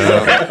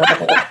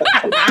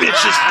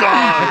 bitch is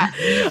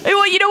gone.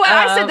 Well, you know what?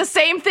 I said the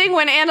same thing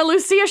when Ana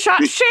Lucia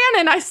shot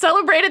Shannon. I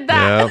celebrated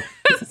that. Yeah.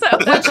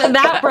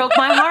 That broke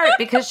my heart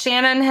because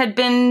Shannon had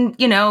been,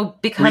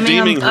 becoming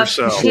Redeeming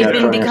herself. She had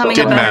been becoming a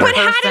Didn't better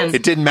matter. person.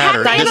 It didn't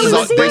matter. Had This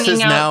is bringing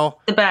now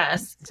out the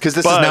best. because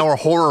this But- is now a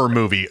horror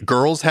movie.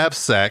 Girls have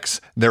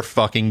sex. They're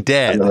fucking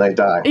dead. And then they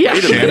die. Yeah.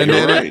 Shannon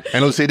You're did right. it,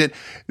 and Lucy did.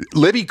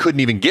 Libby couldn't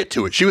even get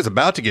to it. She was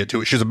about to get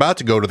to it. She was about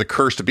to go to the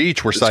cursed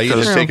beach where Saeed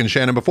has true. taken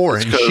Shannon before,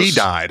 and she 'Cause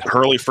died.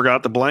 Hurley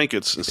forgot the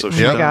blankets, and so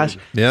she Yep. died. Gosh.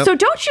 Yep. So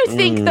don't you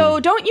think, though,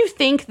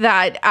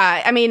 that,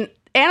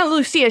 Ana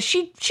Lucia, she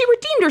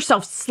redeemed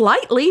herself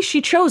slightly. She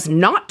chose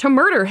not to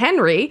murder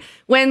Henry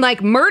when,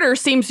 murder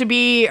seems to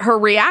be her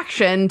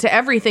reaction to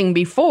everything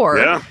before.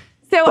 Yeah.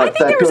 So I But think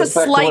that there was a goes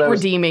back to slight what I was-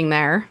 redeeming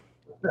there.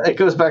 It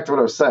goes back to what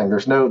I was saying.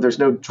 There's no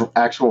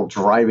actual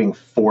driving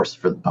force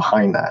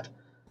behind that.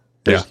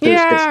 It's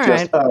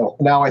just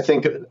now I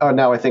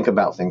think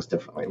about things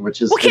differently,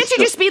 which is well. Can't you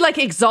just be like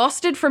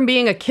exhausted from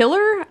being a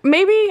killer?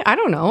 Maybe, I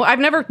don't know. I've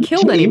never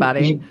killed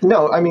anybody.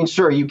 No, I mean,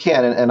 sure you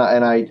can,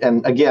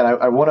 and again,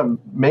 I want to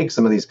make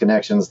some of these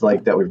connections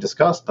like that we've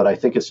discussed, but I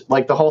think it's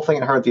like the whole thing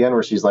in her at the end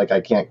where she's like, I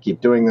can't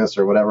keep doing this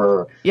or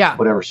whatever.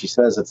 Whatever she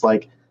says, it's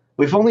like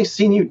we've only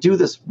seen you do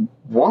this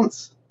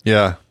once.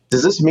 Yeah.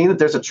 Does this mean that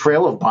there's a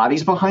trail of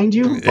bodies behind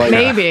you? Like,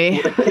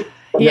 maybe.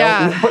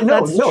 But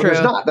no, true.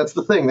 There's not. That's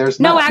the thing. There's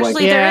no, not.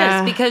 actually, there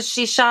is, because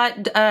she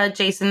shot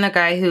Jason, the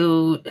guy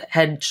who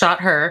had shot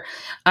her,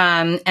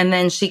 and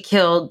then she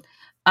killed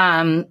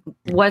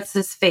what's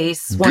his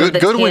face? One of the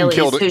Goodwin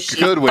killed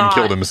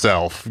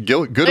himself.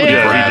 Goodwin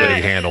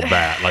Brady handled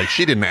that. Like,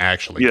 she didn't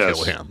actually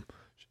kill him.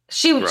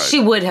 She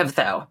would have,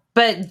 though.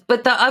 But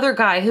the other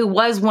guy who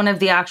was one of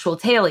the actual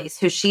tailies,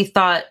 who she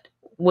thought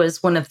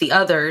was one of the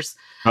others.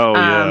 Oh,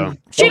 yeah.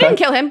 She didn't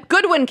kill him.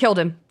 Goodwin killed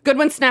him.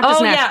 Goodwin snapped his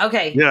neck.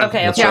 Okay.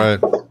 That's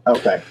right.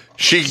 Okay.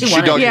 She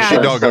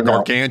dug a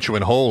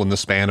gargantuan hole in the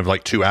span of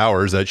like 2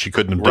 hours that she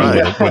couldn't have done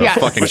with a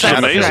fucking It's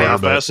amazing caterpillar. how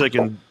fast they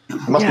can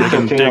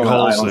dig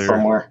holes there.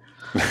 Somewhere.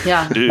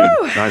 Yeah. Dude,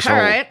 nice hole.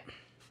 All right.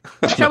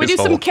 Shall we do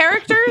some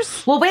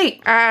characters? Well,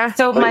 wait.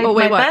 So my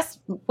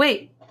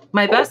wait.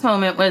 my best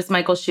moment was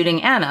Michael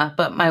shooting Anna,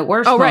 but my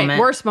worst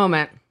worst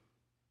moment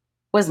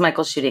was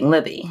Michael shooting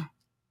Libby.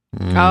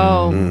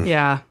 Oh,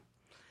 yeah.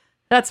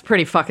 That's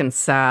pretty fucking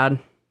sad.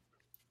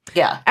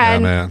 Yeah.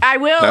 And I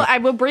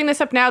will bring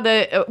this up now.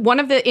 One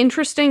of the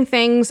interesting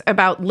things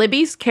about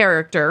Libby's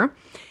character,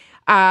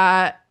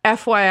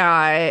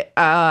 FYI,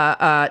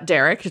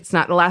 Derek, it's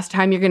not the last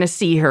time you're going to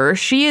see her.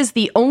 She is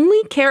the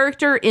only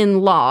character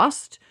in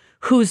Lost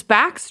whose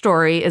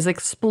backstory is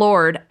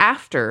explored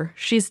after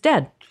she's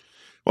dead.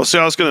 Well, see,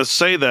 I was going to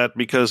say that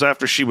because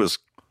after she was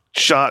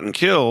shot and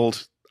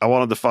killed, I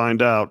wanted to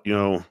find out,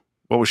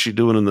 what was she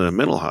doing in the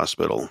mental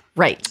hospital?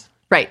 Right.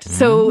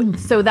 So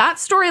that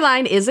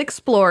storyline is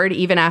explored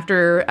even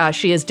after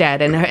she is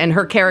dead, and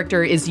her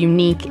character is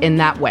unique in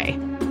that way.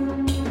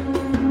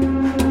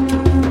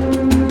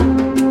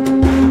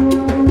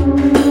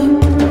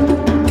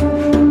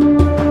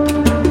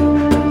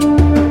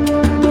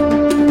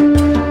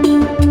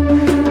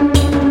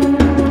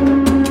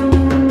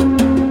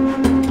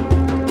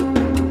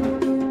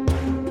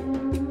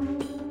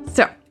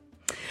 So,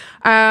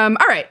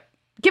 all right.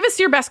 Give us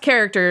your best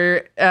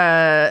character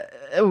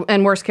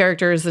and worst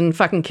characters and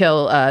fucking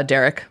kill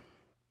Derek.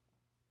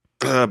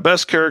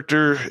 Best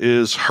character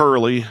is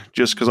Hurley,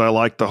 just because I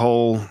like the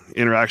whole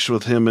interaction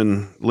with him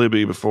and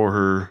Libby before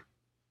her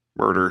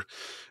murder.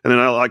 And then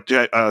I liked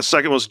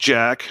second was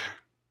Jack.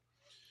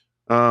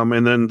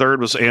 And then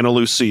third was Ana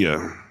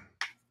Lucia.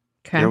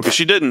 Okay. Because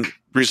she didn't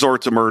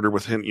resort to murder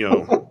with him,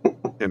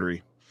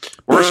 Henry.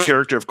 Worst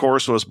character, of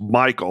course, was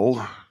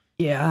Michael.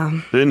 Yeah.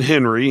 Then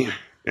Henry.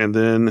 And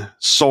then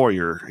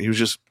Sawyer. He was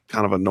just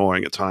kind of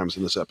annoying at times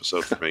in this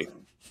episode for me.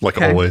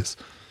 Like always.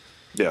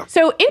 Yeah.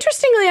 So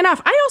interestingly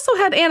enough, I also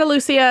had Ana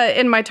Lucia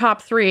in my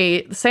top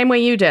 3, the same way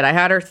you did. I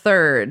had her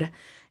third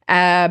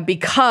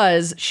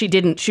because she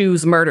didn't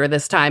choose murder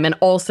this time, and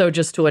also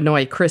just to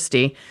annoy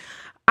Christy.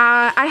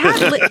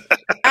 I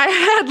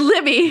had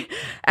Libby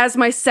as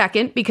my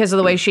second because of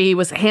the way she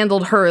was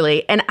handled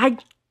Hurley, and I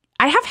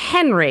have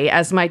Henry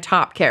as my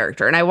top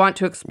character, and I want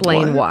to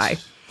explain why.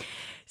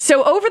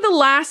 So over the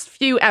last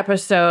few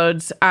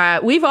episodes,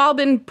 we've all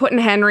been putting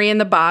Henry in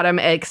the bottom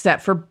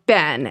except for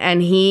Ben,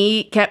 and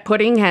he kept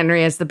putting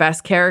Henry as the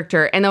best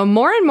character. And the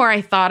more and more I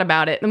thought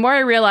about it, the more I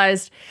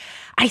realized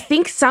I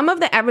think some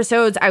of the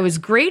episodes I was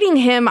grading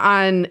him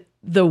on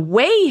the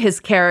way his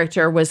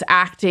character was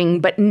acting,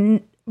 but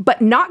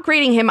not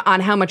grading him on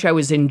how much I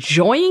was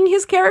enjoying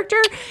his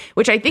character,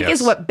 which I think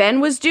is what Ben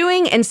was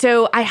doing. And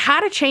so I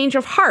had a change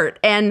of heart.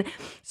 And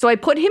so I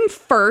put him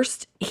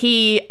first.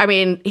 He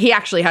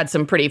actually had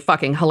some pretty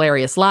fucking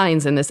hilarious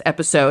lines in this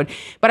episode,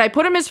 but I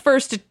put him as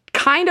first to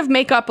kind of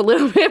make up a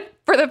little bit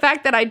for the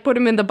fact that I'd put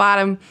him in the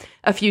bottom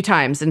a few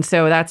times. And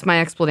so that's my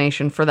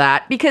explanation for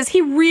that, because he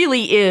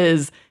really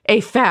is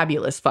a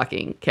fabulous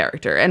fucking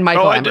character. And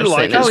Michael Emerson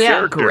like his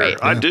character. Great.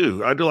 I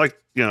do like,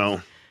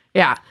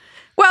 Yeah.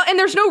 Well, and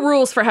there's no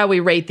rules for how we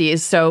rate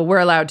these, so we're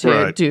allowed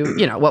to do,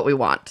 what we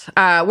want.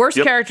 Worst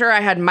character, I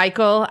had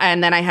Michael,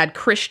 and then I had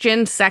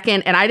Christian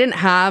second, and I didn't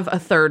have a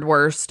third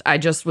worst. I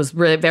just was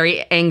really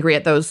very angry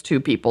at those two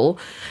people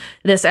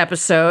this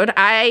episode.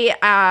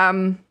 Did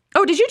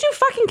you do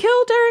fucking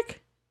kill,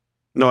 Derek?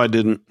 No, I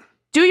didn't.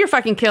 Do your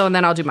fucking kill, and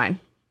then I'll do mine.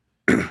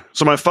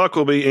 So my fuck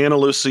will be Ana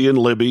Lucia and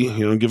Libby.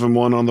 Give them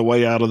one on the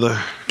way out of the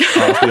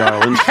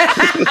island.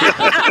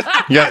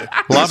 Yeah,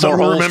 a lot more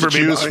holes to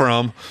choose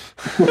from.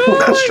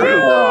 That's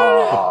true.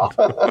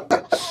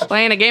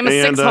 Playing a game of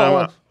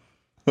 6-hole.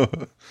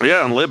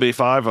 Yeah, on Libby,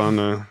 5 on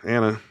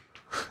Anna. Or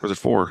was it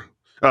 4?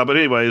 But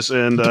anyways,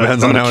 and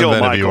depends I'm on going how to kill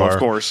inventive you Michael, are. of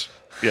course.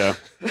 Yeah.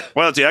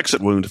 Well, that's the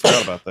exit wound. I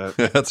forgot about that.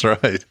 Yeah, that's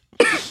right.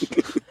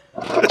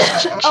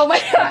 Oh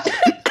my God.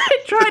 I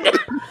tried to...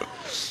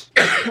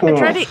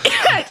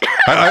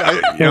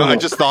 I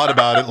just thought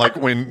about it, like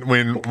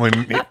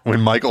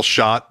when Michael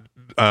shot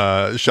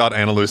shot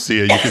Ana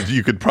Lucia,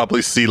 you could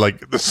probably see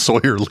like the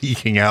Sawyer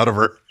leaking out of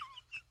her.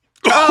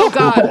 Oh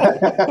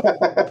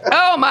God!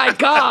 Oh my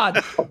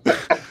God!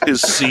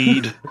 His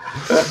seed.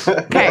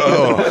 Okay.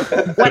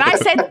 Oh. When I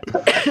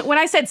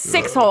said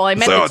 6-hole, I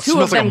meant So the it two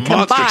smells of them like a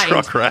monster combined.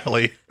 truck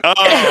rally. Oh,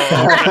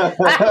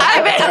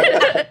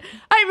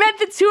 I meant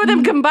the two of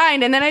them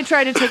combined, and then I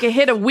tried to take a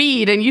hit of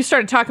weed, and you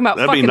started talking about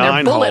That'd be fucking their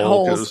 9 bullet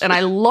hole, holes, 'cause- and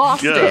I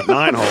lost yeah, it.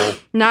 9-hole.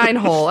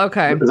 9-hole.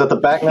 Okay. Is that the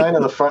back 9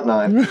 or the front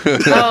 9?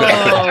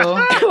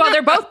 Oh, Well,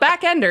 they're both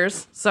back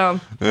enders, so.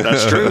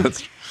 That's true.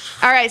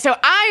 All right, so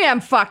I am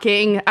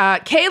fucking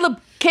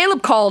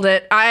Caleb called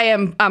it.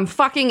 I'm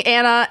fucking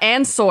Anna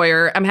and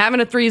Sawyer. I'm having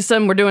a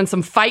threesome. We're doing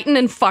some fighting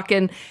and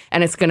fucking,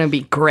 and it's gonna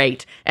be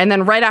great. And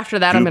then right after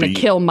that, I'm gonna Doobie.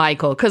 kill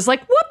Michael. Cause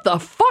like, what the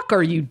fuck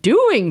are you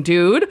doing,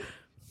 dude?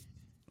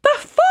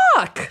 The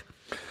fuck?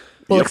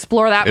 We'll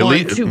explore that more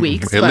in 2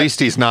 weeks. At but-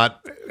 least he's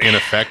not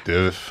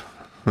ineffective.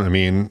 I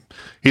mean,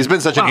 he's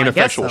been such an Well, I guess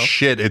ineffectual so.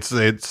 shit.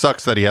 It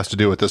sucks that he has to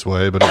do it this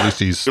way, but at least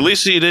he's. At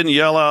least he didn't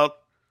yell out,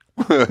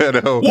 I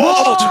know.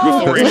 Walt!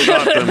 Before he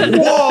shot them.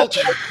 Walt!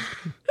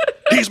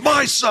 He's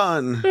my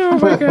son! Oh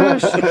my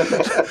gosh.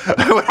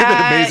 It would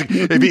have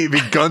been amazing if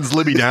he guns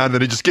Libby down,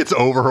 then he just gets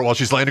over her while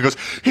she's laying and goes,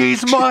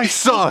 "He's my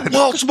son."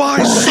 Walt's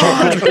my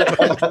son!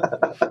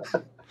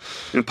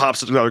 And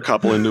pops another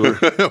couple into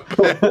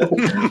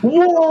her.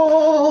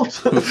 Walt!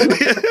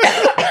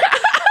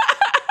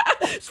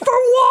 For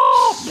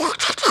Walt!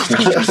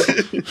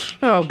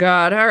 Oh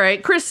God. All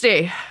right.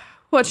 Christy,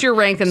 what's your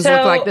rankings So-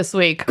 look like this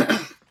week?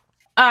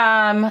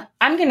 I'm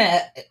gonna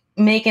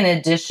make an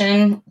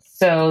addition,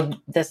 so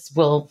this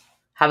will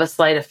have a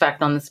slight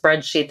effect on the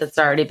spreadsheet that's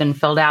already been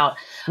filled out.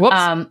 Whoops.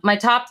 My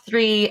top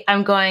 3,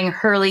 I'm going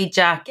Hurley,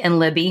 Jack, and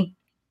Libby.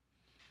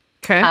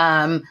 Okay.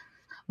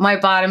 My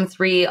bottom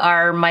 3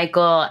 are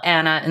Michael,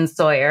 Anna, and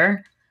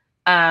Sawyer.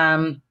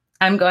 I'm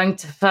going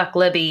to fuck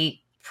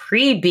Libby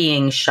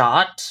pre-being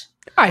shot.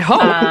 I hope.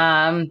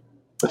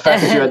 The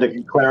fact that you had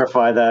to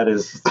clarify that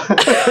is.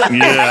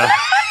 Yeah.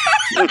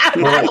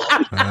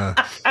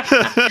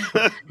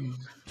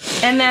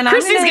 And then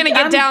Christy's I'm gonna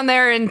get down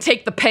there and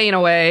take the pain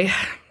away.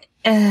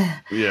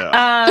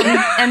 Yeah.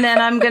 And then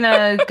I'm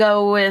gonna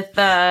go with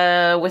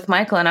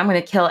Michael, and I'm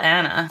gonna kill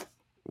Anna.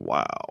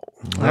 Wow.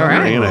 All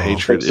right. Anna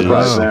hatred Big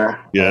surprise is. there.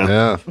 Yeah.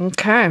 Yeah.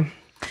 Okay.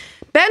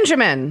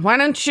 Benjamin, why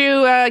don't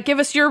you give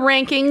us your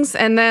rankings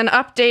and then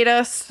update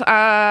us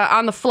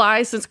on the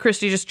fly, since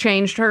Christy just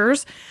changed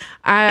hers,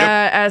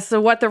 as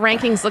to what the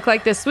rankings look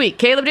like this week.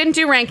 Caleb didn't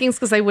do rankings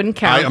because they wouldn't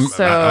count.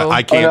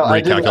 I can't I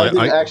didn't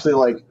recalculate. actually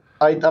like.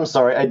 I'm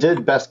sorry. I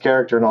did best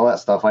character and all that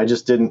stuff. I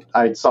just didn't.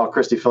 I saw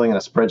Christy filling in a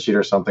spreadsheet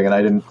or something, and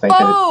I didn't think.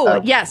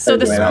 Yes. So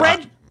the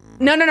spread.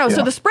 No. So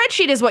Yeah. the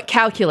spreadsheet is what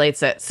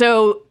calculates it.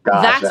 So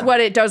Gotcha. that's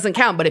what it doesn't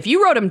count. But if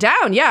you wrote them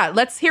down, yeah,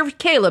 let's hear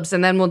Caleb's,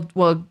 and then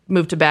we'll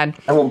move to Ben.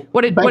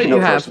 What did you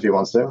have? First if he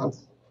wants to.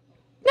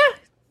 Yeah.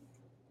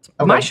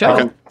 Okay. My show.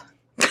 All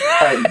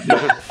right.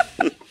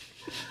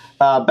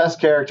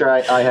 Best character,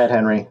 I had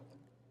Henry.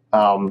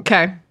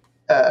 Okay.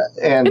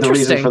 And the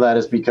reason Interesting. for that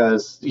is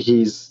because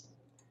he's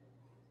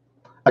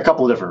a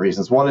couple of different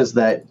reasons. One is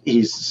that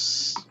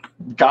he's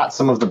got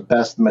some of the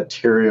best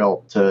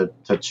material to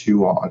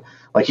chew on.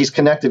 Like, he's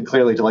connected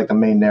clearly to like the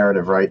main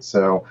narrative, right?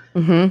 So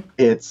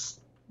it's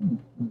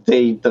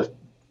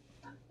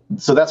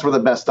so that's where the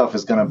best stuff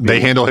is going to be.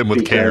 They handle him with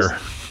because care.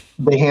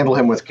 They handle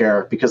him with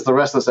care because the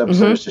rest of this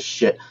episode is just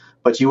shit.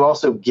 But you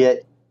also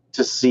get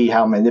to see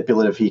how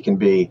manipulative he can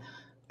be,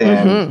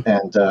 and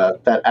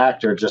that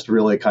actor just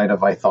really kind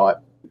of I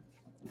thought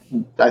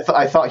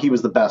he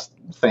was the best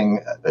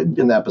thing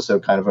in the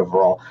episode, kind of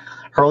overall.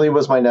 Hurley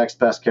was my next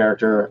best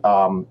character,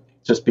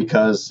 just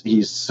because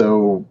he's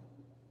so,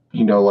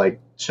 like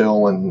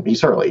chill, and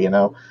he's Hurley, And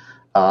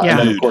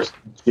then of course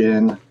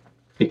Jin,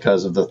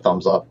 because of the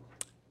thumbs up.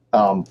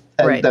 And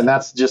then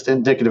that's just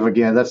indicative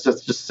again. That's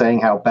just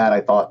saying how bad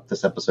I thought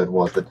this episode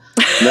was. That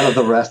none of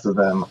the rest of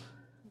them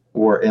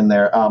were in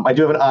there. I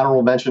do have an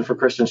honorable mention for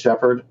Christian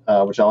Shepherd,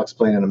 which I'll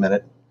explain in a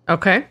minute.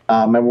 Okay.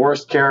 My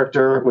worst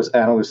character was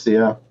Ana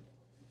Lucia.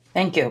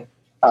 Thank you.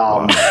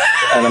 And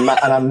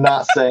I'm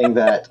not saying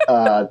that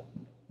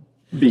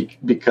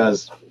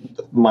because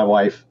my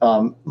wife.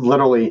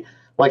 Literally,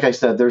 like I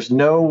said, there's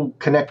no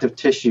connective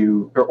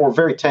tissue or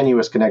very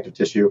tenuous connective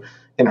tissue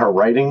in her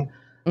writing.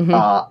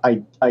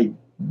 I'm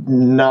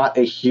not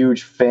a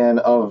huge fan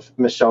of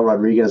Michelle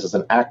Rodriguez as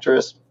an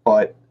actress,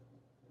 but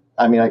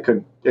I mean, I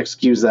could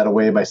excuse that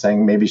away by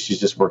saying maybe she's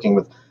just working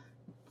with,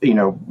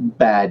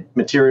 bad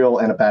material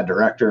and a bad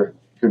director.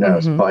 Who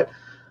knows? But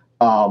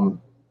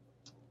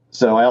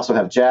so I also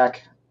have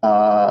Jack,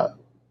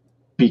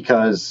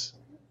 because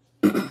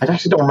I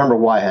actually don't remember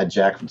why I had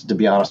Jack, to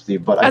be honest with you.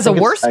 But As a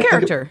worst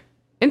character.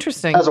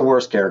 Interesting. As a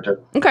worst character.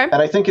 Okay. And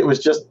I think it was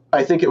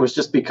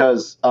just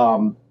because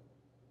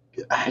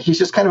he's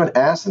just kind of an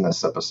ass in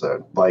this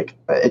episode. Like,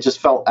 it just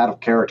felt out of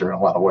character in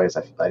a lot of ways.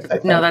 I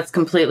think. No, that's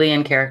completely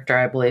in character,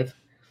 I believe.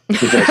 You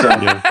think so?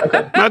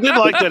 Okay. I did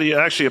like that he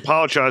actually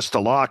apologized to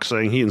Locke,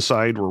 saying he and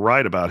Said were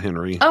right about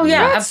Henry. Oh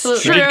yeah, That's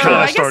absolutely. true. He kinda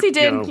I guess he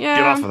did.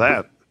 Get off of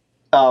that.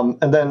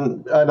 And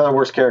then another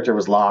worst character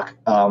was Locke,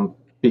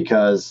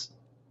 because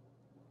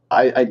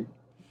I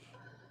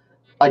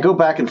go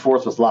back and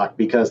forth with Locke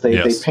because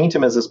they paint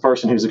him as this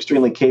person who's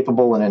extremely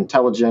capable and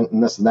intelligent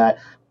and this and that.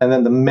 And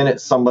then the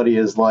minute somebody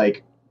is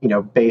like,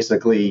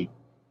 basically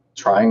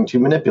trying to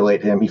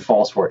manipulate him, he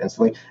falls for it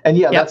instantly. And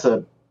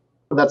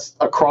that's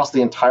across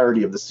the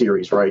entirety of the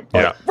series, right?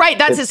 Yeah. Right.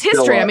 That's his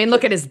history. I mean,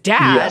 look at his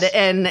dad,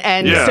 and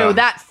so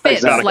that fits.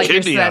 Exactly. Like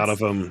kidney out of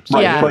him.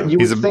 Right. Yeah. But you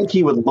would think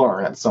he would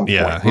learn at some point.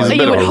 Yeah, he's right? a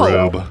bit of a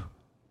hope. rube.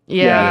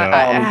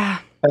 Yeah.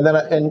 And then,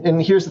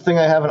 and here's the thing: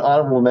 I have an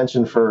honorable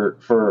mention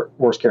for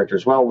worst character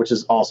as well, which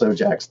is also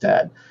Jack's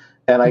dad.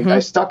 And I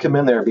stuck him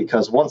in there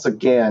because once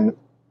again,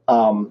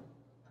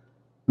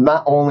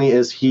 not only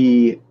is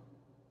he's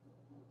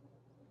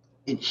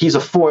a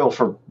foil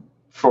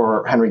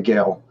for Henry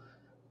Gale.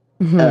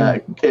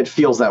 It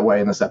feels that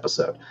way in this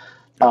episode.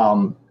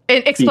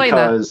 Explain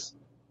because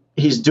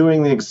he's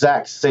doing the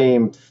exact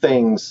same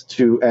things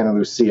to Ana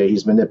Lucia.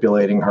 He's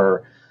manipulating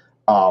her,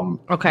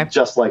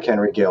 just like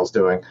Henry Gale's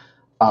doing.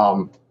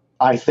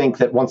 I think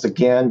that once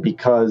again,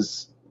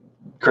 because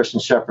Christian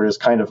Shepherd is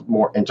kind of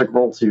more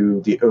integral to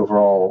the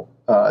overall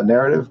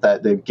narrative,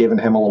 that they've given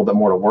him a little bit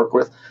more to work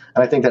with,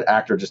 and I think that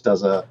actor just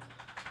does a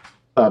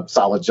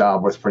solid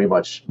job with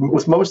most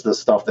of the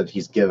stuff that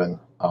he's given.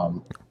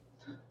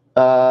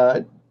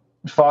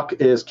 Fuck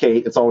is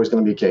Kate. It's always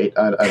going to be Kate.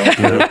 I don't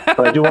care. But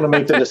I do want to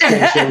make the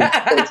distinction.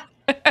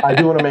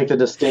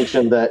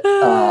 That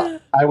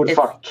I would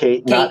fuck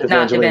Kate, not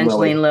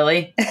Evangeline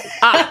Lilly.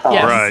 Yes.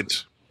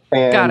 Right.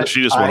 And got it.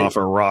 She just went off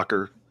her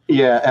rocker.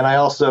 Yeah, and I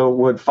also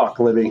would fuck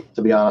Libby,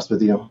 to be honest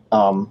with you.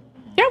 Well,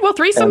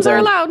 threesomes are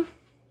allowed.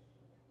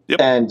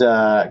 Yep.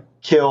 And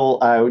kill.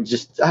 I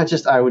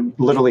would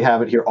literally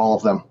have it here. All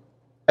of them.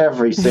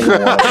 Every single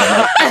one of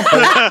them.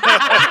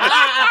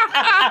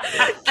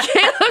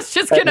 Caleb's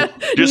just gonna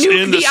just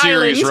nuke end the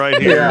series island.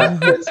 right here. Yeah,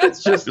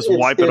 it's just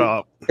wipe it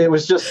up. It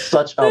was just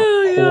such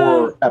a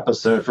poor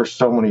episode for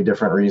so many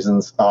different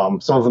reasons.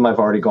 Some of them I've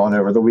already gone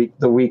over.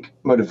 The weak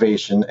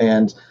motivation,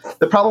 and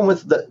the problem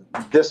with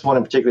this one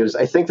in particular is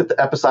I think that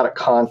the episodic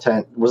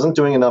content wasn't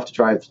doing enough to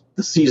drive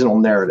the seasonal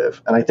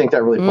narrative, and I think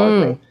that really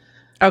bugged me.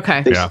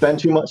 Okay. They spend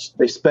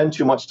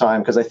too much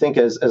time because I think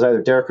as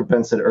either Derek or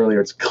Ben said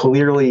earlier, it's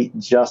clearly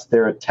just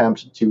their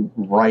attempt to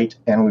write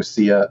Ana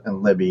Lucia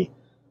and Libby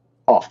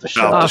off the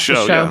show. Off the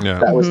show. Yeah.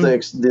 That was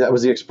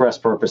the express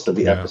purpose of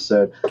the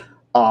episode.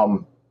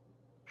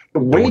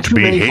 Way too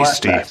many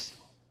flashbacks.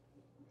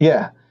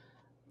 Yeah.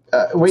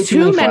 Way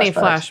too many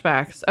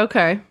flashbacks.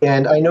 Okay.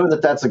 And I know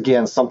that's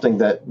again something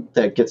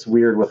that gets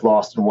weird with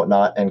Lost and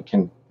whatnot, and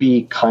can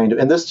be kind of,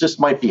 and this just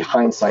might be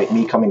hindsight,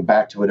 me coming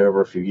back to it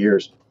over a few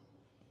years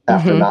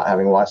after not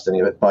having watched any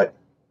of it. But,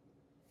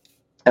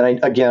 and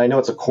I know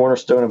it's a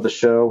cornerstone of the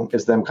show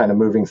is them kind of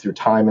moving through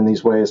time in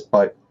these ways,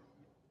 but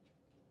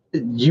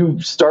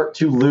you start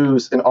to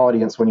lose an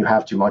audience when you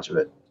have too much of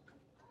it.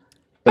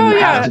 And you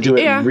have to do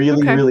it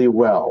really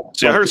well.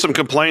 See, I heard some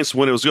complaints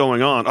when it was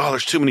going on. Oh,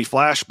 there's too many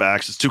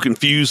flashbacks. It's too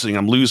confusing.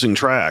 I'm losing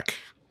track.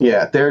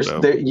 Yeah,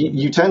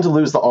 you tend to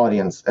lose the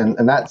audience,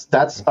 and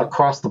that's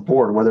across the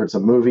board, whether it's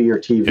a movie or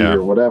TV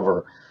or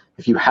whatever.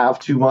 If you have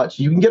too much,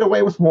 you can get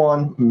away with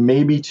one,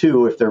 maybe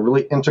two, if they're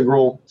really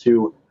integral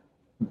to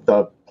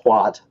the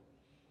plot.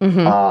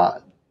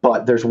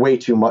 But there's way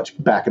too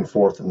much back and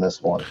forth in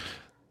this one,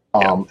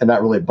 and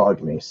that really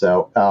bugged me.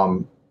 So,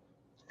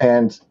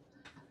 and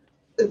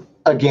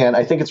again,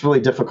 I think it's really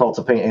difficult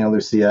to paint Ana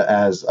Lucia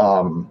as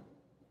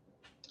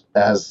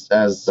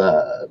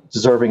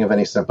deserving of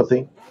any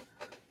sympathy.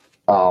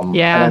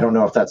 And I don't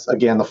know if that's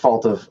again the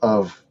fault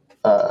of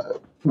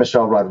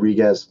Michelle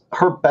Rodriguez.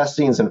 Her best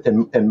scenes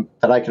in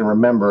that I can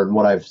remember and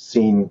what I've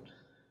seen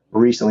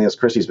recently as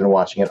Chrissy's been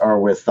watching it are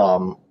with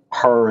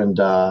her and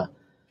I'm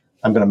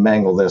going to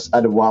mangle this,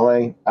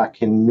 Adewale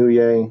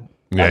Akinnuye.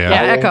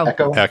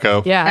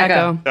 Echo.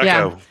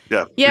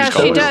 Yeah,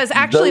 she does.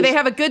 Actually, they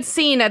have a good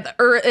scene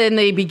in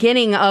the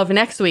beginning of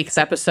next week's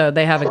episode.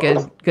 They have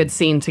a good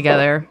scene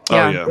together.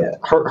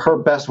 Her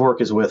best work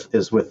is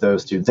with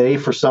those two. They,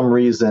 for some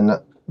reason,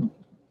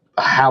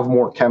 have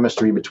more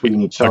chemistry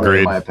between each other,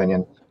 in my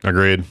opinion.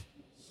 Agreed.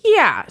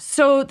 Yeah.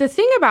 So the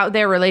thing about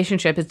their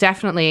relationship is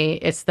definitely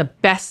it's the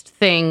best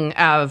thing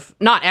of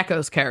not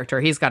Echo's character.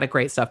 He's got a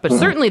great stuff, but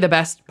certainly the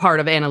best part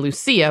of Ana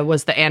Lucia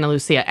was the Ana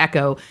Lucia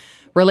Echo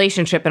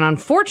relationship. And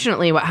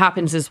unfortunately, what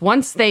happens is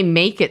once they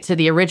make it to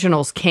the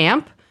originals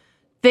camp,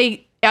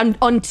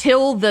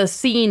 until the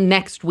scene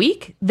next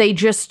week, they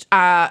just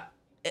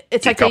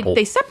it's like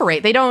they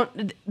separate. They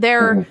don't.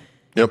 They're.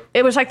 Yep.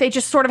 It was like they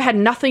just sort of had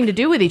nothing to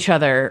do with each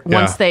other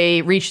once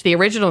they reached the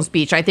originals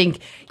beach. I think,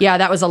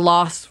 that was a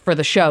loss for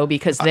the show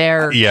because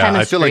their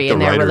chemistry I feel like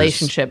and their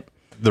relationship.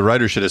 The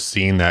writer should have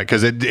seen that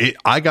because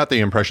I got the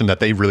impression that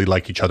they really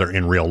like each other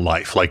in real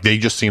life. Like they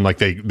just seemed like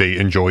they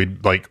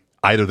enjoyed like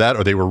either that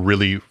or they were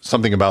really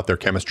something about their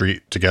chemistry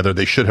together.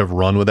 They should have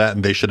run with that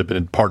and they should have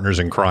been partners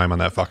in crime on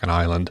that fucking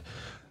island.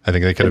 I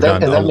think they could have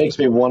done. And that makes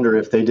me wonder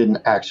if they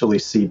didn't actually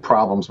see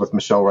problems with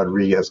Michelle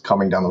Rodriguez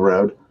coming down the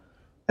road.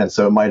 And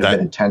so it might have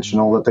been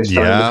intentional that they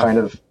started to kind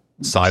of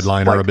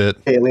sideline her a bit,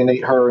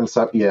 alienate her and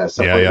separate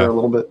her a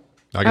little bit.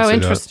 I can see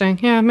interesting.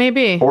 That. Yeah,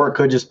 maybe. Or it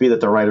could just be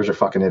that the writers are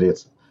fucking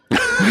idiots.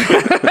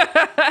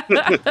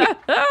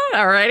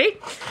 Alrighty.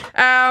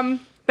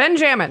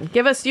 Benjamin,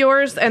 give us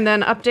yours and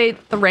then update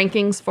the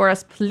rankings for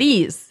us,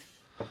 please.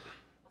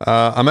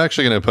 I'm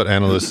actually going to put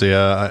Ana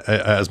Lucia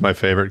as my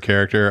favorite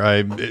character.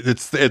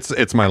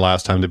 It's my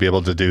last time to be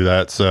able to do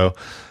that. So,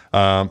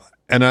 and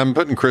I'm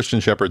putting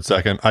Christian Shepherd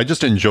second. I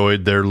just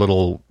enjoyed their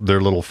little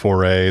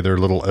foray, their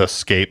little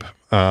escape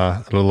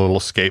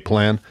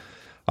plan.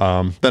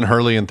 Then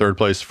Hurley in third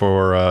place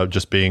for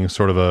just being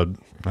sort of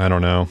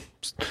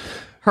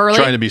Hurley?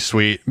 Trying to be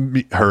sweet.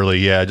 Hurley,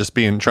 yeah, just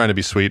trying to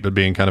be sweet, but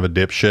being kind of a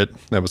dipshit.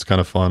 That was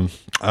kind of fun.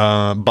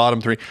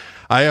 Bottom three.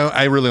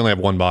 I really only have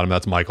one bottom.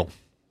 That's Michael.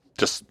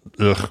 Just,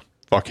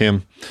 fuck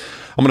him.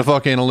 I'm going to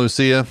fuck Ana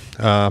Lucia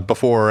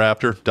before or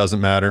after.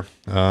 Doesn't matter.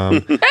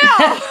 God.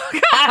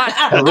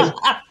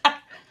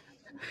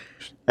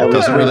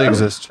 Doesn't really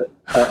exist.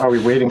 Are we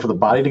waiting for the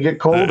body to get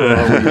cold? Or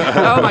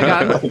Oh, my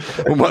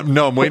God.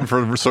 No, I'm waiting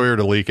for Sawyer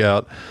to leak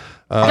out.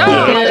 No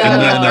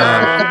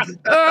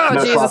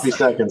sloppy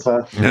seconds,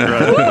 huh?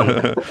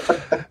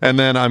 And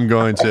then I'm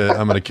going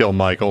to kill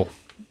Michael.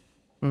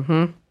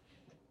 Mm-hmm.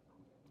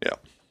 Yeah.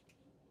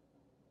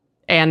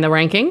 And the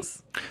rankings?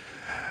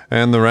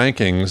 And the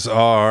rankings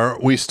are,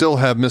 we still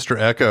have Mr.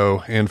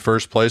 Echo in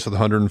first place with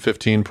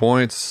 115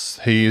 points.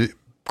 He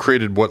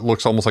created what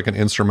looks almost like an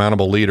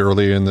insurmountable lead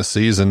earlier in the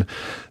season.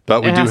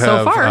 But we do have,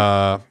 so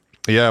far.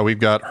 We've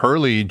got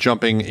Hurley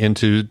jumping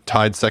into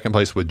tied second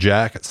place with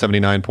Jack at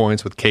 79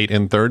 points with Kate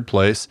in third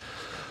place.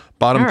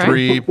 Bottom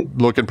three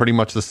looking pretty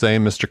much the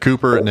same. Mr.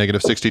 Cooper at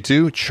negative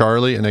 62,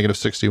 Charlie at negative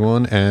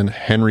 61, and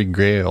Henry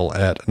Gale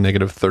at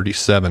negative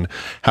 37.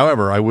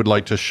 However, I would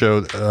like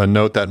to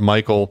note that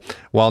Michael,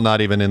 while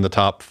not even in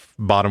the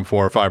bottom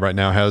 4 or 5 right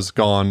now, has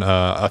gone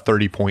a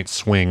 30-point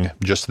swing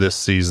just this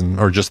season,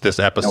 or just this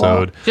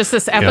episode. Just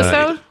this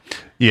episode?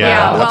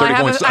 Yeah, well,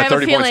 a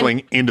 30-point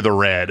swing into the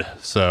red.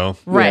 So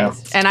right,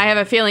 and I have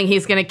a feeling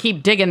he's going to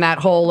keep digging that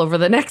hole over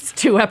the next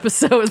 2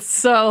 episodes.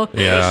 So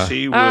yes,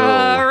 he will.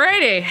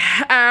 Alrighty,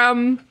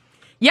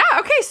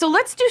 okay. So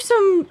let's do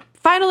some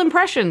final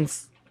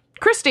impressions.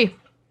 Christy,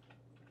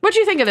 what do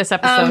you think of this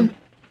episode?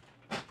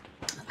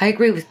 I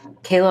agree with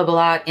Caleb a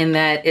lot in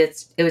that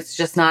it was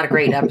just not a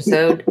great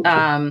episode.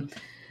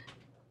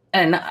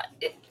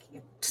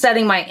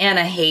 Setting my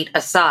Anna hate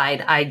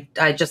aside,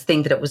 I just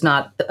think that it was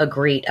not a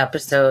great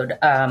episode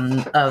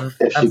of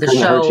the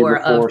show or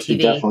of TV. She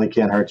definitely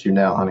can't hurt you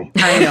now, honey.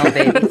 I know,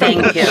 baby.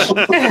 Thank you.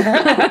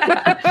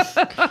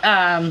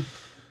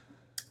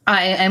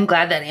 I am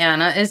glad that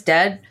Anna is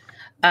dead,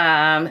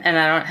 and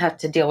I don't have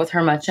to deal with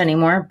her much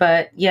anymore.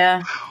 But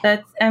yeah,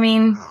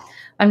 I'm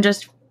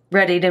just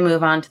ready to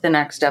move on to the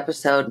next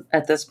episode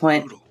at this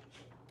point.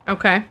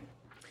 Okay.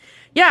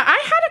 Yeah,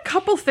 I had a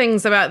couple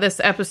things about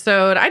this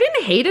episode. I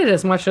didn't hate it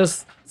as much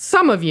as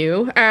some of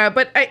you,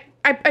 but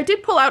I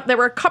did pull out, there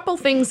were a couple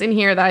things in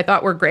here that I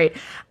thought were great.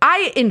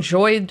 I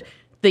enjoyed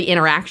the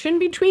interaction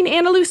between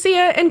Ana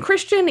Lucia and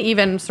Christian,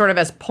 even sort of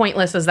as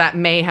pointless as that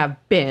may have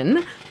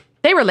been.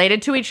 They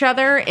related to each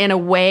other in a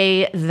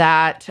way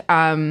that,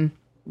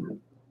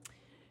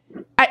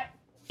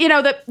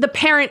 the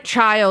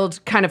parent-child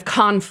kind of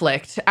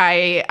conflict,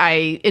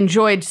 I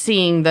enjoyed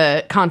seeing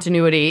the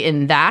continuity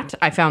in that.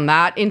 I found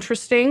that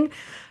interesting.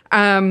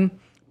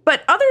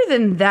 But other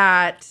than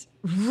that,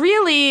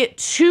 really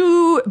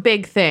 2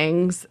 big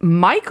things.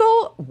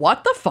 Michael,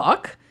 what the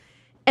fuck?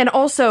 And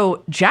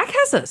also, Jack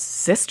has a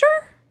sister?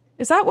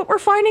 Is that what we're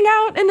finding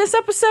out in this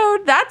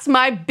episode? That's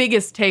my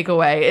biggest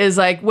takeaway, is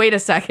like, wait a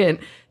second,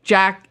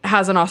 Jack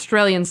has an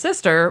Australian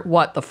sister.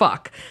 What the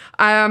fuck?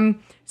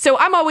 So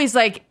I'm always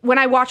like, when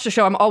I watch the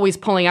show, I'm always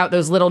pulling out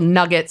those little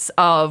nuggets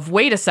of,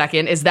 wait a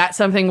second, is that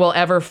something we'll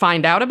ever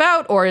find out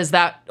about? Or is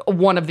that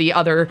one of the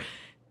other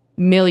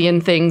million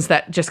things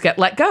that just get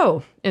let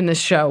go in this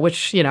show?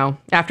 Which,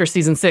 after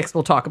season 6,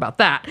 we'll talk about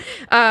that.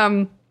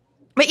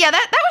 But yeah,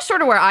 that was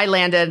sort of where I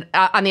landed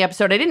on the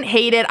episode. I didn't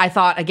hate it. I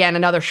thought, again,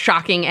 another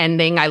shocking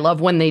ending. I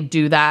love when they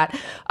do that.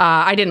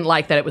 I didn't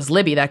like that it was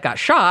Libby that got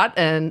shot.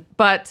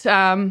 But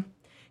I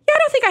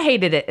don't think I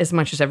hated it as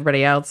much as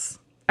everybody else.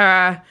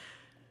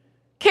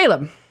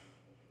 Caleb,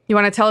 you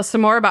want to tell us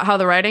some more about how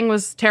the writing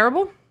was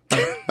terrible?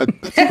 I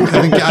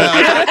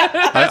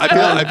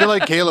feel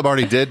like Caleb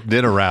already did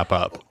a wrap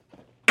up.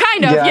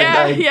 Kind of,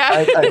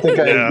 yeah. I think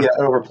I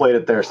overplayed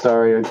it there.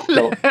 Sorry, I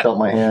felt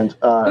my hand.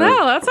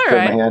 No, that's all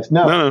right. My hand.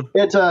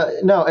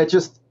 No, it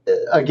just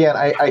again.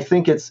 I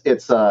think it's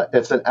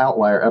an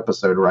outlier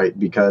episode, right?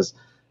 Because,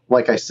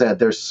 like I said,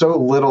 there's so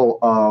little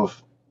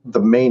of the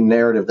main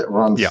narrative that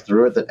runs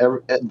through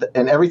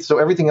it so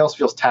everything else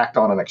feels tacked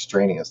on and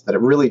extraneous. That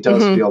it really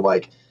does feel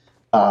like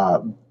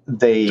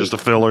they just a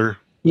filler.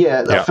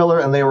 Yeah, a filler,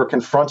 and they were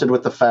confronted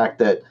with the fact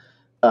that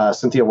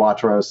Cynthia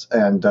Watros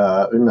and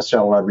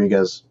Michelle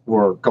Rodriguez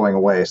were going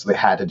away, so they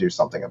had to do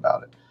something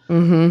about it.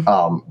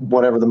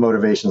 Whatever the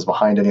motivations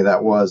behind any of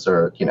that was,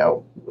 or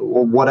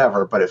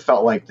whatever, but it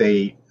felt like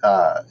they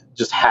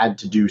just had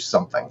to do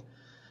something.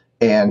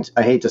 And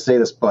I hate to say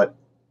this, but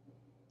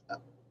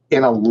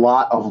in a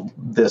lot of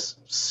this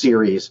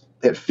series,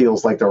 it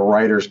feels like the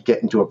writers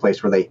get into a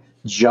place where they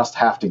just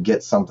have to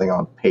get something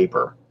on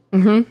paper.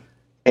 Mm-hmm.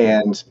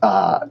 And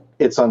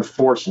it's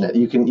unfortunate.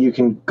 You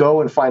can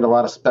go and find a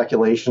lot of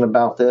speculation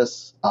about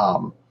this.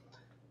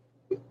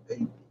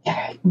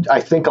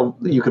 I think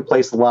you could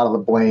place a lot of the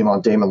blame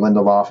on Damon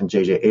Lindelof and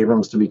J.J.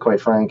 Abrams, to be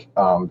quite frank.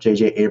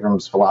 J.J.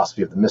 Abrams'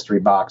 philosophy of the mystery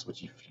box,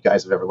 which if you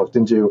guys have ever looked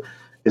into,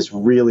 is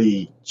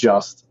really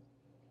just,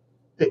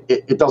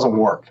 it doesn't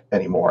work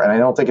anymore. And I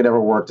don't think it ever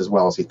worked as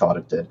well as he thought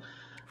it did.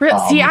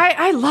 See,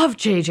 I love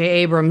J.J.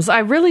 Abrams. I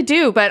really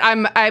do. But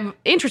I'm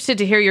interested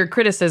to hear your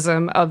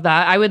criticism of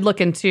that. I would look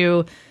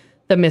into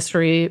the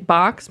mystery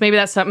box. Maybe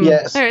that's something.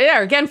 Yes.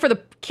 There, again,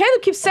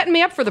 Caleb keeps setting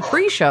me up for the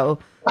pre-show.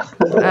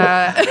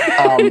 Yeah,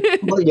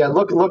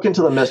 look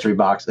into the mystery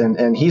box,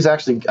 and he's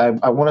actually,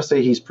 I want to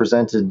say he's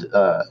presented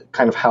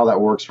kind of how that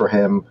works for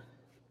him.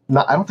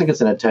 I don't think it's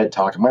in a TED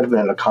talk. It might have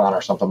been in a con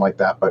or something like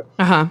that. But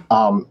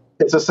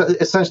it's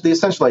essentially the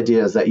essential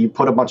idea is that you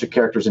put a bunch of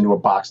characters into a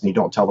box and you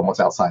don't tell them what's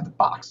outside the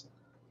box,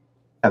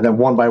 and then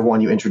one by one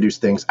you introduce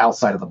things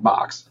outside of the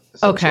box.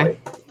 Okay,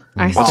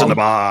 what's in the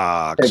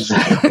box?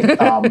 Exactly,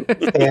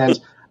 and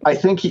I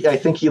think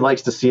he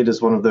likes to see it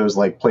as one of those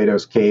like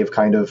Plato's Cave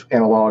kind of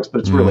analogs, but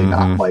it's really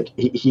not. Like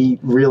he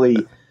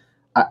really,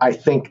 I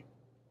think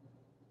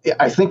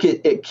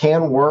it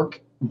can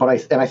work, but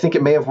I think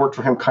it may have worked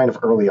for him kind of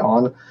early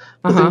on.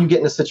 But then you get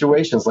into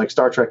situations like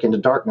Star Trek Into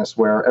Darkness,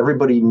 where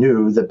everybody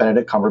knew that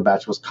Benedict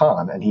Cumberbatch was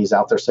Khan, and he's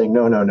out there saying,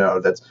 no,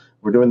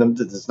 we're doing them.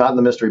 It's not in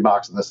the mystery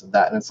box and this and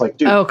that. And it's like,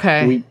 dude,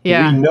 we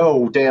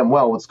know damn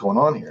well what's going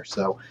on here.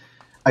 So.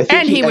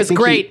 He was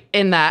great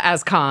in that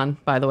as Khan,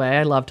 by the way.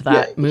 I loved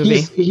that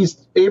movie.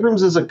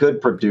 Abrams is a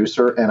good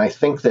producer, and I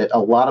think that a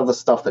lot of the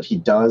stuff that he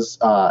does,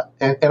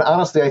 and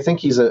honestly, I think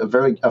he's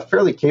a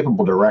fairly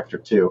capable director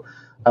too.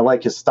 I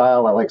like his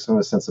style, I like some of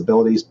his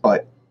sensibilities,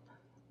 but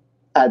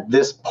at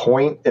this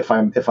point, if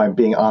I'm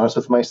being honest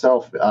with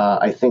myself,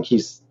 I think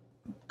he's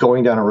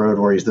going down a road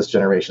where he's this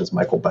generation's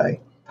Michael Bay.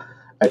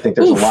 I think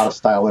there's a lot of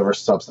style over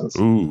substance.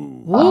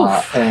 And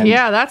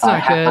that's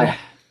not good.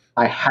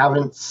 I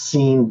haven't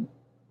seen.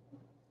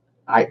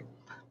 I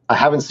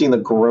haven't seen the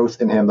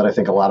growth in him that I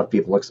think a lot of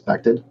people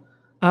expected.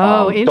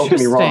 Interesting. Don't get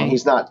me wrong;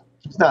 he's not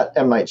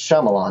M. Night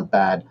Shyamalan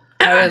bad.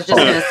 I was just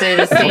going to say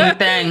the same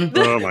thing.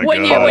 Oh my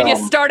when God. you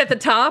start at the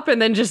top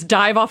and then just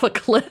dive off a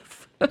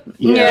cliff.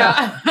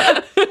 Yeah.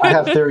 I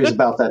have theories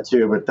about that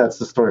too, but that's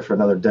the story for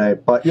another day.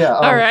 But yeah,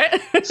 all right.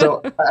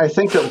 So I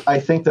think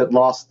that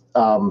Lost.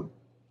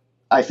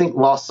 I think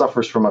Lost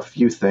suffers from a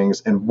few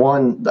things, and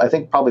one, I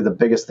think probably the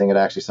biggest thing it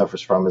actually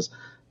suffers from is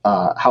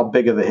how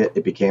big of a hit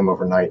it became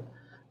overnight.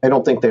 I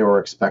don't think they were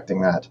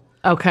expecting that.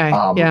 Okay.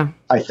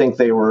 I think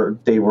they were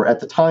at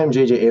the time.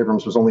 J.J.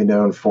 Abrams was only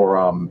known for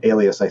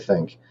Alias, I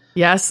think.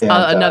 Yes, and,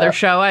 another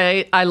show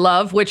I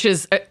love, which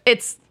is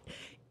it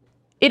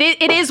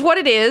is what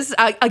it is.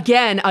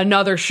 Again,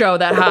 another show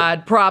that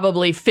had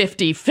probably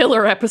 50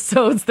 filler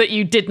episodes that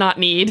you did not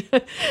need,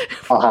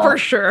 for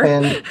sure.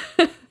 And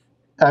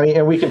I mean,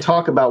 and we can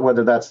talk about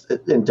whether that's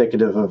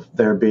indicative of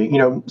there being,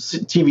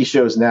 TV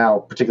shows now,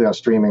 particularly on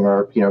streaming,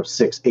 are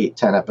 6, 8,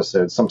 10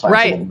 episodes, sometimes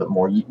a little bit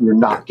more. You're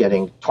not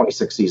getting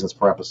 26 seasons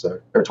per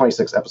episode or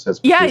 26 episodes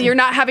per season. You're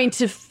not having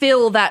to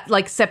fill that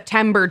like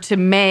September to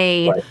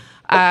May.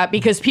 Right.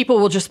 Because people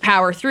will just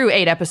power through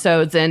 8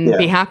 episodes and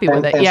be happy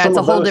with it. It's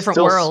a whole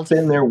different world.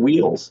 Spin their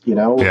wheels,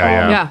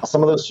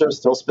 Some of those shows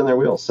still spin their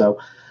wheels. So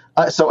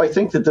I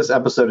think that this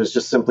episode is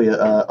just simply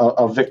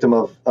a victim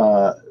of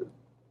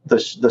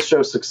the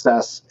show's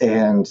success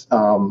and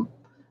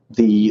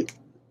the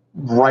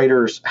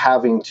writers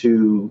having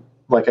to,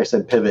 like I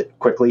said, pivot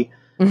quickly.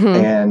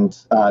 And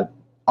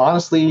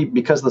honestly,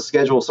 because of the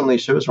schedule some of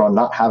these shows are on,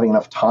 not having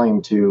enough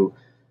time to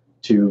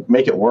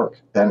make it work.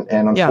 And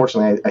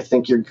unfortunately, I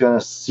think you're going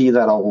to see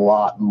that a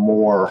lot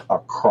more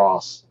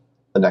across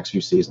the next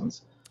few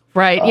seasons.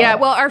 Right.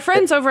 Well, our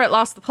friends over at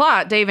Lost the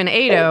Plot, Dave and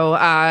Ado,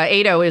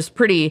 Ado is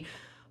pretty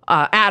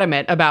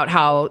adamant about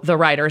how the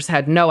writers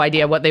had no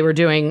idea what they were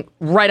doing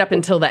right up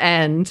until the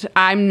end.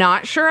 I'm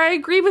not sure I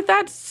agree with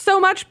that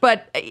so much,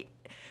 but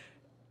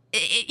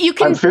you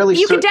can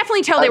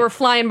definitely tell they were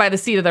flying by the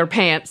seat of their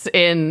pants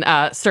in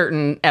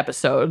certain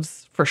episodes.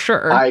 For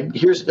sure.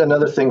 Here's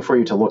another thing for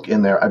you to look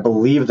in there. I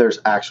believe there's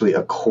actually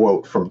a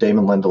quote from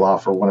Damon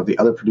Lindelof or one of the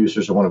other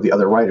producers or one of the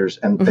other writers,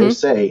 and they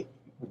say,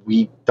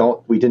 we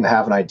didn't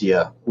have an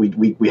idea.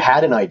 We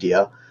had an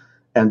idea,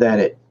 and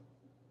then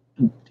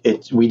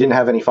we didn't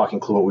have any fucking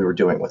clue what we were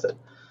doing with it.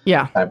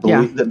 Yeah. I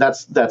believe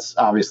that's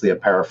obviously a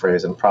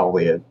paraphrase and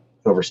probably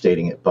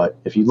overstating it, but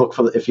if you look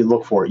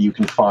for it, you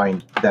can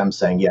find them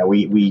saying,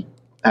 we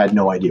had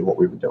no idea what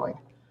we were doing.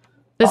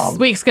 This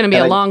week's going to be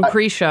a long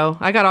pre-show.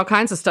 I got all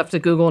kinds of stuff to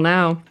Google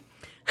now.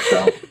 So.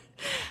 All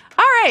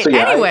right. So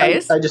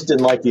anyways. I just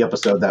didn't like the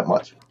episode that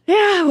much.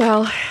 Yeah,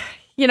 well,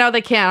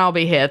 they can't all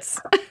be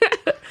hits.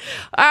 Who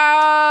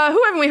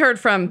haven't we heard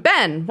from?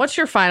 Ben, what's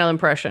your final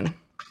impression?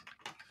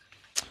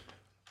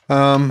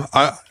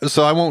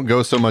 So I won't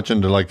go so much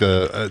into like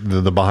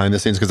the behind the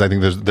scenes, because I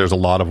think there's a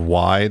lot of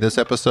why this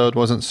episode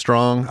wasn't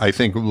strong. I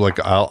think like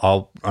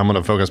I'm going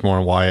to focus more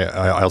on why.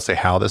 I'll say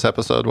how this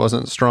episode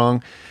wasn't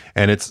strong,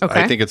 and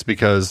I think it's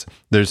because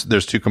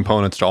there's two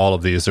components to all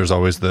of these. There's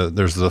always the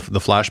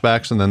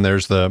flashbacks, and then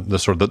there's the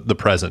sort of the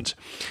present.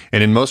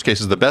 And in most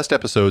cases, the best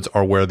episodes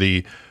are where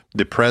the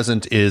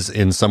present is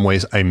in some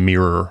ways a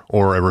mirror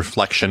or a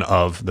reflection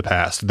of the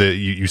past.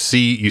 You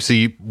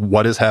see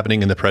what is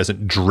happening in the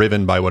present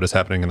driven by what is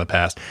happening in the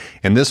past.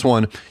 In this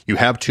one, you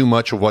have too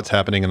much of what's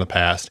happening in the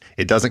past.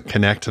 It doesn't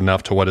connect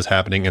enough to what is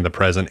happening in the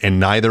present, and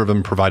neither of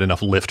them provide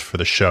enough lift for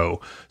the show.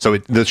 So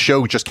the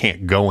show just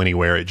can't go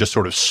anywhere. It just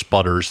sort of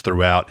sputters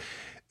throughout.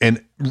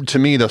 And to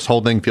me, this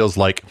whole thing feels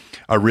like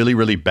a really,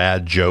 really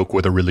bad joke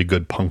with a really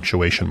good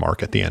punctuation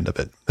mark at the end of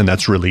it. And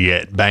that's really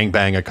it. Bang,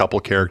 bang, a couple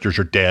characters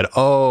are dead.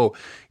 Oh,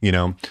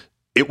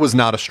 it was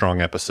not a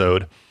strong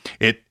episode.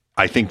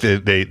 I think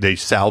that they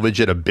salvage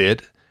it a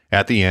bit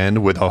at the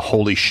end with a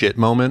holy shit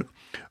moment.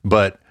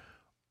 But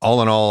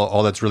all in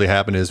all that's really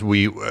happened is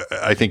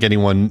I think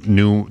anyone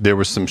knew there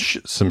was some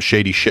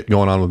shady shit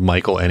going on with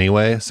Michael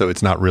anyway. So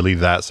it's not really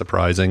that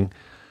surprising.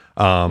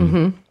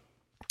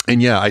 And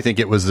yeah, I think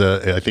it was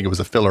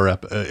a filler.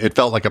 It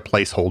felt like a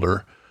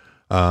placeholder.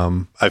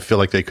 I feel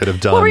like they could have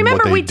done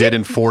what they did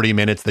in 40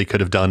 minutes. They could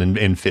have done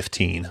in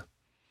 15.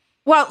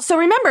 Well, so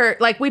remember,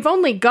 like we've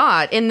only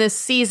got in this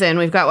season,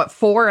 we've got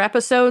 4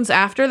 episodes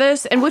after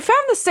this, and we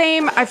found the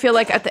same. I feel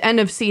like at the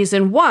end of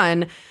season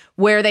 1,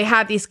 where they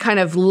had these kind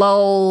of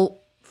lull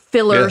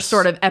filler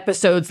sort of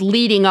episodes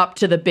leading up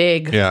to the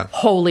big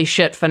holy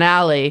shit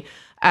finale.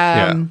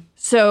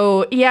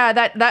 So yeah,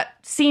 that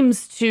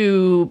seems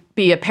to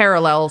be a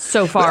parallel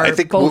so far. I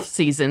think both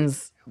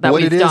seasons that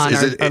we've done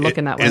are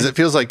looking that way. It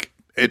feels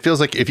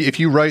like if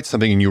you write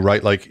something and you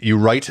write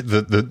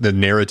the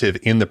narrative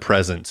in the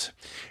present,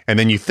 and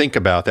then you think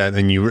about that, and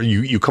then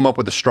you come up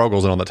with the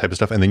struggles and all that type of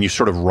stuff, and then you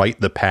sort of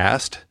write the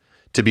past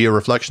to be a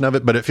reflection of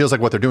it. But it feels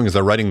like what they're doing is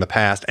they're writing the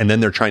past, and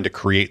then they're trying to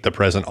create the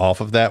present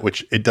off of that,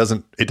 which it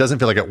doesn't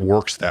feel like it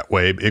works that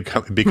way. It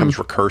becomes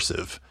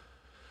recursive.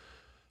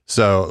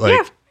 So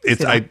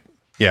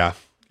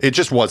it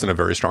just wasn't a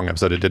very strong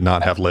episode. It did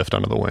not have lift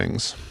under the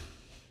wings.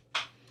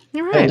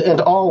 You're right.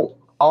 And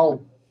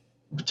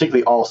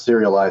particularly all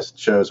serialized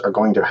shows are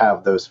going to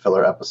have those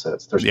filler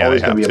episodes. There's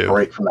always going to be a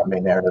break from that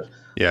main narrative.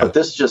 Yeah. But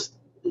this just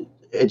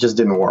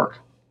didn't work.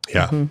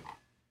 Yeah.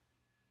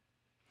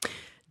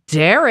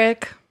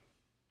 Derek,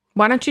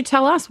 why don't you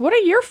tell us, what are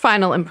your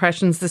final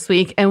impressions this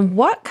week, and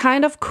what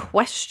kind of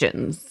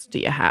questions do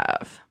you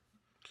have?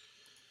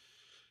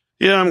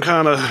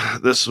 Yeah,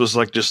 this was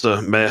like just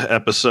a meh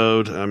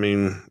episode. I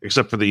mean,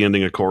 except for the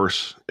ending, of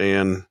course.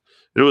 And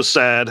it was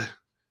sad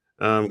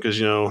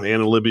because, Anne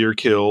and Libby are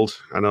killed.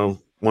 I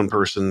know one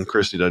person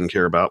Christy doesn't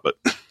care about, but...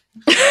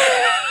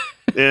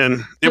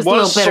 and it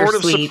was sort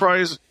of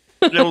surprising.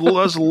 It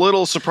was a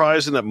little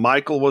surprising that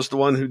Michael was the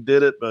one who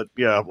did it. But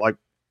yeah, like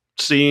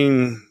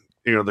seeing...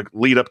 the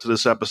lead up to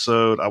this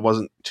episode, I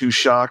wasn't too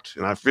shocked,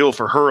 and I feel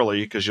for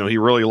Hurley because he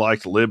really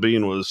liked Libby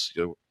and was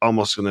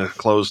almost going to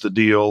close the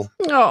deal.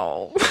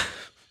 Oh,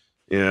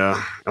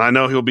 yeah, and I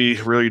know he'll be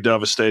really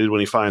devastated when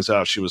he finds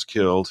out she was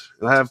killed.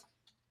 And I have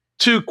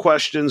 2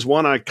 questions.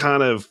 One I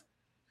kind of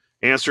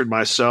answered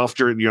myself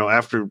during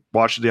after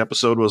watching the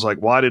episode was like,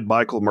 why did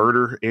Michael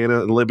murder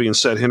Anna and Libby and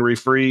set Henry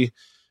free?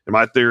 And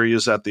my theory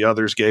is that the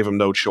others gave him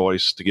no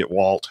choice to get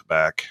Walt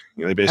back.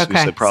 They basically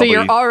said probably. So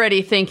you're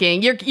already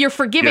thinking you're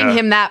forgiving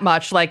him that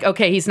much. Like,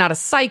 okay, he's not a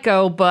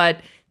psycho, but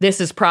this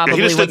is probably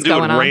he just what's didn't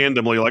do going it on.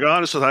 Randomly. Like, I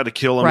just had to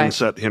kill him and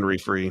set Henry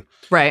free.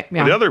 Right.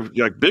 Yeah. The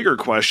other bigger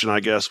question, I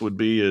guess, would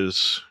be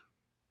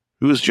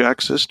who is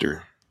Jack's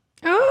sister?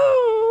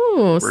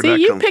 Oh, see,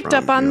 you picked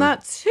up on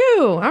that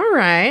too. All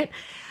right.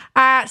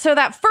 So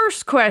that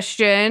first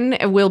question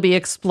will be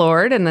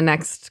explored in the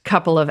next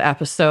couple of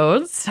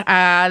episodes.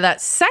 That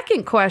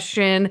second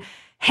question,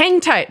 hang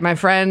tight, my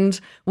friend.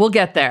 We'll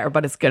get there,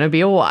 but it's going to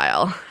be a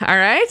while. All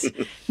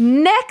right?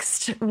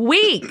 Next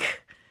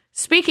week,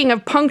 speaking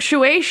of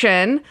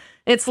punctuation,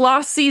 it's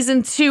Lost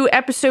Season 2,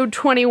 Episode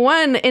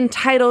 21,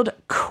 entitled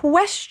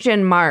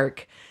Question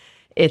Mark.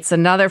 It's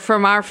another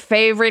from our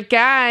favorite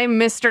guy,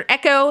 Mr.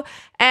 Echo,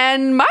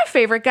 and my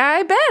favorite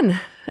guy, Ben.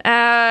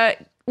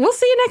 We'll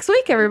see you next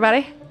week,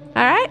 everybody.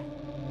 All right?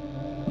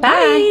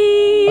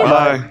 Bye.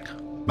 Bye.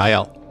 Bye,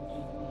 Al.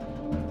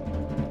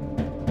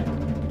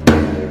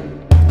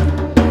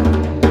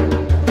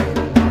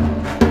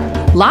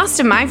 Lost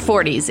in My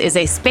 40s is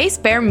a Space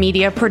Bear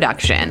Media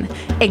production.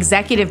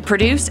 Executive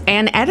produced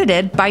and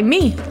edited by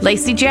me,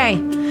 Lacey J.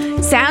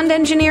 Sound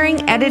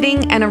engineering,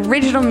 editing, and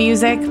original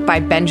music by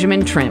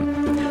Benjamin Trimp.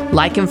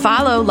 Like and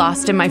follow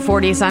Lost in My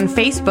 40s on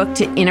Facebook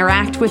to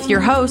interact with your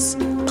hosts.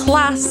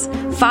 Plus,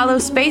 follow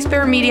Space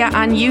Bear Media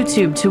on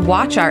YouTube to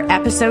watch our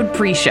episode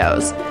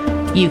pre-shows.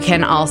 You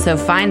can also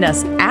find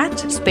us at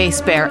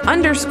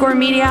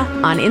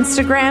SpaceBear_media on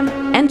Instagram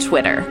and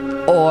Twitter.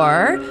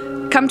 Or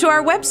come to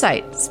our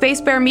website,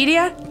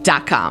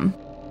 spacebearmedia.com.